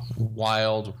shop.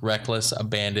 Wild, reckless,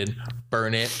 abandoned,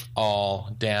 burn it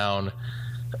all down.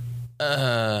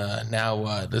 Now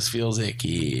what? This feels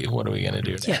icky. What are we going to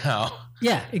do now?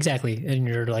 Yeah, exactly. And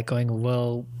you're like going,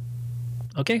 well,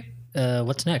 okay,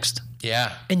 what's next?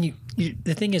 Yeah. And you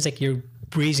the thing is, like, you're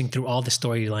breezing through all the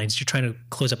storylines. You're trying to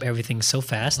close up everything so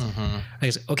fast. Mm-hmm.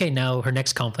 Like, okay, now her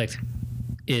next conflict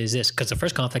is this, because the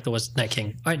first conflict was Night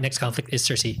King. All right, next conflict is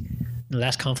Cersei. The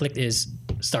last conflict is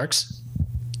Starks.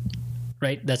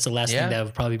 Right? That's the last thing that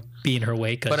would probably be in her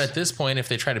way. But at this point, if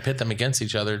they try to pit them against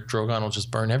each other, Drogon will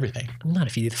just burn everything. Not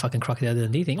if you do the fucking Crocodile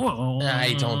Dundee thing.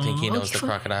 I don't think he knows the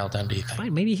Crocodile Dundee thing.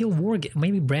 Fine, maybe he'll warg.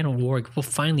 Maybe Bran will warg. Will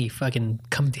finally fucking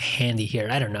come to handy here.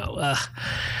 I don't know.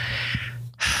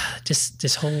 Just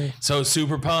this whole. So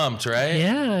super pumped, right?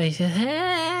 Yeah.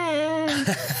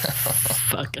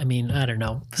 Fuck. I mean, I don't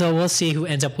know. So we'll see who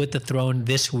ends up with the throne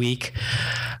this week.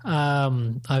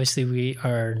 Obviously, we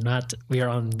are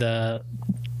on the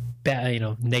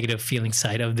negative feeling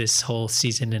side of this whole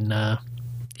season, and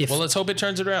let's hope it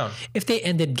turns it around. If they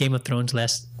ended Game of Thrones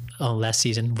last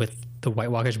season with the White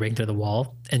Walkers breaking through the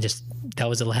wall, and just that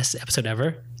was the last episode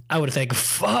ever, I would have think,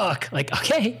 fuck, like,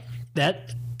 okay,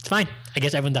 that's fine. I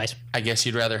guess everyone dies. I guess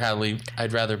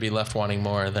I'd rather be left wanting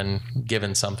more than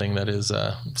given something that is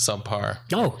subpar.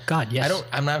 Oh God, yes.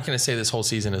 I'm not going to say this whole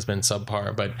season has been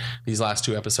subpar, but these last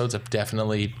two episodes have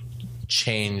definitely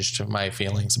changed my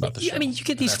feelings about the show. I mean, you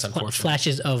get these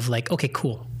flashes of like, okay,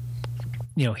 cool,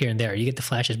 here and there. You get the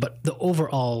flashes, but the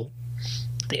overall,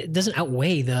 it doesn't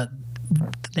outweigh the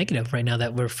negative right now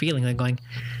that we're feeling. Like going.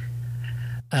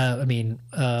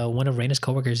 One of Raina's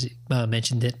coworkers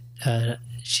mentioned it.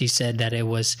 She said that it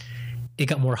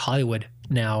got more Hollywood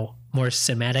now, more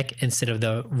cinematic instead of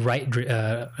the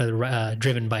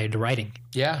driven by the writing.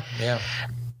 Yeah.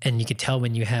 And you could tell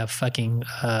when you have fucking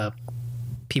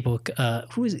people.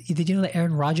 Did you know that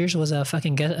Aaron Rodgers was a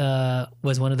fucking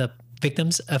was one of the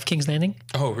victims of King's Landing?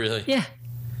 Oh, really? Yeah.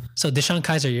 So Deshaun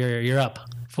Kaiser, you're up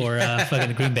for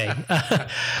fucking Green Bay.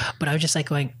 But I was just like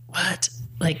going, what?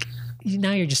 Like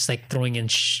now you're just like throwing in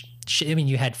shit. I mean,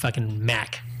 you had fucking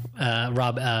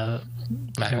Rob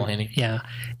McElhenney. Yeah,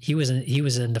 he was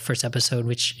in the first episode,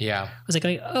 which I was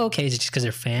like, oh, okay, is it just because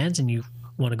they're fans and you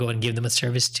want to go and give them a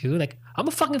service too? Like, I'm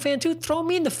a fucking fan too. Throw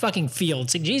me in the fucking field.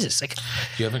 It's like, Jesus, like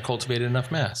you haven't cultivated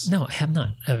enough mass. No, I have not,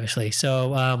 obviously.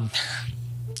 So,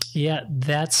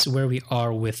 that's where we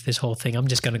are with this whole thing. I'm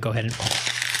just gonna go ahead and.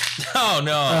 Oh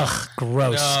no! Ugh,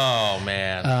 gross. Oh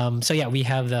man. So we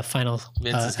have the final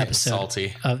episode.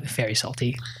 Salty. Very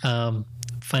salty.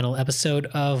 Final episode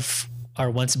of our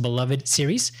once beloved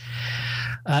series.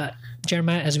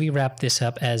 Jeremiah, as we wrap this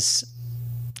up, as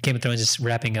Game of Thrones is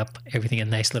wrapping up everything in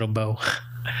a nice little bow,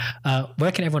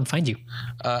 where can everyone find you?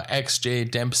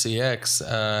 XJDempseyX,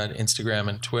 Instagram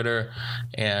and Twitter,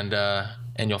 and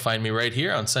you'll find me right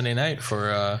here on Sunday night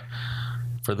for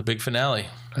the big finale.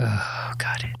 Oh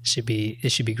God, it should be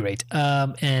great.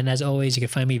 And as always, you can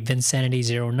find me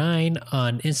Vinsanity09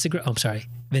 on Instagram. I'm sorry,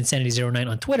 Vinsanity09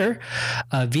 on Twitter,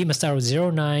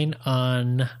 vmastaro09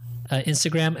 on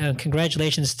Instagram. And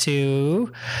congratulations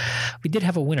to, we did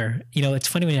have a winner. It's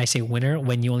funny when I say winner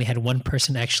when you only had one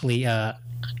person actually. They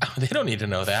don't need to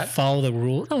know that. Follow the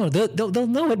rule. No, they'll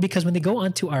know it because when they go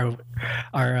onto our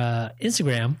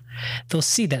Instagram, they'll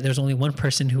see that there's only one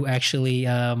person who actually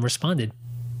responded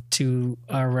to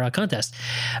our contest.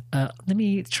 Let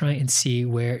me try and see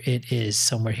where it is.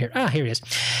 Somewhere here. Here it is.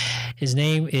 His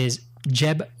name is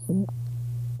Jeb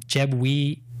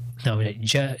W.C.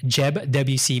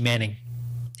 Manning,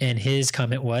 and his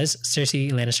comment was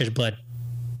Cersei Lannister's blood.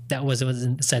 that was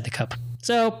inside the cup.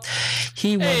 So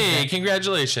he won. Hey, that.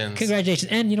 congratulations.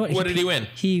 Congratulations. And you know what? What did he win?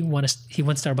 He won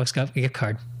Starbucks gift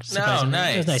card. Surprisingly.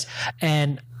 nice. It was nice.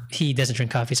 And he doesn't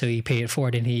drink coffee, so he paid it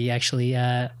forward, and he actually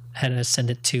had to send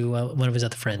it to one of his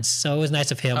other friends. So it was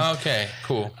nice of him. Okay,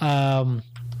 cool.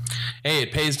 Hey,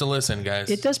 it pays to listen, guys.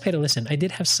 It does pay to listen. I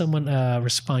did have someone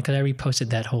respond because I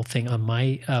reposted that whole thing on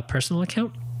my personal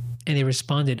account, and they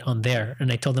responded on there.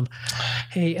 And I told them,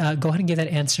 hey, go ahead and get that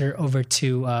answer over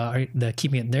to the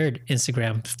Keeping It Nerd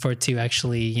Instagram for it to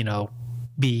actually,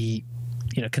 be,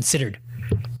 considered.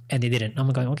 And they didn't. I'm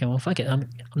going, okay, well, fuck it. I'm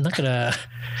not going to.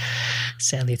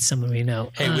 Sadly, it's someone we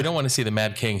know. Hey, we don't want to see the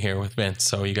Mad King here with Vince,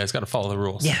 so you guys got to follow the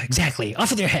rules. Yeah, exactly.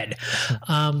 Off with your head.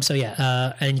 And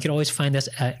you can always find us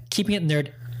at Keeping It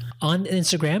Nerd on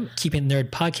Instagram, Keeping It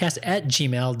Nerd Podcast at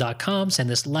gmail.com.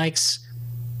 Send us likes,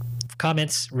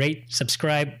 comments, rate,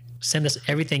 subscribe. Send us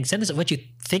everything. Send us what you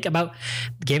think about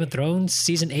Game of Thrones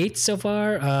season 8 so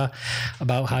far.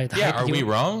 About how are we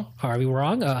wrong? Are we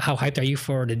wrong? How hyped are you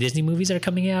for the Disney movies that are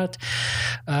coming out?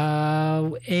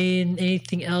 And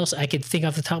anything else I could think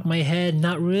off the top of my head?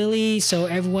 Not really. So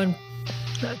everyone,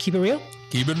 keep it real.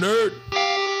 Keep it nerd.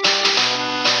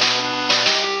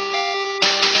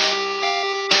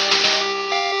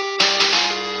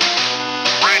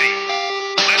 Ready.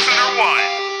 Listener 1.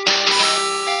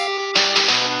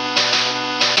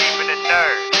 Keeping it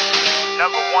nerd.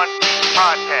 #1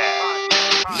 podcast.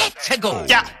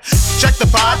 Yeah, check the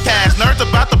podcast, nerds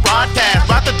about the broadcast.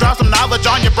 About to drop some knowledge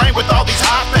on your brain with all these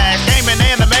hot facts. Gaming,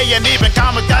 anime, and even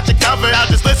comics got you covered. Now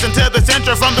just listen to this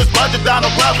intro from this budget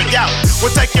Donald Glover. Yeah,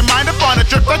 we'll take your mind up on a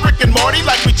trip like Rick and Morty.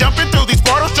 Like we jumping through these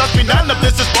portals, trust me, none of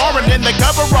this is boring. In the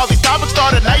cover, all these topics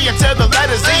start an A until the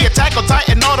letter Z. Attack on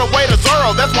Titan all the way to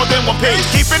Zoro, that's more than one piece.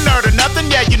 Keep it nerd or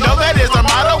nothing, yeah, you know that is our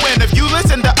motto. And if you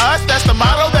listen to us, that's the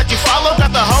motto that you follow.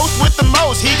 Got the host with the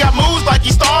most, he got moves like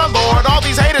he's Star-Lord. All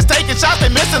these haters taking shots, they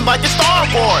missing like it's Star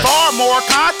Wars. Far more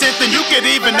content than you could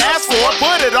even ask for.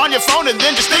 Put it on your phone and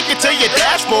then just stick it to your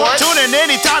dashboard. Tune in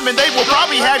anytime and they will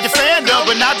probably have your fandom.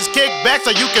 But now just kick back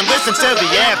so you can listen to the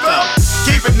anthem.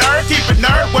 Keep it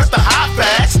nerd, what's the hot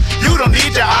facts? You don't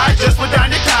need your eyes, just put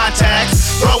down your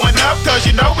contacts. Growing up, cause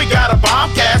you know we got a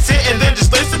bombcast. Sit and then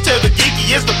just listen to the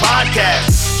Geeky is the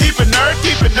podcast. Keep it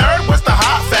nerd, what's the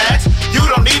hot facts? You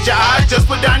don't need your eyes, just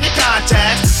put down your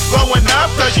contacts. Growing up,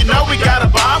 cause you know we got a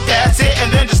bombcast.